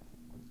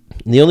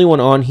only one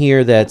on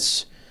here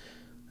that's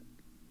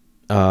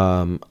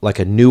like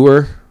a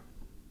newer,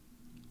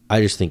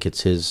 I just think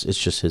it's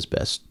just his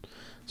best.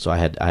 So I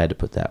had to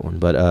put that one.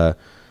 But all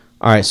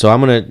right, so I'm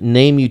gonna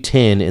name you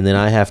 10, and then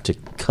I have to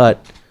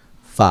cut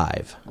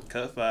 5.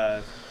 Cut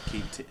 5,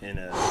 keep keep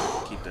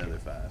the other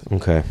 5.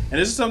 Okay. And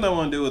this is something I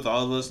want to do with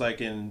all of us,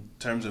 like in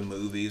terms of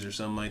movies or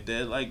something like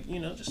that. Like,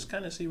 just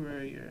kind of see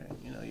where your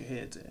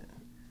head's at.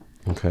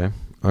 Okay.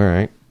 All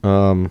right.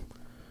 Well,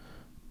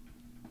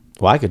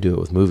 I could do it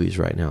with movies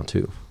right now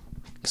too,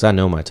 because I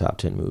know my top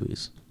 10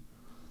 movies.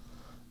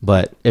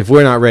 But if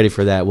we're not ready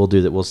for that, we'll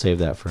do that. We'll save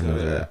that for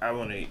another. I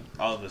want to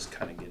all of us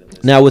kind of get a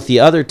list. Now with the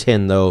other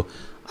 10 though,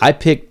 I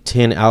picked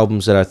 10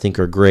 albums that I think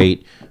are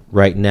great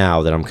right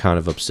now that I'm kind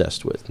of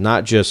obsessed with.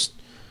 Not just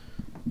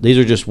these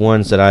are just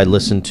ones that I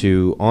listen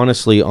to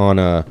honestly on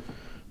a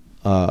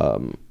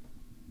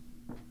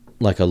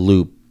like a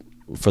loop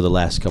for the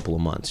last couple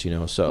of months,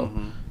 So,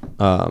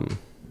 all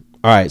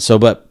right. So,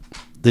 but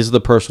these are the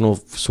personal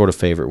sort of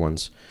favorite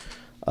ones.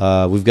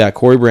 We've got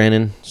Corey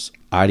Brandon's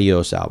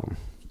Adios album.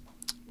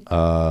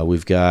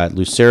 We've got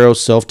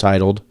Lucero's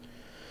self-titled.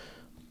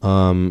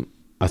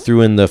 I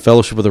threw in the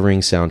Fellowship of the Ring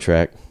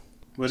soundtrack.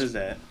 What is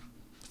that?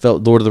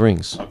 Lord of the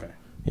Rings. Okay.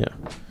 Yeah.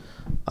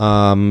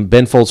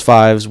 Ben Folds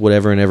Five's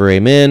Whatever and Ever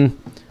Amen.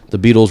 The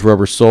Beatles'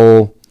 Rubber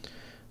Soul.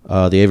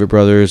 The Avett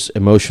Brothers'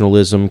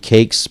 Emotionalism.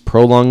 Cake's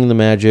Prolonging the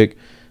Magic.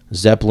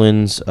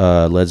 Zeppelin's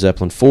Led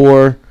Zeppelin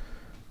 4.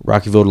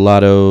 Rocky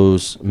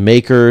Vodolato's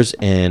Makers.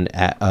 And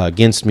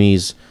Against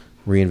Me's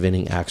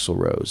Reinventing Axl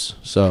Rose.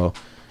 So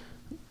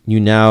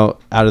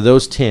out of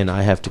those 10,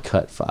 I have to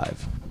cut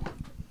 5.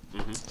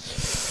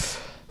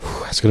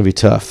 That's going to be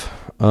tough.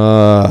 If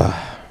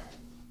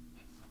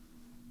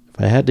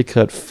I had to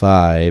cut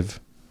 5,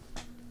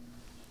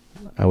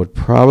 I would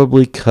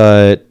probably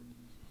cut.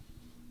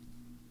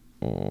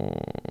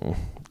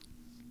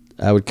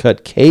 I would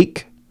cut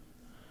Cake.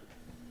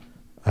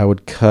 I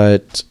would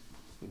cut.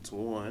 That's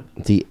one.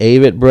 The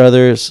Avett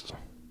Brothers.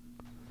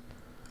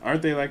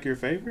 Aren't they like your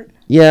favorite?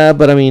 Yeah,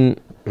 but I mean,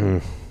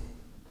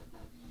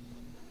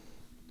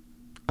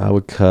 I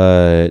would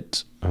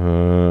cut.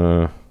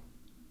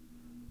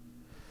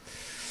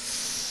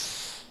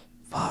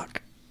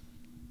 Fuck.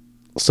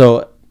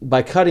 So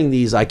by cutting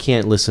these, I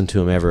can't listen to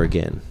them ever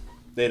again.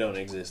 They don't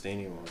exist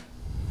anymore.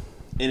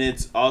 And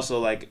it's also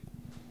like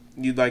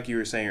you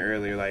were saying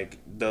earlier, like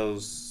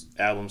those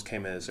albums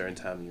came at a certain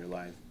time in your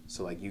life.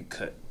 So like you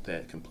cut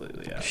that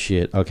completely out.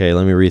 Shit. Okay,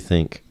 let me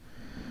rethink.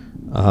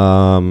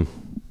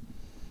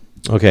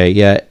 Okay,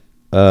 yeah.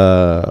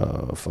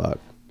 Fuck.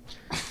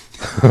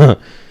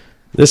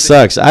 This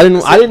sucks. I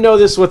didn't know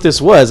what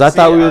this was. I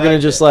thought we were gonna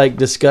just like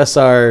discuss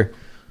our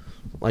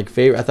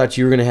favorite. I thought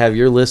you were gonna have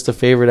your list of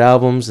favorite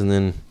albums and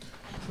then.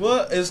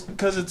 Well, it's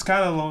because it's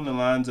kind of along the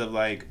lines of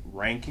like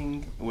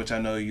ranking, which I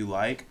know you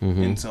like,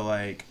 and so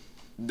like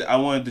I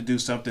wanted to do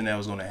something that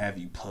was gonna have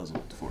you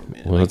puzzled for a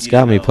minute. Well, it's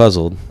got me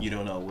puzzled. You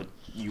don't know what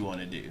you want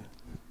to do.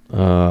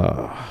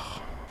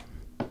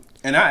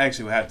 And I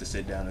actually would have to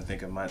sit down and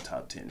think of my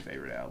top 10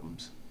 favorite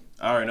albums.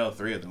 I already know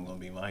 3 of them are gonna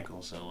be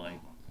Michael, so like.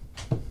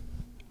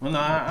 Well, no,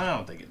 I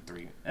don't think it's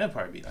 3. It'd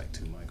probably be like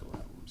 2 Michael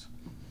albums.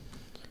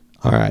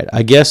 All right,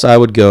 I guess I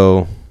would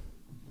go.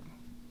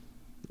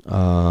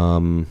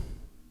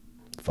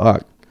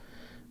 Fuck.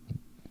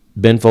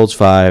 Ben Folds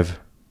 5,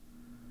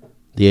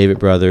 The Avett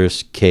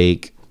Brothers,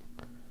 Cake,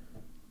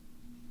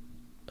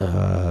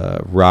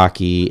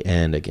 Rocky,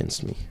 and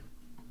Against Me.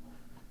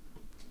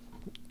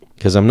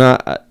 Because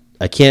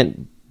I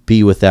can't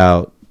be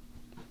without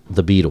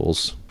the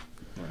Beatles.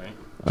 Right.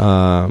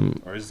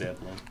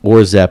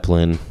 Or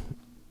Zeppelin.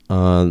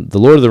 The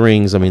Lord of the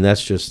Rings, I mean,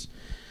 that's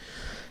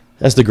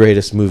the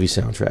greatest movie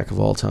soundtrack of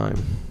all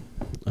time.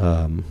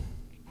 And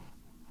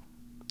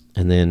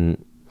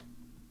then,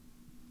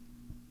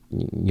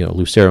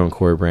 Lucero and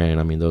Corey Brandon,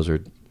 I mean, those are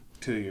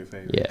 2 of your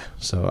favorites. Yeah,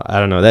 so I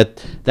don't know.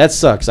 That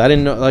sucks. I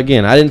didn't know.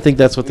 Again, I didn't think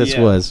that's what this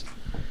was.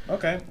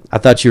 Okay. I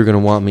thought you were going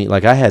to want me.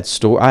 Like, I have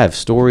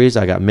stories.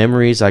 I got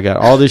memories. I got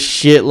all this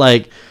shit.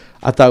 Like,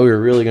 I thought we were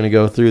really going to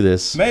go through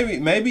this.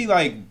 Maybe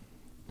like,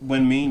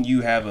 when me and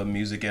you have a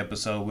music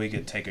episode, we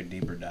could take a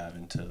deeper dive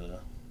into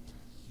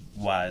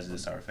why is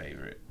this our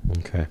favorite.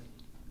 Okay.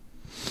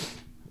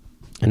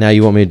 And now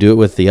you want me to do it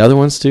with the other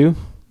ones too?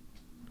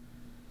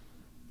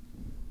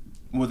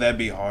 Would that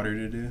be harder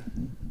to do?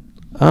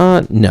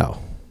 No.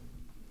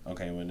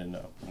 Okay, well then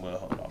no. We'll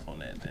hold off on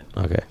that then.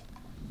 Okay.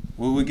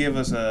 We would give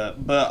us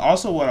but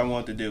also what I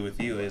want to do with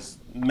you is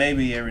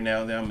maybe every now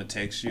and then I'm going to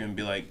text you and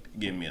be like,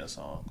 give me a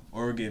song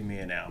or give me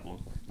an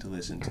album to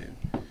listen to.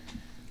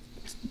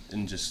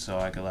 And just so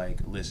I could like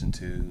listen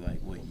to like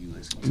what you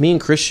listen to. Me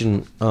and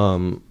Christian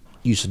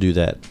used to do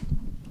that.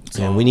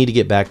 And we need to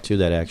get back to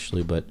that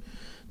actually, but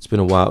it's been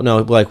a while. No,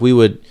 like we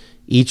would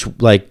each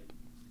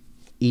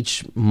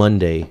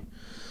Monday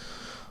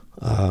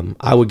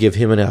I would give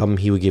him an album,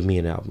 he would give me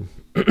an album.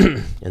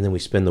 And then we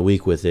spend the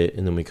week with it,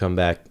 and then we come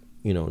back,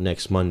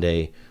 next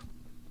Monday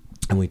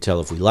and we tell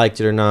if we liked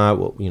it or not.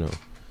 Well,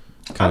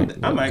 kind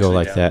of go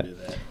like that.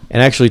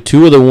 And actually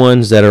 2 of the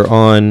ones that are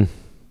on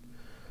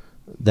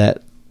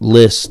that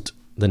list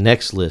the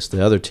next list,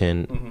 the other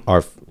 10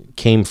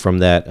 came from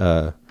that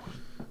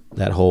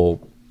that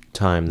whole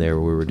time there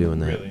where we were doing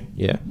that. Really?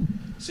 Yeah.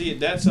 See,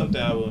 that's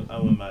something I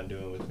wouldn't mind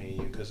doing with me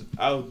and you, because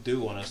I do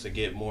want us to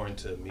get more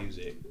into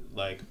music,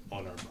 like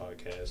on our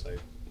podcast, like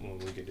when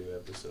we could do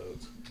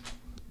episodes.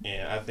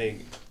 And I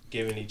think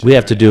giving each We other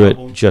have to an do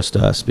album, it just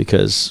us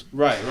because.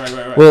 Right.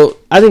 Well,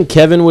 I think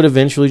Kevin would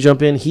eventually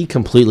jump in. He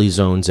completely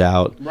zones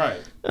out. Right.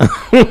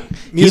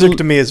 Music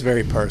to me is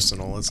very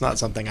personal. It's not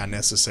something I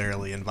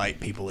necessarily invite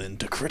people in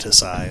to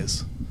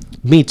criticize.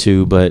 Me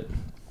too, but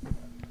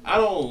I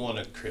don't want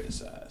to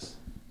criticize.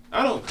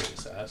 I don't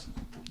criticize.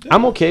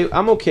 I'm okay.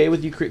 I'm okay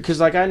with you because,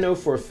 like, I know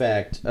for a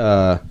fact.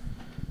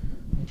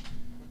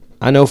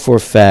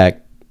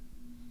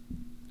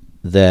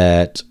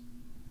 That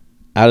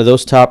out of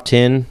those top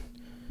 10,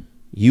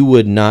 you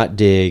would not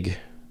dig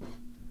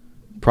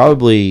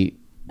probably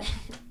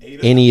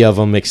any of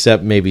them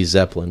except maybe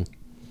Zeppelin.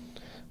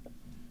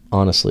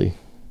 Honestly,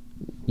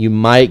 you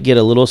might get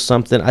a little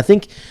something.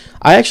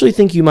 I actually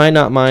think you might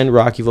not mind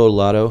Rocky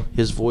Votolato.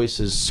 His voice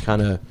is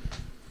kind of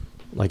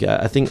like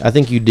I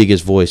think you dig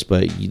his voice,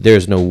 but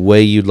there's no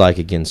way you'd like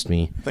Against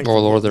Me Or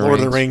Lord of the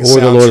Rings. or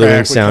the Lord of the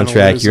Rings we kinda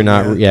soundtrack. lose You're on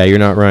not, that. yeah, you're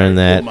not running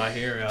that. Pull my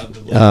hair out the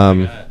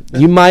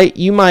list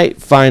You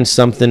might find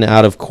something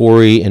out of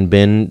Corey and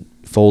Ben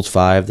Folds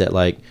 5 that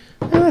like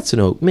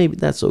maybe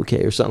that's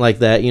okay or something like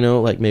that. You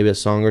know, like maybe a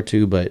song or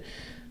two, but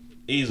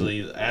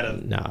easily out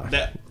of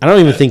that. I don't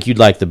even think you'd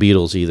like the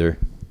Beatles either.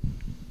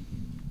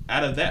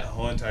 Out of that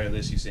whole entire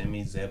list you sent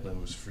me, Zeppelin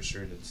was for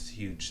sure the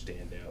huge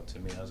standout to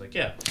me. I was like,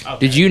 yeah.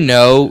 Did you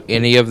know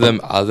any of them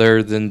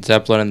other than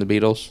Zeppelin and the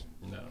Beatles?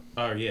 No.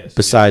 Oh yes.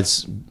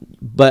 Besides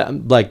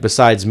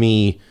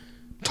me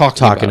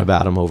talking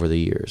about them over the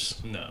years.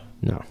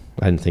 No,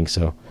 I didn't think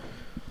so.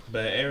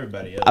 But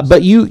everybody else.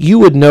 But you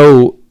would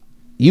know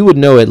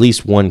at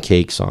least one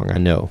Cake song. I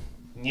know.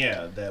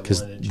 Yeah, that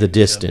because one. The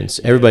Distance.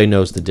 Everybody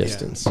knows The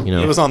Distance. Yeah. You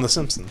know, It was on The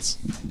Simpsons.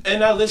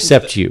 And I listened.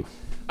 Except you.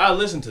 I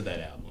listened to that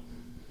album.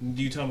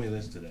 You told me to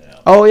listen to that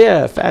album. Oh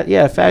yeah,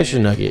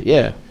 Fashion Nugget.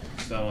 Yeah.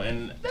 So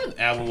and that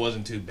album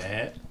wasn't too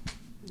bad.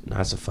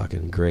 That's a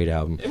fucking great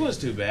album. It was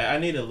too bad. I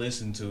need to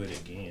listen to it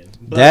again.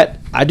 But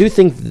I do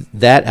think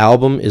that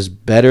album is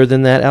better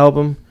than that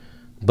album,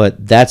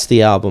 but that's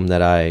the album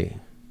that I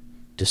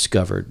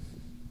discovered,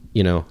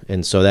 you know,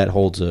 and so that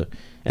holds and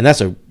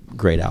that's a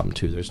great album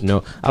too. I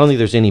don't think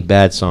there's any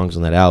bad songs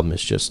on that album.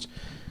 It's just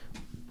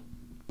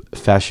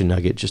Fashion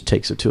Nugget just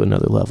takes it to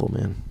another level,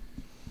 man.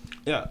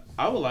 Yeah,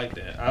 I would like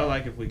that. I would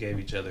like if we gave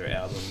each other an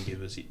album and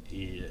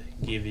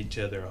give each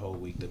other a whole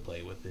week to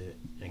play with it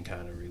and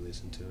kind of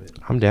re-listen to it.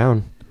 I'm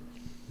down.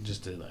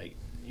 Just to like,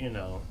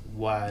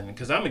 why?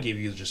 Because I'm gonna give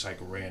you just like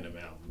random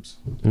albums.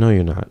 No,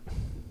 you're not.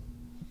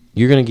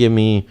 You're gonna give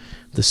me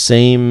the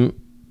same.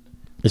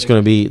 It's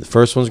gonna be the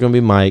first one's gonna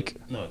be Mike.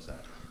 No, it's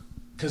not.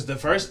 Because the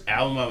first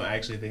album I'm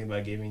actually thinking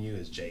about giving you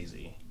is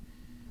Jay-Z.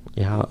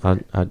 Yeah,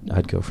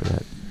 I'd go for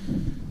that.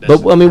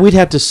 But I mean, we'd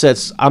have to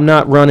set. I'm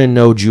not running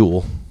No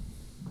Jewel.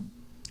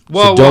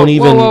 Whoa, So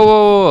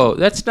whoa.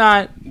 That's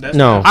not.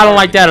 No. I don't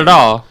like that at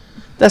all.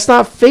 That's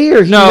not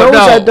fair. He knows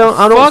I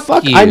don't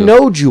fuck. you. I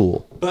know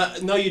Jewel.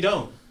 But no, you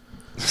don't.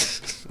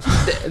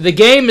 The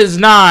game is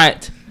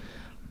not.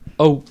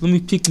 Oh, let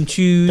me pick and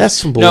choose. That's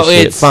some bullshit. No,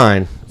 it's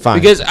fine.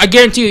 Because I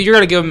guarantee you're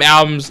gonna give him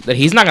albums that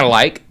he's not gonna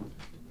like.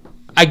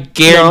 I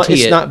guarantee no,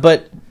 it's it. not.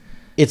 But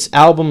it's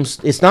albums.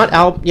 It's not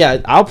album.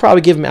 Yeah, I'll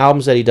probably give him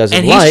albums that he doesn't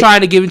and like. he's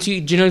trying to give it to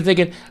you, genuinely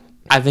thinking,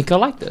 I think I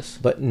like this.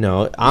 But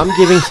no, I'm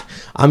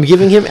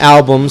giving him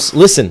albums.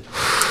 Listen,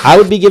 I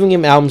would be giving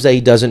him albums that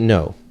he doesn't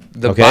know.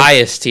 The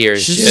bias here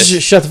is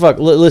just shut the fuck.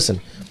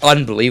 Listen,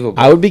 unbelievable.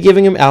 I would be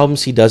giving him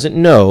albums he doesn't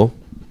know.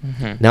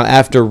 Mm-hmm. Now,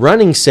 after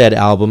running said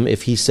album,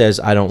 if he says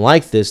I don't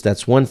like this,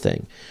 that's one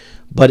thing.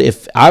 But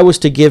if I was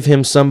to give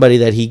him somebody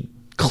that he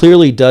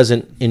clearly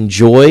doesn't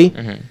enjoy,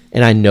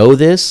 and I know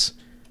this,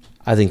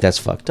 I think that's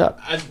fucked up.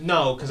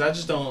 No, because I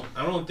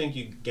don't think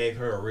you gave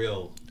her a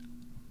real.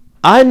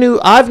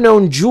 I've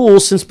known Jewel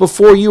since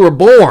before you were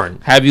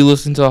born. Have you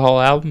listened to the whole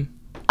album?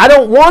 I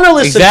don't want to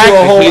listen to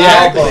a whole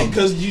album.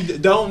 Because you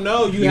don't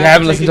know. You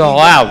haven't listened to the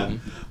whole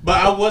album. But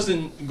I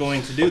wasn't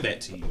going to do that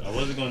to you. I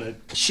wasn't going to.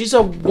 She's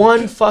a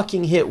one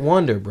fucking hit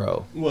wonder,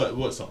 bro.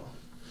 What song?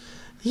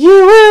 You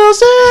will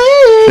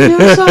save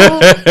your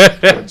soul.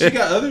 She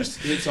got other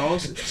hit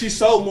songs. She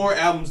sold more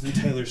albums than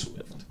Taylor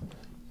Swift.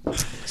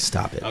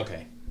 Stop it.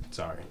 Okay.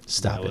 Sorry.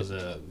 Stop it. That was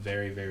a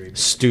very, very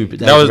stupid.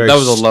 That was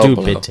a low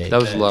stupid blow. take.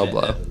 That was a low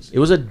blow. It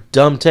was a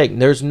dumb take.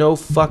 There's no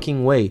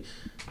fucking way.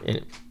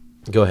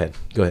 Go ahead.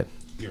 You're right.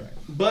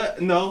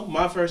 But no,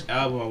 my first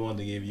album I wanted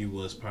to give you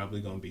was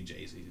probably going to be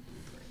Jay-Z's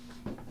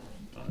Blueprint.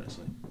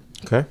 Honestly.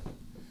 Okay.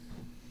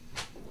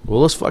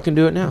 Well, let's fucking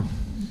do it now.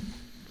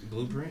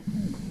 Blueprint?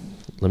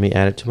 Let me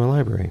add it to my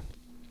library.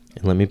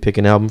 And let me pick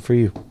an album for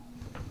you.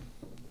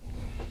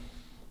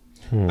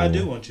 I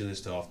do want you to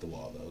listen to Off the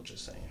Wall, though,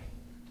 just saying.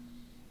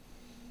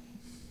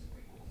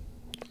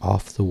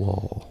 Off the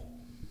Wall.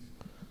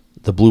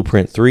 The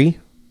Blueprint 3?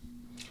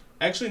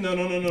 Actually, no.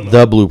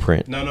 The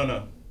Blueprint.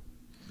 No.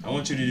 I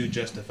want you to do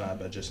Justified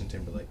by Justin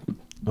Timberlake.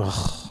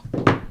 Ugh.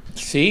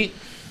 See?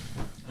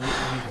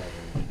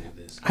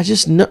 I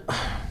just know.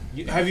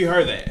 Have you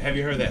heard that? Have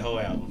you heard that whole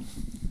album?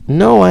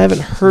 No, I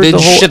haven't heard Then the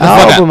whole shut the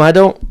fuck album. up. I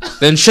don't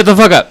Then shut the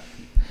fuck up.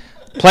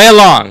 Play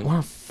along.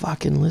 want to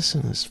fucking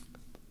listen to this.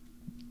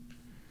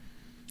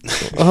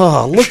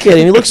 Oh, look at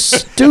him. He looks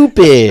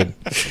stupid.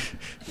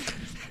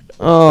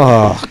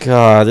 Oh,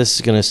 God. This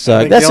is going to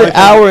suck. think That's the an only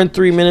thing- hour and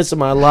 3 minutes of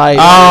my life.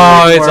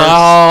 Oh, it's works. a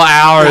whole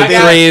hour and I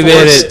got 3 forced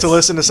minutes. To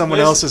listen to someone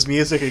Listen. else's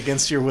music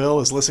against your will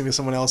is listening to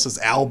someone else's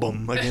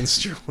album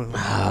against your will.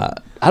 I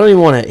don't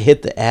even want to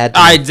hit the ad.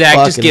 All right, Zach,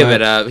 just Fucking give right.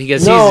 it up.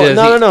 Because No, he's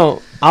just,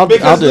 no. I'll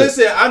Because do it.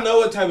 listen, I know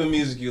what type of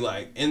music you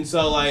like, and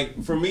so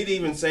like for me to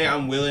even say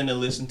I'm willing to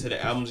listen to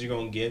the albums you're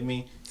gonna give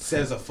me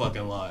says a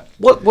fucking lot.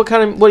 What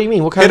do you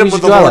mean? What kind Hit of him music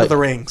with the do I Lord like? of the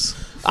Rings.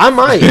 I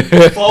might.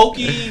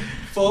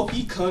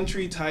 Folky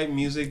country type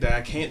music that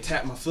I can't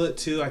tap my foot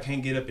to, I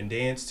can't get up and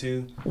dance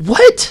to.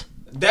 What?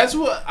 That's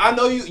what I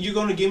know. You're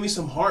gonna give me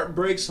some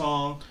heartbreak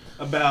song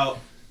about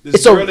this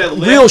It's a girl that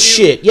left real you,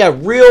 shit. Yeah,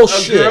 real a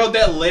shit. girl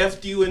that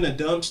left you in the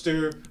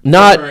dumpster.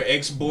 Not- for her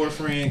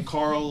ex-boyfriend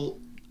Carl.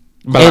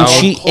 And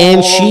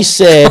she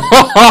said,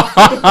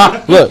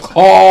 "Look,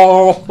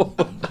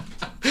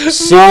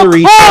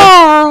 Senorita.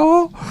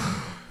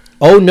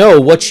 Oh no,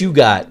 what you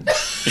got?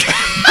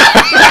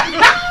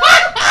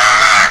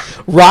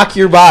 Rock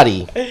your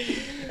body.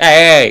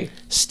 Hey.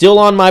 Still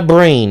on my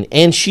brain."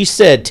 And she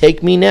said,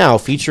 "Take Me Now,"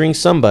 featuring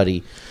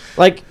somebody.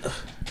 Like,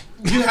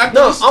 You have to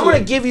no, listen I'm to gonna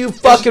it. give you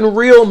fucking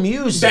real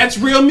music. That's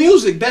real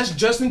music. That's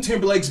Justin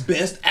Timberlake's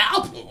best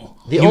album.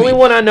 The only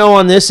one I know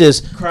on this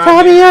is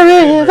Cry Me a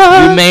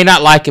River. You may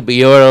not like it, but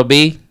you know what it'll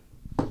be?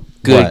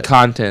 Good What?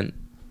 content.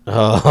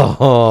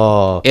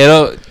 Oh,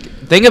 It'll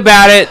think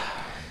about it.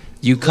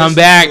 You come Listen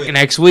back to it.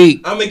 next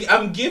week.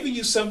 I'm giving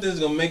you something that's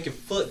gonna make your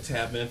foot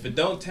tap, and if it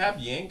don't tap,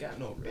 you ain't got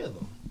no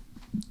rhythm.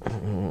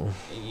 And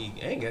you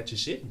ain't got your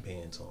shitting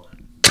pants on.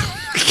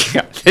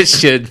 This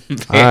should.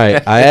 all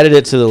right. I added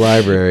it to the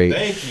library.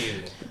 Thank you.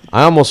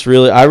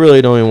 I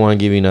really don't even want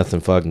to give you nothing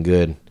fucking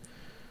good.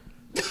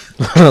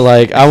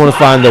 Like, I want to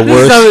find the This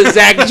is worst, something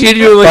Zach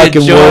genuinely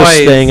fucking worst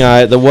enjoys. thing.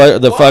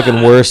 The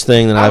fucking worst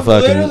thing that I I'm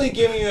literally fucking.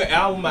 giving you an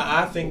album that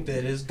I think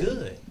that is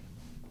good.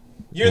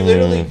 You're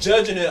literally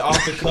judging it off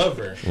the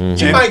cover.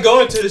 You might go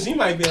into this. You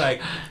might be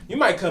like, you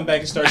might come back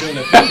and start doing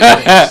the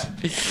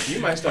things. You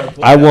might start.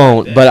 I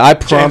won't, that. but I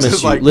James promise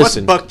is you. like,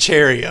 Listen, what's Buck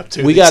Cherry up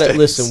to? we these gotta days?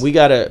 listen. We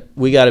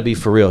gotta be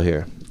for real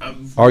here.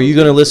 I'm- Are you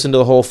gonna listen to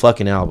the whole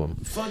fucking album?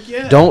 Fuck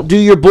yeah. Don't do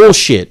your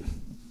bullshit.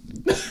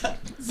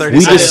 30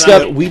 We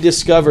seconds.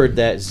 discovered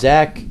that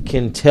Zach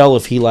can tell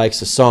if he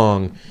likes a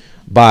song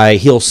by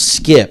he'll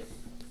skip.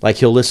 Like,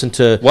 he'll listen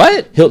to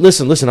What? He'll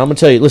listen. I'm gonna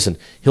tell you. Listen,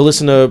 he'll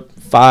listen to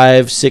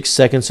 5-6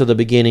 seconds of the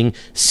beginning,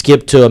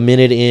 skip to a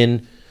minute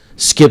in,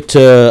 skip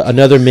to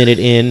another minute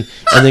in,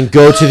 and then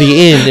go to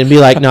the end and be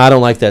like, "No, I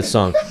don't like that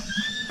song."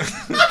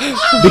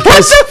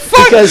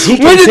 Because he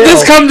can When did tell.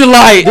 this come to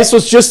light? This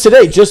was just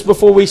today, just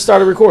before we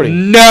started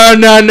recording. No.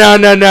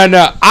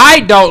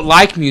 I don't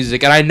like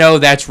music, and I know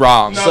that's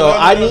wrong. No. So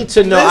I need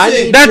to know. I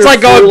Listen, need That's your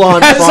like going.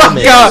 full-on That's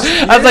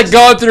promise. like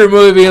going through a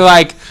movie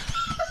like,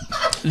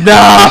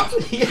 no,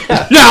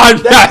 Yeah. no,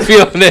 I'm not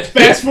feeling it.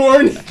 Fast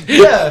forward.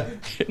 Yeah.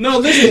 No,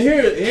 listen.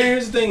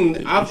 Here's the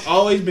thing. I've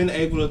always been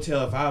able to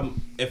tell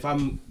if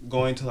I'm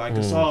going to like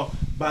a song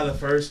by the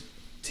first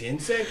 10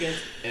 seconds,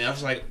 and I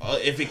was like,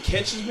 if it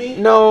catches me,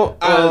 No.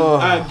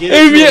 I get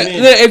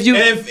it. If you-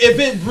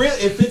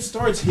 If it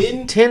starts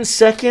hitting, 10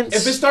 seconds.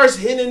 if it starts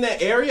hitting in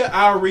that area,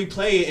 I'll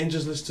replay it and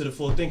just listen to the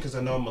full thing because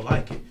I know I'm gonna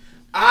like it.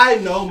 I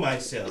know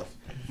myself.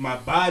 My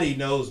body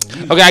knows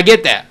music. Okay, I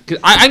get that. 'Cause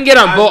I can get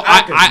on board.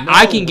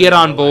 I can get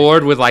on like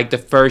board with like the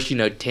first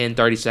 10,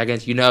 30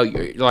 seconds. You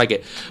like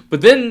it,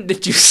 but then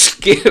did you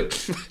skip?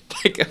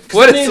 Like,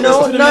 what is No,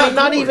 listen to not, me,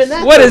 not of even course.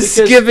 that. What though, is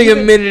because skipping a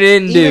minute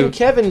in do? Even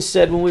Kevin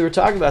said when we were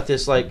talking about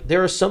this, like,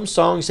 there are some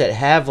songs that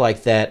have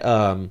like that.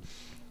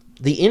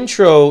 The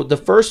intro, the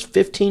first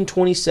 15,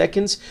 20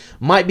 seconds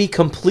might be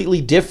completely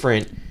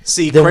different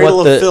See, than Cradle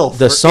what of the Filth,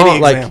 the for song any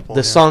like example,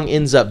 the yeah. song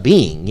ends up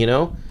being. You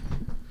know.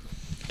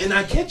 And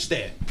I catch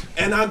that.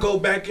 And I go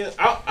back and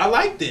I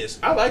like this.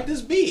 I like this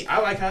beat.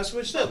 I like how it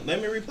switched up.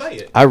 Let me replay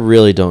it. I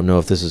really don't know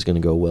if this is going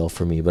to go well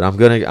for me, but I'm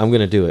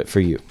gonna do it for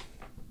you.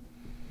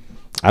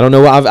 I don't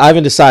know. I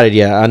haven't decided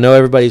yet. I know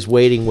everybody's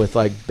waiting with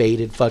like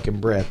bated fucking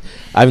breath.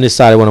 I haven't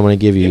decided what I'm going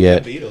to give you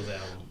Give me yet. that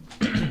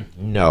Beatles album.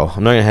 No,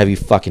 I'm not going to have you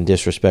fucking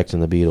disrespecting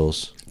the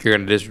Beatles. You're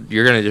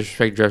gonna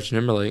disrespect Justin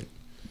Timberlake.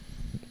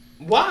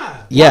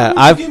 Why? Yeah,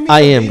 Why would you give me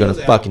I the am Beatles going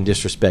to album? fucking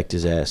disrespect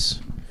his ass,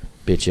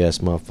 bitch ass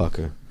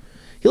motherfucker.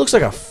 He looks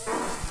like a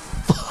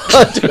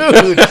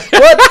dude.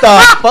 What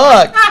the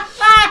fuck?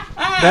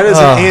 That is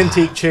an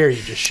antique chair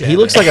you just shattered. He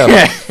looks like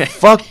a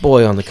fuck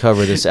boy on the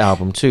cover of this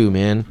album too,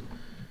 man.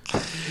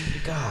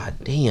 God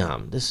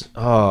damn, this.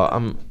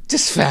 I'm.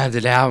 Just found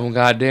an album.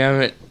 God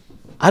damn it.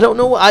 I don't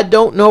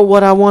know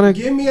what I want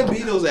to. Give me a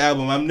Beatles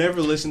album. I've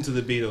never listened to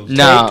the Beatles.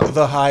 No. Take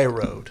the high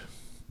road.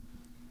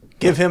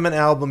 Give him an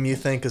album you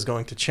think is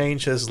going to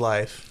change his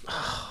life.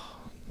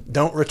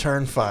 Don't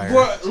return fire.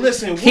 Bro,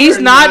 listen, He's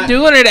not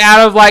doing it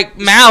out of like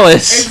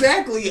malice.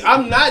 Exactly.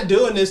 I'm not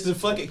doing this to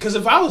fucking. Because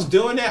if I was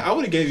doing that, I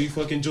would have gave you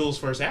fucking Jules'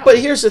 first album. But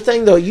here's the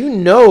thing, though. You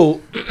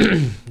know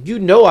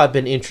I've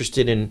been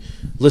interested in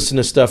listening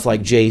to stuff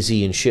like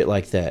Jay-Z and shit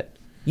like that.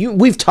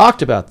 We've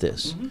talked about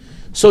this. Mm-hmm.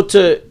 So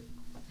to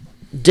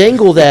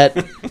dangle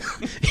that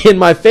in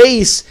my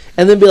face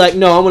and then be like,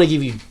 no, I'm going to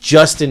give you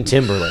Justin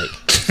Timberlake.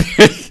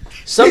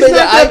 Somebody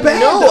that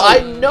I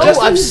know.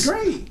 Justin's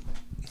great.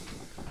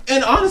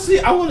 And honestly,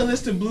 I want to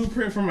listen to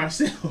Blueprint for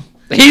myself.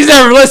 He's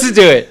never listened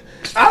to it.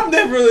 I've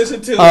never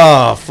listened to it.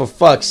 Oh, for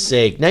fuck's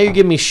sake. Now you're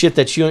giving me shit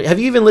that you... Have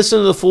you even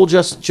listened to the full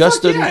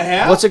Justin... Yeah, I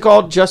have. What's it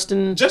called?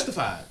 Justified.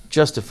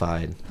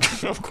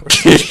 Of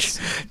course.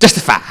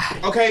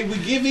 Justified. Okay, we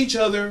give each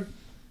other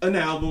an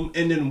album,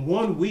 and then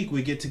 1 week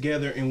we get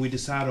together and we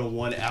decide on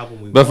one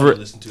album we want to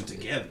listen to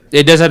together.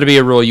 It does have to be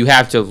a rule. You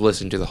have to have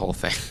listened to the whole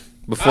thing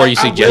before you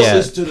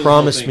suggest it.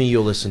 Promise me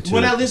you'll listen to it.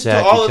 When I listen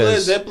to all of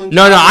Led Zeppelin...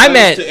 No,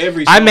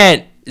 I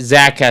meant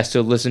Zach has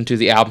to listen to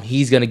the album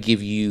he's going to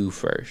give you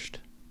first.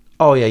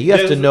 Oh, yeah, you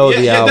have to know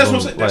the album. That's what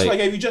I'm saying. That's why I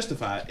gave you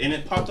Justified, and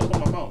it popped up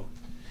on my phone.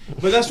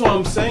 But that's what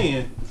I'm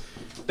saying.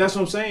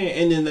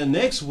 And then the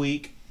next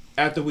week,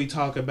 after we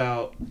talk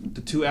about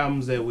the two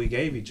albums that we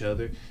gave each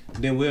other,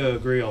 then we'll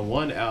agree on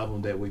one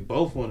album that we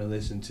both want to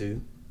listen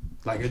to,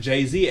 like a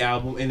Jay-Z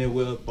album, and then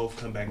we'll both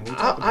come back and we'll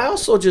talk about I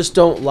also just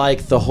don't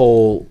like the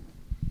whole...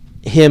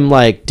 him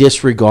like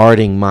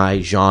disregarding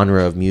my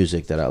genre of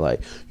music that I like.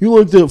 You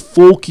like that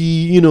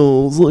folky,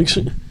 like...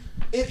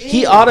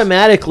 He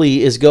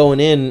automatically is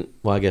going in.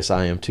 Well, I guess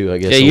I am too. I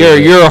guess. Yeah,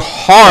 you're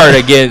hard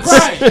against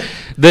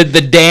the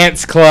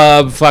dance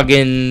club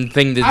fucking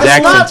thing that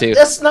Zach's into.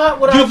 That's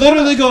not what You're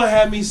literally gonna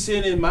have me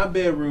sitting in my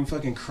bedroom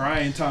fucking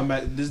crying, talking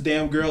about this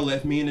damn girl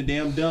left me in a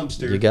damn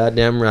dumpster. You're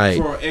goddamn right.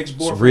 For an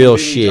ex-boyfriend. Real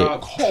shit.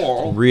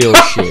 Real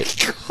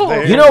shit.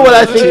 You know what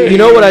I think? You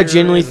know what I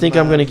genuinely think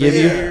I'm gonna give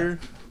you?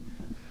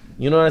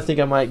 You know what I think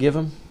I might give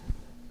him?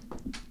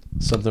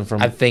 Something from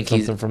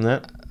from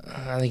that.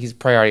 I think he's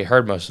probably already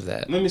heard most of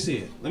that. Let me see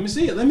it.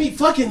 Let me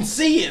fucking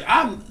see it.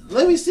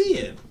 Let me see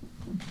it.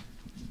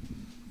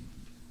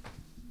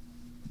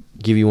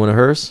 Give you one of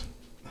hers?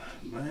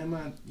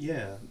 Man,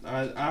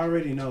 I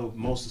already know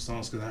most of the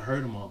songs because I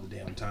heard them all the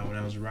damn time when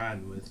I was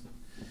riding with.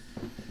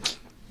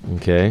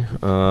 Okay.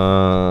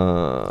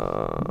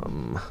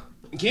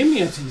 Give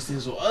me a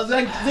T-Sizzle.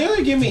 Like,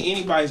 literally give me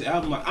anybody's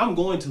album. Like, I'm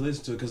going to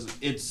listen to it because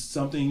it's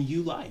something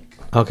you like.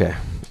 Okay.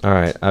 All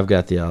right. I've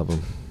got the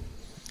album.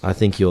 I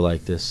think you'll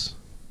like this.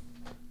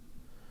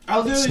 I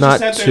literally just sat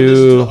there and listened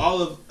to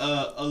all of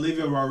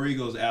Olivia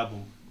Rodrigo's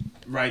album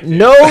right there.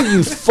 No,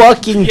 you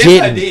fucking yes,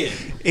 didn't. I did.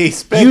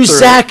 You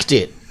zacked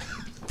it.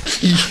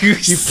 You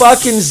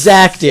fucking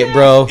zacked it,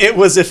 bro. It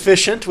was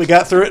efficient. We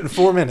got through it in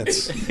 4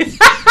 minutes.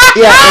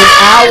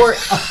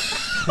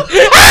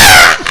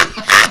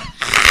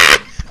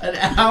 An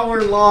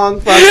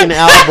hour-long fucking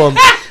album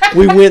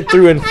we went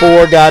through in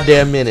 4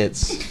 goddamn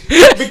minutes.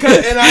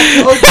 And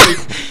I told you,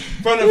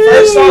 from the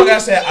first song, I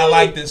said, I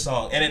like this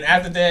song. And then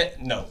after that,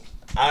 no.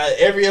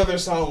 Every other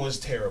song was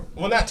terrible.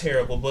 Well, not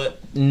terrible, but...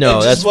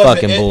 No, that's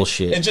fucking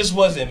bullshit. It just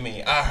wasn't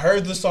me. I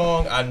heard the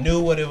song. I knew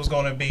what it was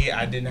going to be.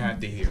 I didn't have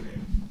to hear it.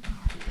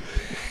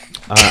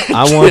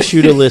 I want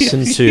you to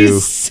listen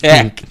to...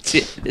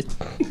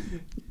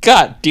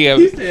 God damn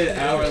He it. said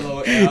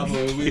hour-long album,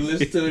 and we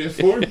listened to it in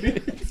 4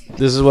 minutes.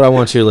 This is what I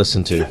want you to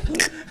listen to.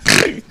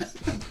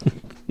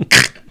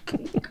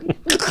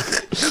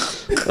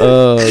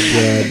 Oh,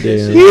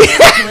 goddamn.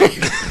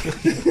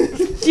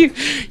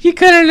 You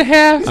cut it in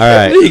half. All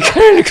right. You cut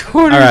it in a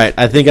quarter. All right.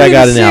 I think I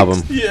got an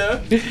album. Yeah.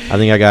 I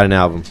think I got an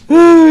album.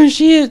 Oh,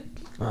 shit.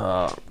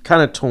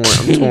 Kind of torn.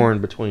 I'm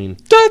torn between...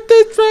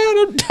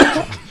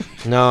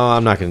 No,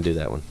 I'm not going to do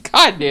that one.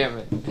 God damn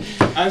it.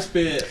 I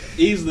spent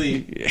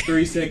easily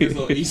 3 seconds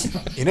on each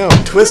song.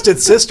 Twisted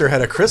Sister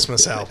had a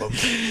Christmas album.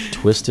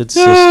 Twisted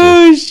Sister.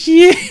 Oh,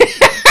 shit.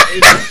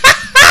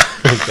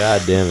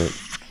 God damn it.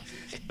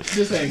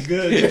 This ain't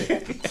good.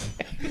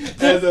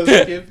 As I'm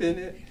skipping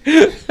it.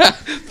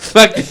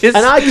 Fuck this.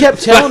 And I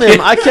kept telling him,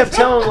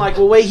 like,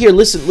 well, wait here,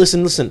 listen.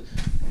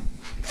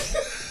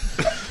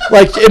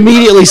 Like,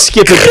 immediately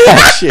skipping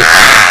that shit.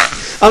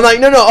 I'm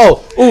like,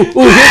 no,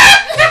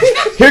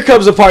 here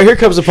comes the part.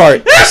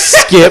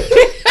 Skip.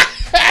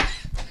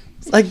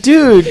 Like,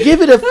 dude,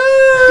 give it a...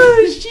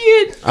 Oh,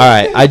 shit. All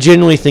right, I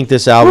genuinely think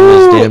this album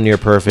is damn near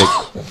perfect.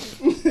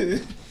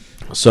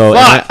 So,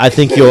 and I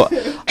think you'll...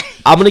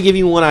 I'm going to give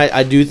you one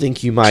I do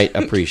think you might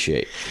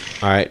appreciate.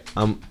 All right,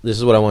 this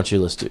is what I want you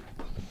to listen to.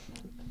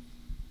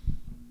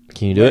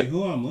 Can you do it?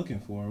 Who I'm looking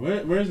for?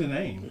 Where's the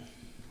name?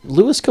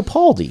 Louis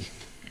Capaldi.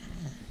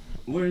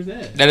 Where's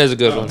that? That is a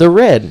good one. The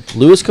Red.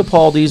 Louis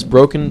Capaldi's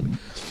Broken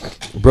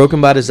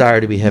by Desire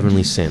to be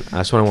Heavenly Sent.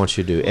 That's what I want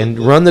you to do. And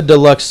run the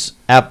deluxe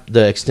app,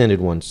 the extended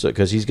one,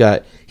 because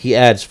he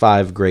adds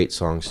 5 great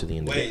songs to the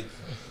end of it. Wait,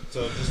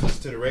 so just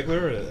listen to the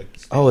regular? Or the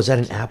Oh, is that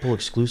an Apple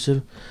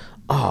exclusive?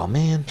 Oh,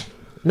 man.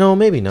 No,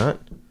 maybe not.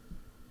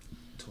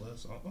 12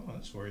 songs? Oh,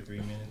 that's 43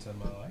 minutes of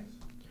my life.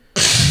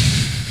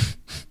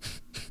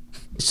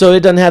 So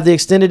it doesn't have the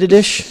extended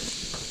edition?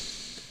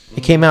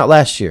 It came out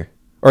last year.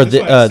 Or It's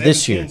like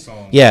this year. 17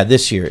 songs. Yeah,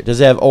 this year. Does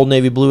it have Old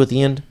Navy Blue at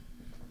the end?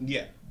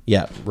 Yeah.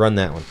 Yeah, run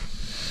that one.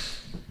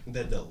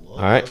 The deluxe.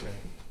 All right. Okay.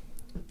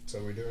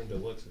 So we're doing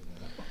deluxes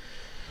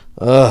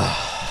now.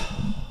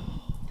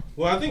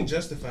 Well, I think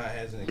Justified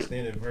has an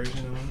extended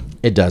version on it.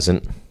 It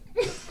doesn't.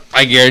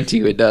 I guarantee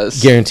you it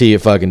does. Guarantee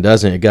it fucking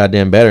doesn't. It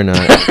goddamn better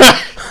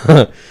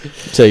not.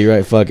 Tell you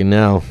right fucking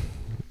now.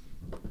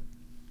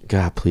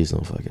 God, please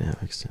don't fucking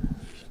have extended.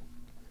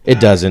 It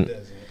doesn't.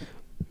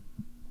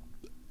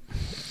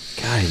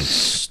 God, he's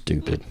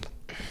stupid.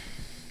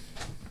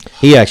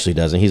 He actually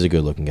doesn't. He's a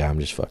good looking guy. I'm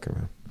just fucking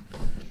around.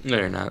 No,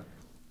 you're not.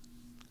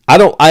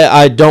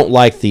 I don't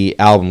like the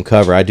album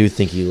cover. I do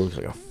think he looks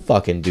like a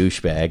fucking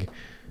douchebag.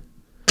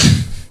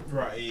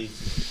 Right.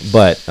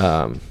 But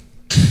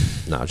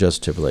no,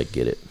 Justin Timberlake,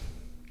 get it.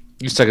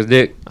 You suck his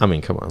dick. I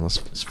mean, come on, let's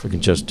freaking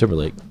Justin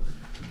Timberlake.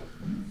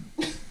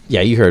 Yeah,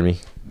 you heard me.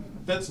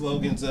 That's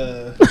Logan's.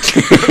 That's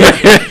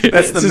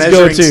the his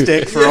measuring go-to.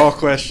 stick for all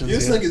questions. You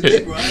yeah. suck his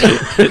dick,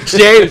 right?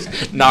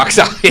 James knocks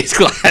out his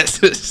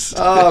glasses.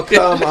 Oh,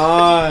 come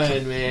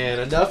on, man.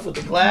 Enough with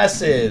the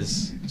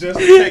glasses. Just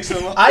takes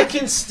him. I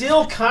can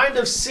still kind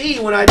of see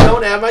when I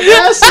don't have my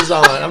glasses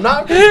on. I'm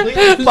not completely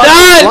fucking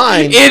Not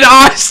blind. in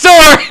our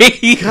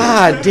story.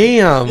 God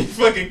damn.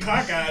 Fucking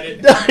cockeyed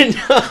it.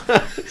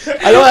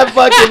 I don't have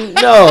fucking,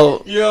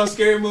 no. You know,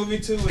 Scary Movie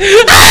 2.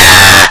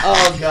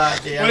 Oh,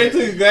 god damn. When he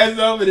took his glasses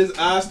off and his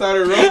eyes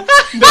started rolling.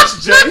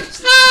 That's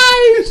James.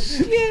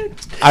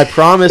 I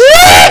promise you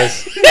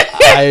guys,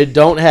 I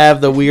don't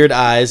have the weird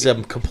eyes.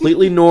 I'm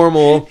completely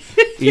normal,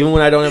 even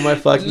when I don't have my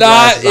fucking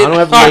Not glasses. I don't in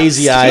have our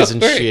lazy eyes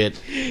and story.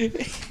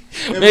 shit.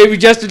 Maybe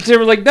Justin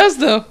Timberlake does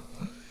though.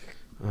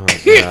 Oh,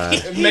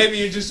 God. Maybe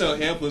you're just so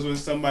helpless when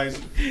somebody's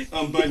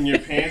unbuttoning your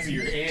pants and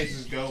your hands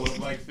just go up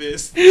like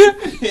this.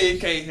 He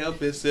can't help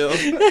himself.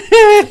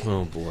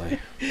 Oh, boy.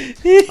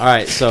 All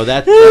right, so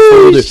that's what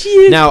we'll do.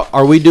 Shit. Now,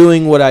 are we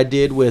doing what I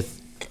did with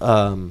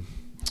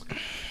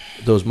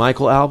those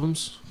Michael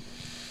albums?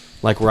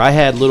 Like where I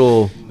had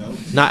little... No.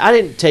 Not, I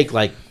didn't take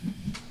like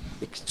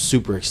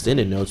super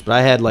extended notes, but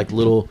I had like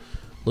little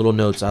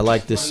notes. I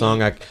liked this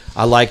song.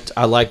 I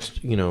liked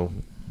you know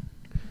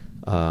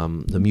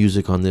the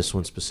music on this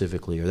one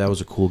specifically, or that was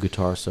a cool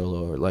guitar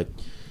solo, or like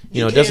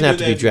you know it doesn't can have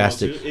do to be that if you want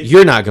drastic. to. If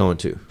You're not going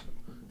to. Is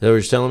that what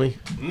you're telling me?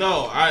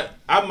 No, I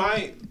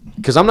might.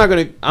 Because I'm not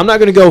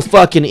gonna go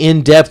fucking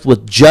in depth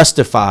with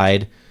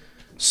Justified,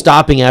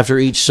 stopping after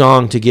each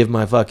song to give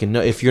my fucking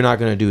note. If you're not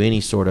gonna do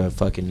any sort of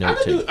fucking note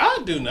taking.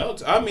 I'll do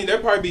notes. I mean, they'll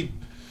probably be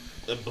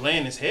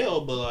bland as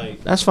hell, but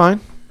like That's fine.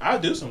 I'll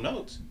do some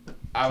notes.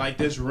 I like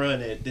this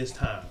run at this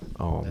time.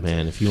 Oh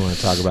man, if you want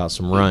to talk about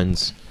some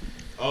runs,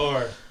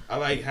 Or I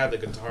like how the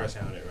guitar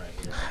sounded right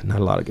here. not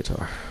a lot of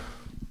guitar,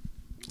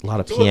 a lot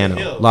of So what the piano,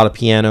 hell? a lot of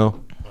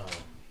piano.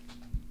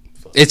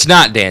 It's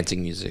not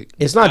dancing music.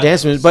 It's not I-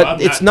 dancing music, so but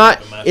I'm it's not not.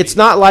 tapping my It's feet.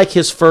 not like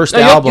his first No,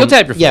 album. you'll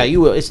tap your Yeah, feet.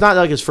 you will. It's not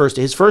like his first.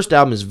 His first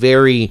album is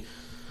very,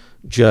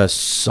 just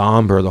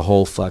somber the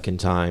whole fucking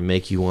time,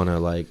 make you want to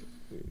like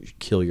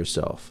kill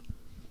yourself.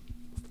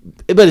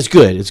 But it's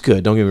good. It's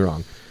good. Don't get me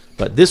wrong.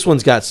 But this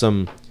one's got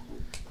some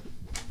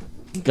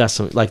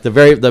like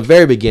the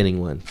very beginning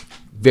one.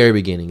 Very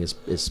beginning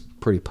is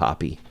pretty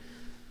poppy.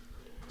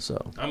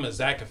 So I'm gonna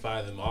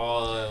Zackify them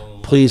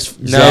all. please,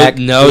 No, Zach,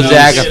 no please.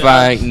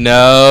 Zackifying.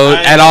 No,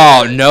 I- at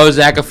all. No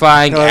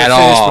Zackifying No, at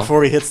finish all.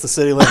 before he hits the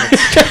city limits.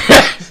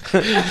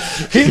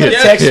 he's gonna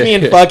Yeah. text me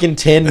in fucking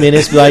 10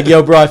 minutes. Be like,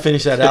 "Yo, bro, I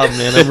finished that album,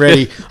 man. I'm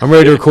ready. I'm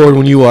ready to record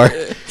when you are."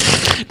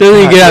 Doesn't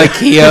even get out of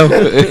Keo.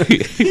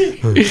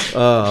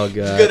 Oh It's a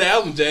god, good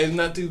album, James.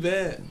 Not too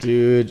bad.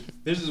 dude.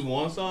 There's just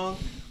one song.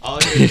 All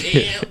I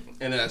hear is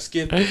and then I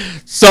skip it.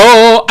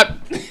 So,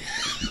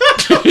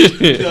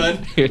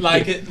 Done.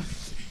 Like it.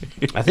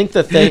 I think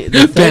the thing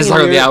best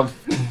song of the album.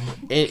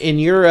 in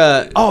your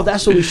oh,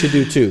 that's what we should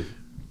do too.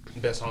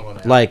 Best song on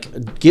that.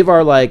 Like, give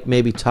our like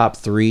maybe top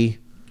 3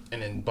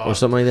 and then or bottom.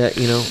 something like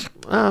that. You know,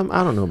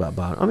 I don't know about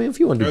bottom. I mean, if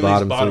you want to Or do at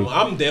least bottom 3,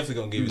 I'm definitely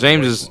gonna give you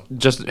James the is first one.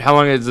 just how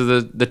long is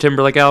the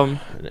Timberlake album?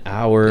 an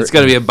hour. It's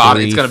gonna be a and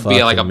bottom. 3 It's gonna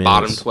be like a fucking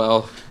bottom minutes.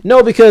 12.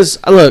 No, because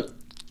look,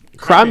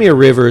 Cry Me a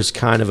River is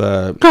kind of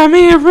a. Cry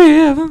me a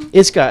river.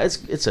 It's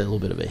a little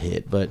bit of a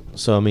hit, but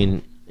so I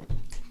mean,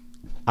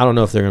 I don't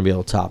know if they're gonna be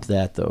able to top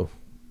that though.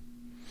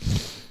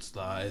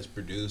 It's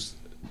produced.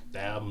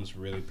 The album's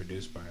really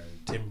produced by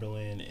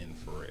Timberland and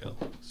Pharrell.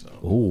 So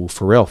Ooh,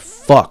 Pharrell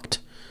fucked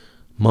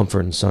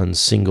Mumford & Sons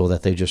single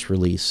that they just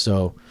released.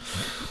 So,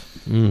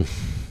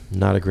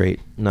 not a great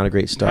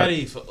how start. do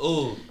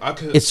you? I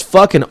could. It's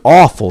fucking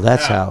awful.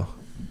 That's How? how.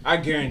 I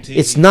guarantee.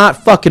 It's you,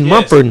 not fucking Yes.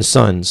 Mumford &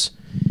 Sons.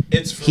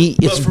 It's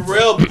it's- but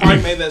Pharrell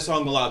probably made that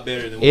song a lot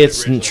better than. What It's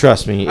it originally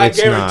trust was. me, I it's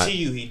not. guarantee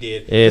you he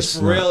did. It's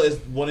Pharrell is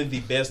one of the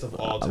best of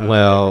all time.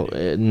 Well,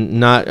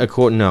 not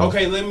according. No,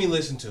 Okay, let me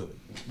listen to it.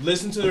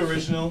 Listen to the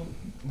original.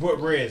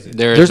 Where is it?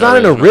 There is there's no not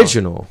an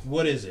original.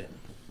 What is it?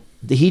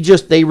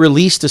 They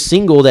released a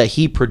single that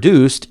he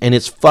produced, and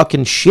it's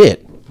fucking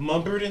shit.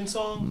 Mumford and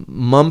song.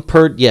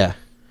 Mumford, yeah.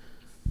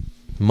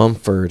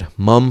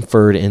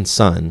 Mumford and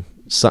Son.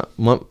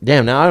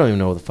 Damn, now I don't even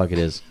know what the fuck it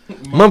is.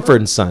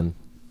 Mumford and Son.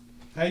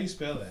 How you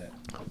spell that?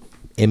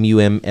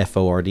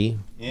 MUMFORD.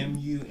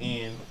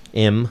 MUN.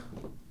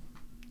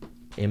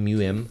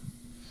 MUM.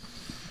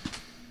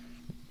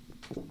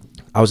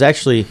 I was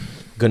actually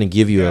going to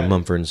give you a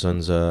Mumford and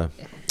Sons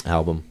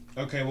album.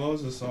 Okay, what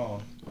was the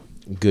song?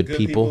 Good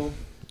People.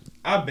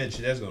 I bet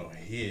you that's gonna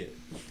hit.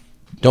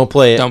 Don't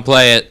play it. Don't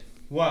play it.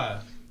 Why?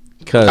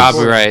 Cause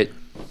Copyright.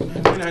 We're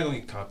not gonna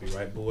get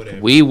copyright, but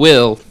whatever. We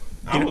will.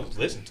 I'm gonna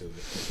listen to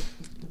it.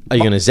 Are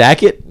you going to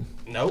Zach it?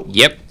 Nope.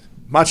 Yep.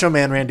 Macho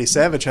Man Randy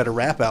Savage had a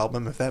rap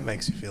album, if that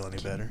makes you feel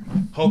any better.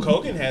 Hulk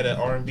Hogan had an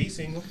R&B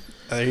single.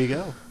 There you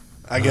go.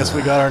 I guess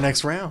we got our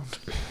next round.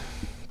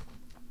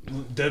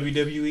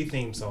 WWE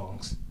theme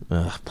songs.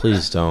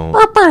 Please don't.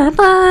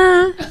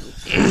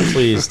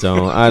 Please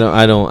don't.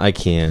 I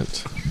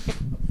can't.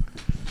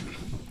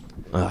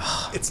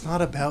 It's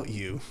not about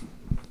you.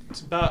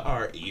 It's about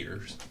our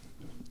ears.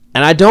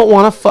 And I don't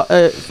want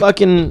to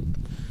fucking...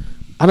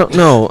 I don't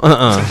know.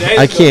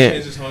 I can't.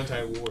 Change his whole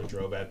entire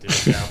wardrobe after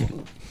this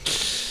album.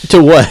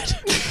 To what?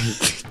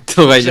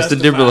 To like Justin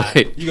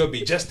Timberlake. You're gonna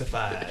be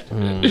justified.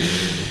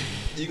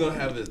 You're gonna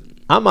have it.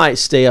 I might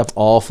stay up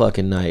all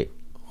fucking night.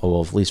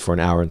 Well, at least for an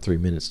hour and 3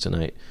 minutes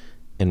tonight.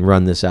 And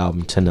run this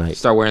album tonight.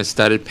 Start wearing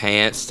studded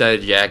pants,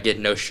 studded jacket,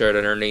 no shirt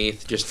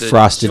underneath, just the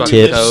Frosted fucking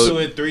tips. coat. Do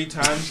it 3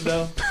 times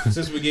though.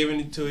 Since we're giving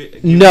it to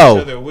it. No.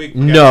 Each other a week,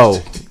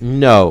 No.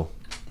 You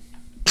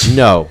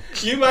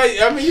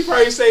might. I mean, you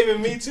probably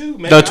saving me too,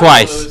 man. No,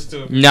 twice.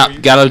 No,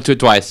 gotta listen to it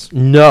twice.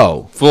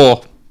 No.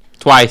 Full.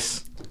 Twice.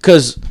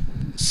 Because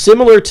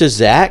similar to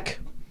Zach,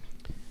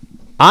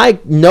 I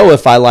know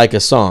if I like a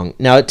song.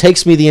 Now, it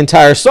takes me the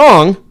entire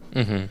song,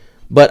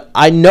 but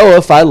I know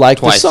if I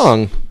like the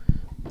song.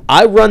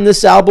 I run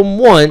this album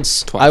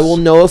once. Twice. I will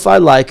know if I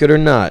like it or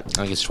not.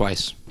 I think it's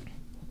twice.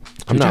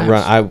 I'm not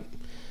run.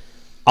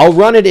 I'll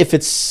run it if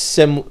it's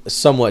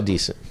somewhat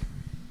decent.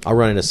 I'll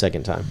run it a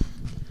second time.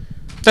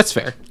 That's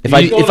fair. If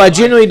I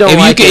genuinely don't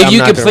like it, if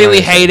you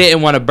completely hate it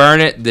and want to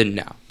burn it, then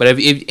no. But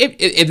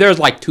if there's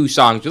like 2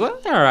 songs, you're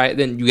like, all right,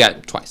 then you got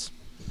it twice.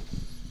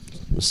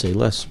 Let's say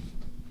less.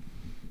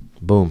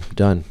 Boom,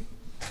 done.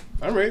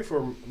 I'm ready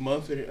for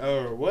Mumford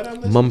or what I'm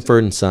listening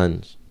Mumford and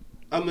Sons.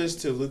 I'm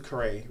listening to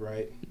Lecrae,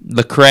 right?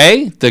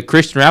 Lecrae, the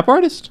Christian rap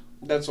artist.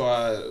 That's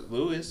why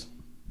Louis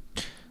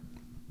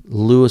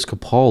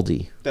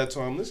Capaldi. That's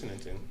what I'm listening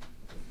to.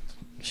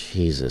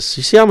 Jesus,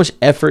 you see how much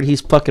effort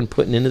he's fucking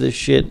putting into this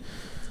shit?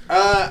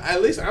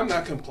 At least I'm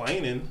not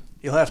complaining.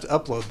 You'll have to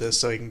upload this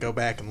so you can go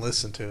back and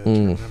listen to it to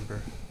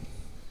remember.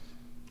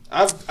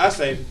 I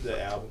saved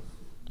the album.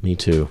 Me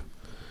too.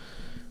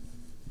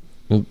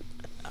 This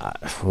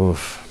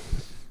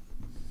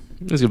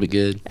is gonna be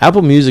good.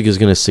 Apple Music is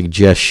gonna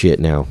suggest shit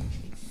now.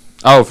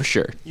 Oh, for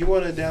sure. You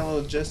want to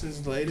download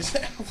Justin's latest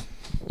album?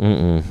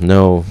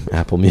 No,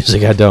 Apple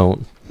Music, I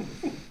don't.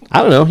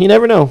 I don't know. You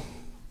never know.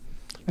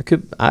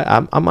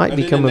 I might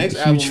become a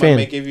huge fan. I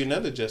may give you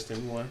another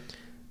Justin one.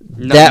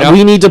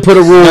 We need to put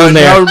a rule in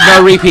there.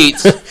 No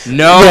repeats.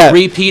 No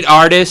repeat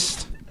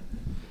artist.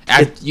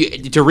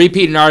 To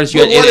repeat an artist,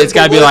 it's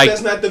got to be like.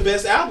 That's not the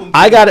best album.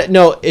 I got it.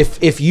 No,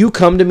 if you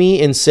come to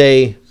me and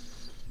say,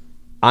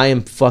 I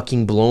am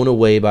fucking blown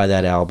away by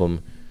that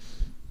album.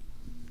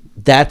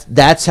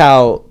 That's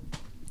how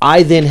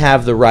I then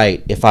have the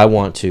right, if I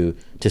want to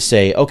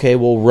say, okay,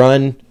 we'll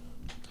run.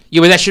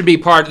 Yeah, but that shouldn't be a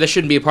part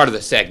of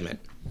the segment.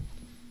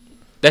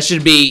 That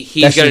should be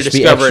he's going to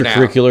discover it now.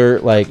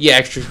 Extracurricular,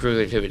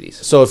 extracurricular activities.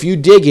 So if you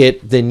dig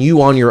it, then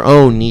you on your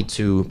own need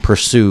to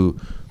pursue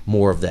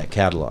more of that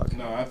catalog.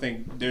 No, I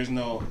think there's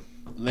no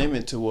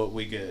limit to what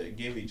we could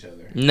give each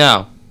other.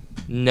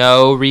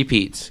 No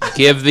repeats.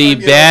 Give the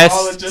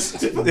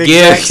best. The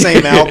exact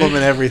same album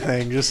and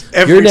everything. Just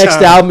every Your next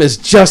time. album is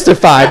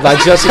Justified by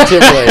Justin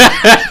Timberlake.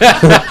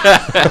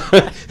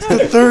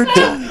 The third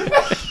time.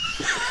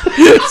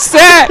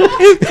 Set,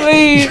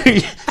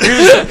 please.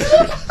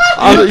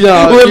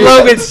 With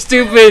Logan's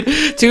stupid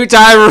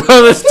 2-time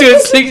rule, let's do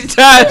it 6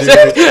 times.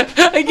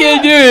 I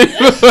can't do it.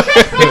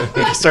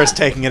 He starts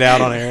taking it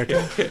out on Eric.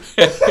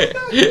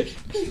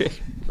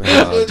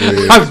 Oh,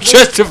 dude. I'm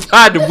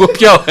justified to whoop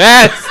your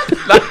ass.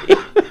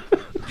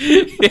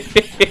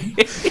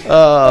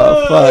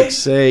 Oh, fuck's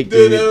sake,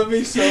 dude. That would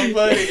be so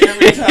funny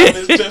every time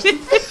it's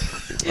Justified.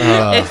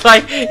 It's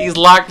like he's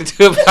locked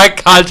into a by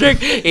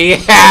contract. He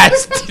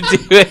has to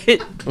do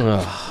it.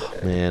 Oh,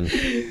 man.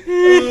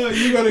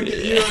 You're gonna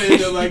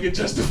end up like it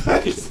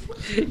Justified.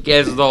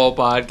 Guess the whole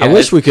podcast. I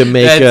wish we could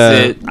make.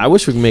 I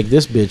wish we could make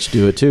this bitch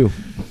do it too.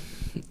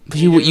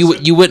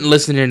 You wouldn't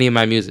listen to any of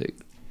my music.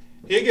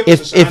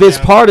 If it's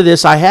part of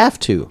this, I have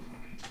to.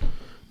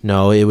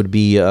 No, it would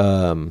be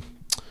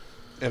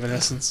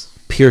Evanescence.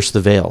 Pierce the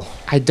Veil.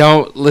 I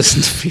don't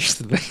listen to Pierce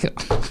the Veil.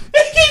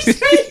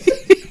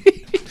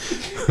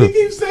 He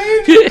keeps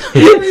saying it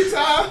every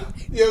time.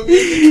 Yo,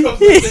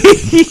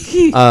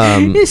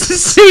 It's the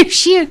same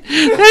shit.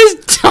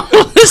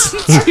 Don't listen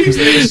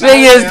to.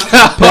 Thing is,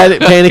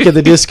 Panic at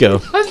the Disco.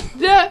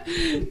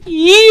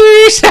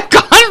 Years have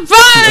gone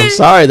by. I'm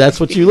sorry, that's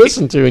what you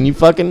listen to, and you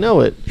fucking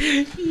know it.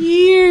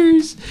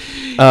 Years.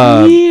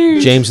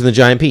 James and the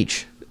Giant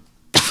Peach.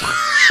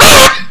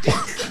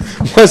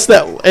 What's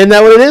that? Isn't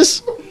that what it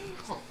is?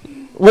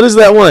 What is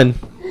that one?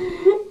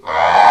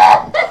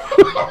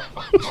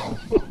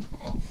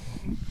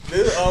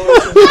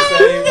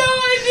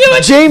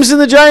 James and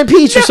the Giant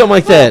Peach or something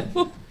like that.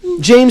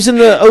 James in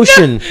the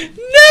Ocean.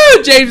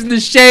 No, James and the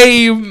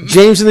Shame.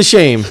 James and the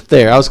Shame.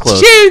 There, I was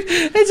close. James,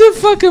 it's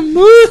a fucking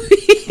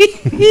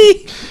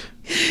movie.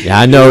 Yeah,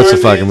 I know it's a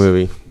fucking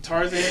movie.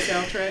 Tarzan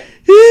soundtrack.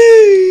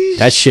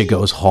 That shit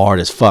goes hard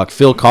as fuck.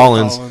 Phil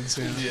Collins.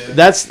 Yeah.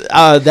 That's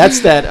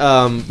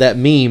that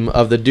meme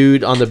of the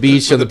dude on the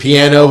beach on the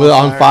piano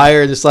on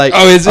fire. And it's like,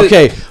 Oh, is it?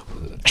 Okay,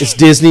 it's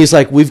Disney. It's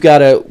like we just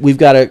got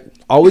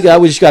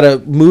a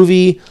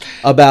movie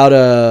about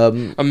a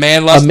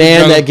man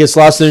that gets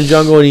lost in the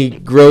jungle and he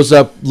grows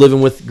up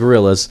living with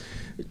gorillas.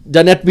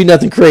 Doesn't have to be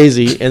nothing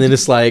crazy, and then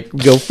it's like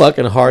go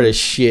fucking hard as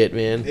shit,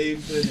 man. They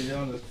put it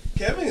on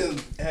Kevin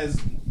has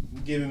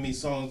given me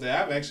songs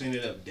that I've actually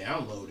ended up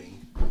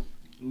downloading,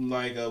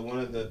 like one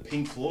of the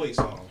Pink Floyd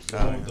songs,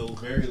 like the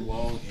very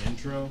long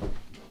intro.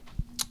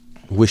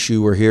 Wish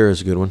You Were Here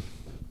is a good one.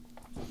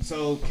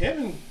 So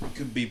Kevin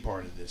could be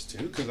part of this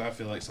too, because I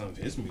feel like some of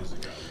his music.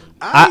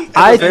 I'm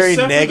I- a very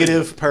Separately.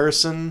 negative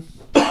person.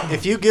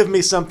 If you give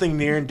me something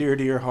near and dear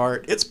to your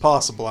heart, it's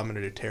possible I'm going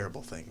to do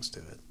terrible things to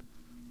it.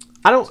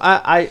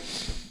 I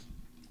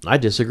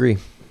disagree.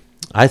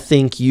 I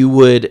think you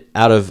would,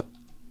 out of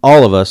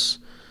all of us,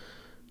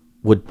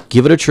 would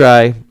give it a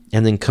try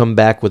and then come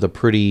back with a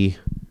pretty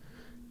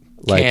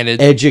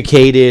Candid.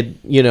 educated,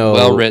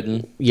 Well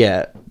written.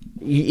 Yeah.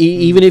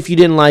 Even if you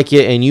didn't like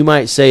it, and you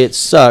might say it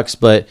sucks,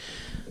 but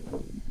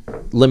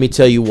let me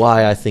tell you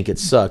why I think it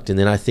sucked, and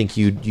then I think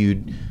you'd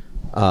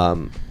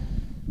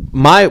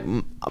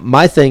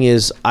my thing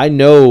is, I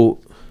know,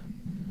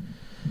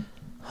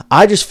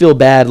 I just feel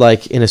bad,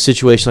 like in a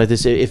situation like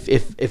this,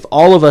 if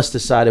all of us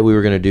decided we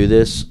were going to do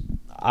this,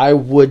 I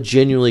would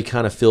genuinely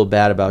kind of feel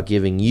bad about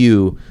giving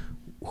you,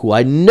 who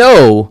I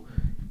know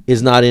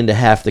is not into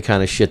half the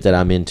kind of shit that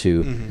I'm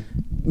into,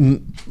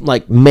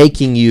 like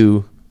making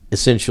you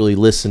essentially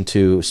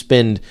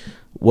spend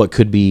what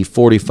could be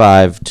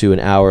 45 to an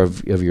hour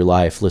of your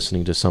life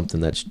listening to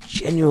something that's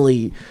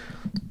genuinely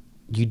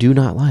you do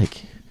not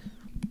like.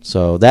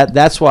 So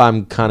that's why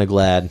I'm kind of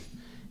glad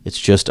it's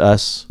just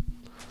us.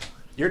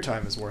 Your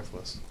time is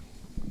worthless.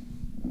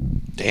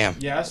 Damn.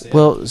 Yeah, I see.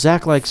 Well,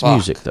 Zach likes Fuck.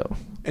 music though.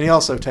 And he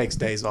also takes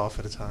days off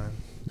at a time.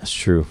 That's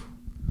true.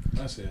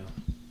 I see.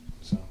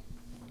 So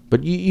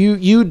But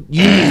you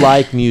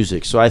like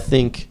music, so I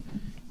think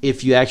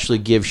if you actually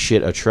give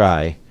shit a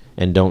try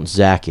and don't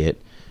Zach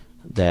it,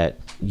 that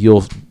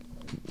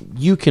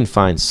you can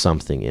find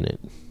something in it.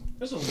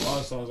 there's a lot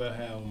of songs I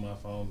have on my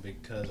phone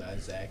because I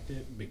zacked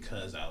it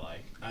because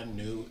I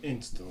knew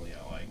instantly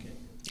I like it.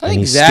 And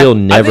he still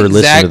never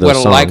listened Zach to those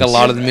would like a songs.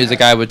 lot of the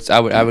music I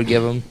would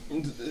give him.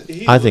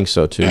 I think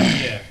so too.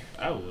 Yeah,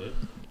 I would,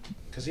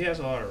 because he has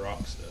a lot of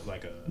rock stuff,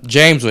 like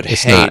James would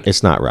It's hate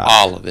it's not rock.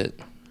 all of it.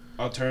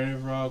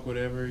 alternative rock,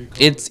 whatever you call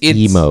It's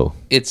Emo.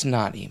 It's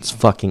not emo. It's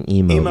fucking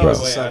emo, Emo bro. is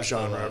a Wait, I subgenre still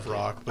of like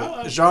rock, it.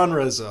 but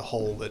genre as a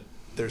whole that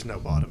there's no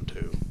bottom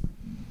to.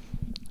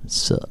 It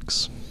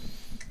sucks.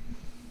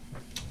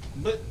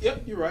 But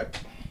yep, you're right.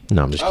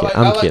 No, I'm just kidding.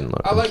 I'm kidding.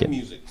 Look, I I'm like kidding.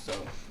 music, so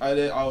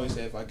I always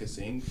say if I could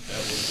sing, that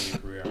would be a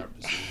career I would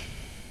pursue.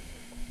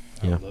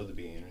 I would love to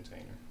be an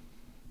entertainer.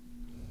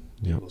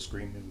 Yep. People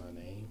screaming my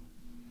name,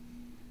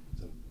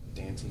 so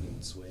dancing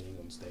and sweating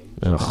on stage.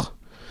 Ugh.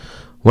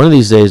 One of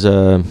these days,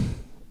 I'll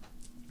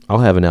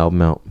have an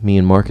album out. Me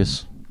and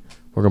Marcus,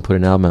 we're gonna put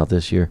an album out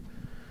this year.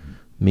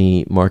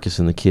 Me, Marcus,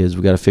 and the kids.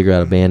 We got to figure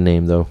out a band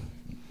name though.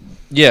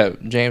 Yeah,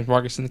 James,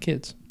 Marcus, and the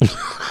kids.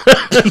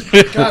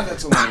 God,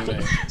 that's a long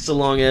name. It's a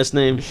long ass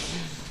name.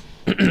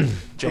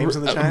 James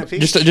and the Giant Peach?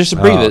 Just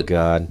abbreviate Oh it.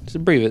 God. Just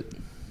abbreviate it.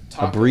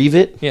 Taka.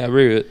 Abbreviate it. Yeah,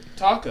 abbreviate it.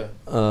 Taka.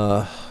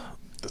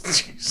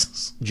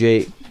 Jesus.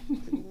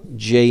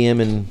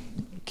 JM and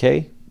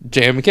K.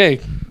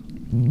 JMK.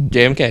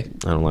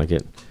 JMK. I don't like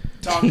it.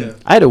 Taka.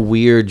 I had a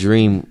weird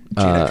dream.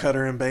 Gina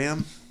Cutter and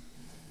Bam?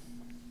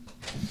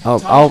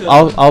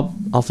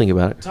 I'll think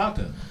about it.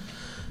 Taka.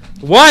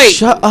 White.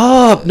 Shut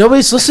up!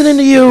 Nobody's listening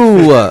to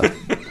you.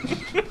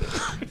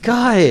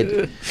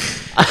 God,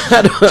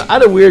 I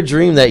had a weird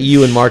dream that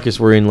you and Marcus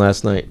were in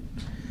last night,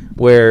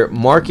 where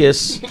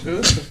Marcus.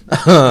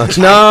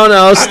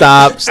 No,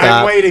 stop.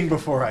 I'm waiting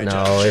before I No,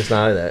 judge. it's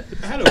not that.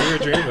 I had a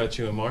weird dream about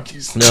you and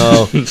Marcus.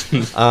 No,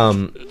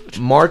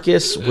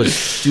 Marcus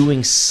was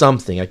doing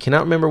something. I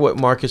cannot remember what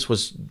Marcus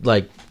was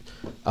like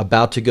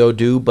about to go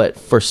do, but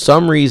for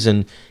some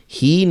reason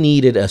he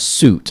needed a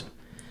suit,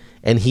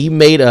 and he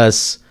made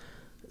us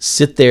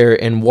sit there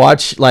and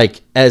watch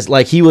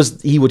he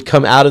would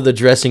come out of the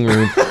dressing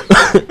room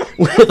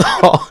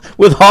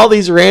with all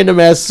these random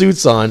ass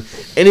suits on,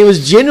 and it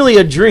was genuinely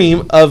a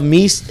dream of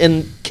me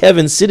and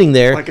Kevin sitting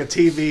there Like a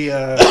TV.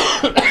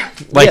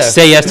 Like Yeah.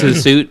 say yes to the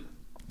suit.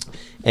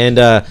 And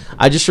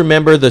I just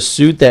remember the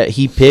suit that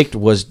he picked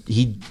was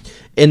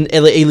and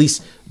at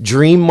least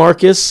Dream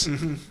Marcus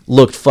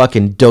looked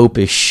fucking dope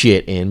as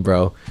shit in,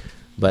 bro.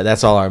 But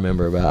that's all I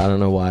remember about. I don't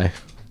know why.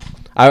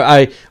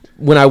 I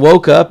when I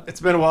woke up,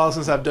 It's been a while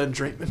since I've done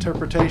dream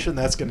interpretation.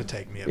 That's going to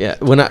take me a yeah,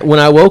 bit. when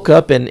I woke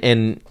up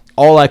and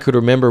all I could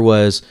remember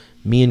was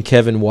me and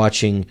Kevin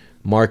watching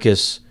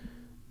Marcus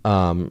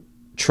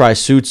try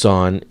suits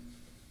on,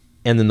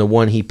 and then the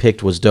one he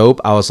picked was dope.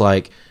 I was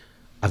like,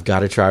 I've got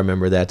to try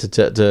remember that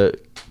to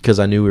because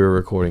I knew we were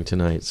recording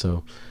tonight.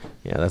 So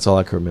yeah, that's all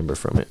I could remember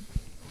from it.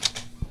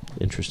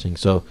 Interesting.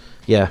 So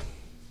yeah,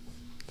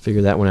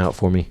 figure that one out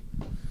for me.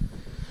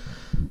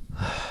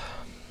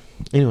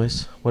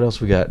 Anyways, what else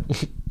we got?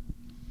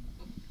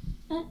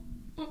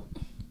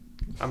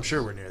 I'm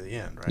sure we're near the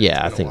end, right?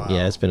 Yeah, I think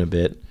it's been a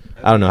bit.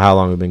 I don't know how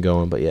long we've been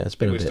going, but yeah, it's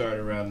been a We bit. started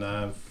around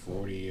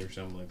 9:40 or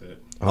something like that.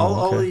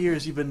 All the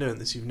years you've been doing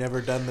this, you've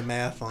never done the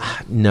math on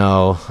it.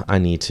 No, I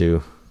need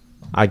to.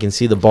 I can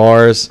see the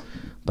bars,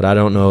 but I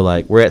don't know.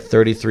 Like we're at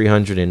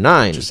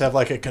 3,309. Just have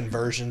like a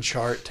conversion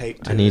chart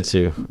taped to I need it.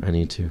 to.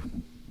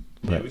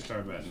 Yeah, But we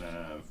started about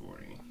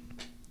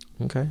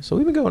 9:40. okay, so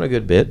we've been going a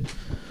good bit.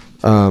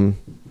 A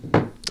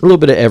little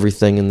bit of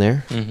everything in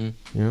there, you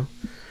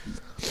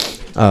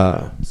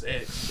know.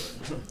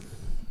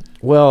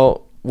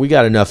 Well, we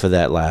got enough of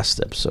that last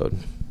episode.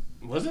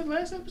 Was it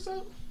last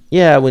episode?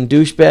 Yeah, when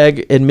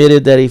douchebag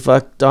admitted that he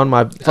fucked on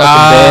my fucking bed.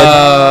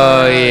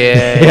 Oh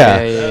yeah.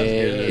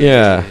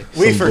 Yeah.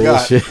 We Some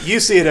forgot. bullshit. You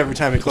see it every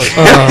time we close.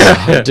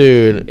 Oh,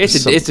 dude,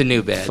 It's a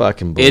new bed.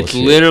 fucking bullshit. It's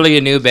literally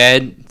a new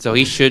bed, so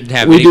he shouldn't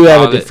have. We any do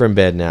have a problem. different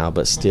bed now,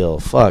 but still,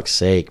 fuck's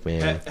sake,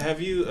 man. Have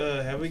we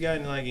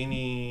gotten like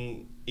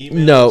any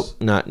emails?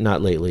 No,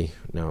 not lately.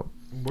 No,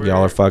 Where-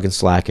 y'all are fucking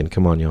slacking.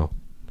 Come on, y'all.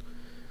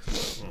 Oh,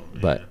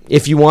 man. But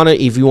if you want to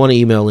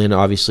email in,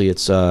 obviously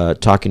it's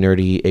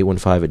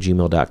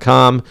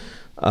talkingnerdy815@gmail.com.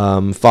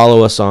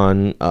 Follow us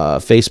on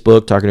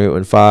Facebook,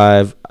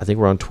 talkingnerdy815. I think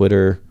we're on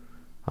Twitter.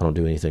 I don't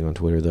do anything on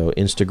Twitter though.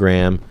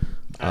 Instagram,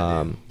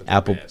 Apple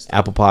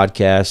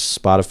Podcasts,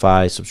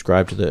 Spotify.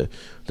 Subscribe to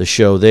the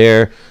show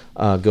there.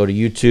 Go to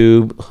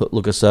YouTube.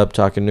 Look us up.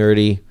 Talking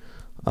Nerdy.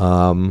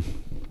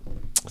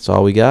 That's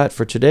all we got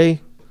for today.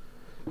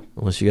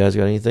 Unless you guys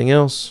got anything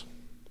else.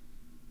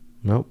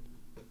 Nope.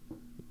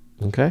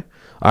 Okay.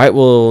 All right.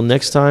 Well,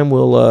 next time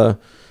we'll. I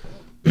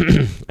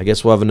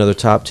guess we'll have another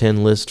top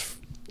 10 list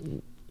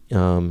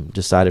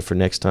decided for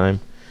next time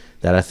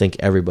that I think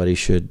everybody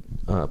should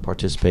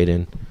participate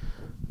in.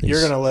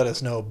 You're gonna let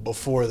us know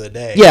before the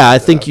day. Yeah, I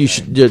think you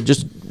should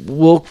just.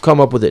 We'll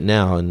come up with it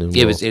now, and then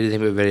If it's anything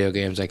but video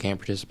games, I can't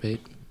participate.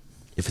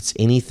 if it's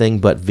anything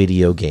but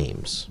video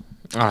games.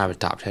 I don't have a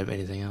top 10 of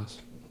anything else.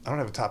 I don't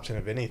have a top 10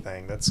 of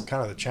anything. That's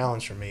kind of the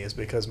challenge for me, is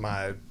because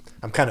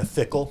I'm kind of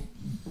fickle.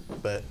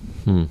 But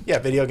yeah,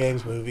 video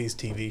games, movies,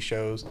 TV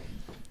shows.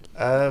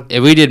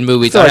 If we did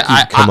movies, I feel like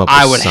you'd come up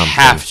I with would something.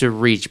 have to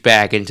reach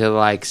back into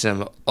like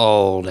some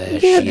old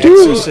ass shit.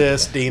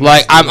 Exorcist, Demons.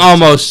 Like I'm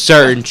almost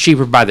certain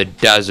Cheaper by the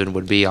Dozen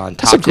would be on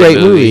top That's a 10 great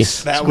movie. movies.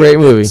 It's That a great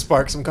would movie.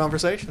 spark some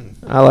conversation.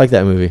 I like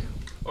that movie.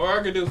 Or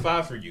I could do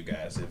 5 for you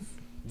guys if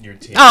you're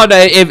 10. Oh no!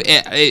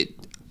 If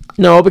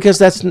No, because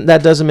that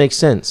doesn't make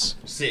sense.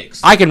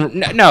 6. I can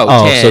no.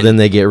 Oh, 10. so then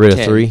they get rid of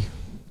 10. 3.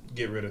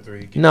 Get rid of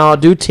 3. No,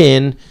 do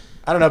 10.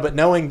 I don't know, but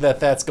knowing that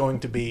that's going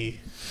to be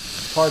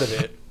part of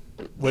it,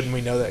 wouldn't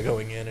we know that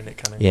going in? And it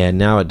kind of Yeah,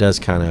 now it does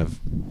kind of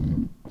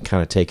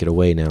take it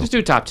away now. Just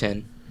do top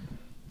 10.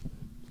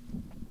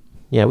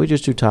 Yeah, we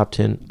just do top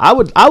 10. I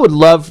would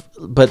love,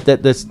 but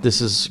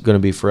this is going to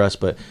be for us.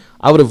 But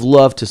I would have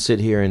loved to sit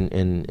here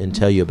and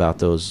tell you about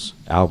those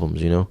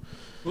albums. You know,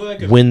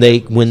 when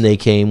they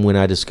came, when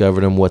I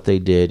discovered them, what they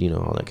did. You know,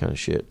 all that kind of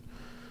shit.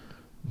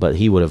 But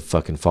he would have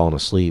fucking fallen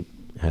asleep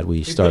had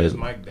we started.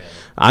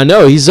 I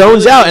know he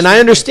zones out, and I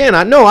understand.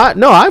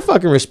 I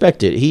fucking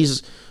respect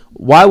it.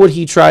 Why would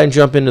he try and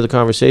jump into the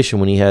conversation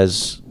when he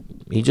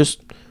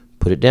just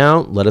put it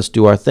down, let us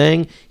do our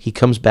thing. He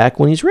comes back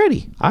when he's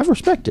ready. I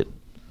respect it.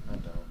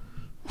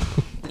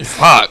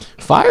 Fuck.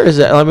 Fire his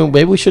ass. I mean,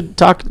 maybe we should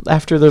talk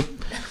after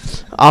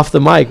off the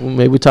mic.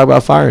 Maybe we talk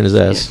about firing his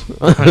ass.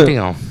 I I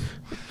think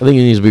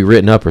he needs to be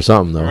written up or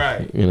something, though.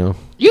 Right. You know.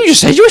 You just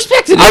said you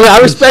respected it. I mean, I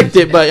respect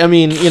it, but I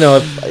mean,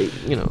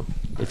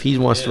 if he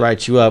wants to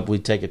write you up, we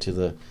take it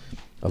to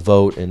a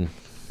vote, and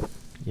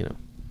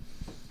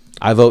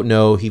I vote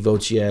no. He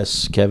votes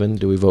yes. Kevin,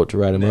 do we vote to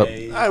write him up?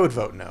 I would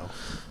vote no.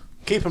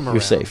 Keep him around.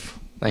 You're safe.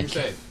 Thank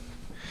you.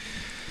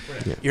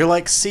 You're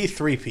like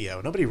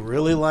C-3PO. Nobody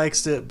really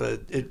likes it,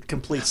 but it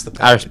completes the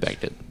package. I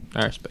respect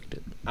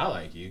it. I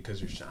like you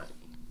because you're shiny.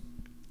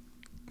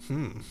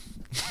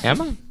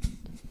 Am I?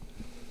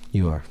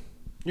 You are.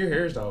 Your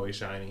hair is always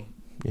shiny.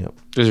 Yep.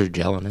 Because there's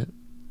gel in it.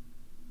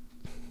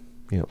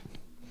 Yep.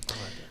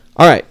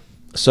 All right.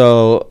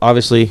 So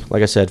obviously,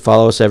 like I said,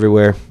 follow us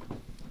everywhere.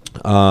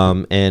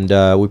 And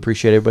we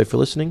appreciate everybody for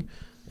listening,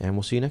 and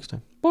we'll see you next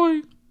time. Bye.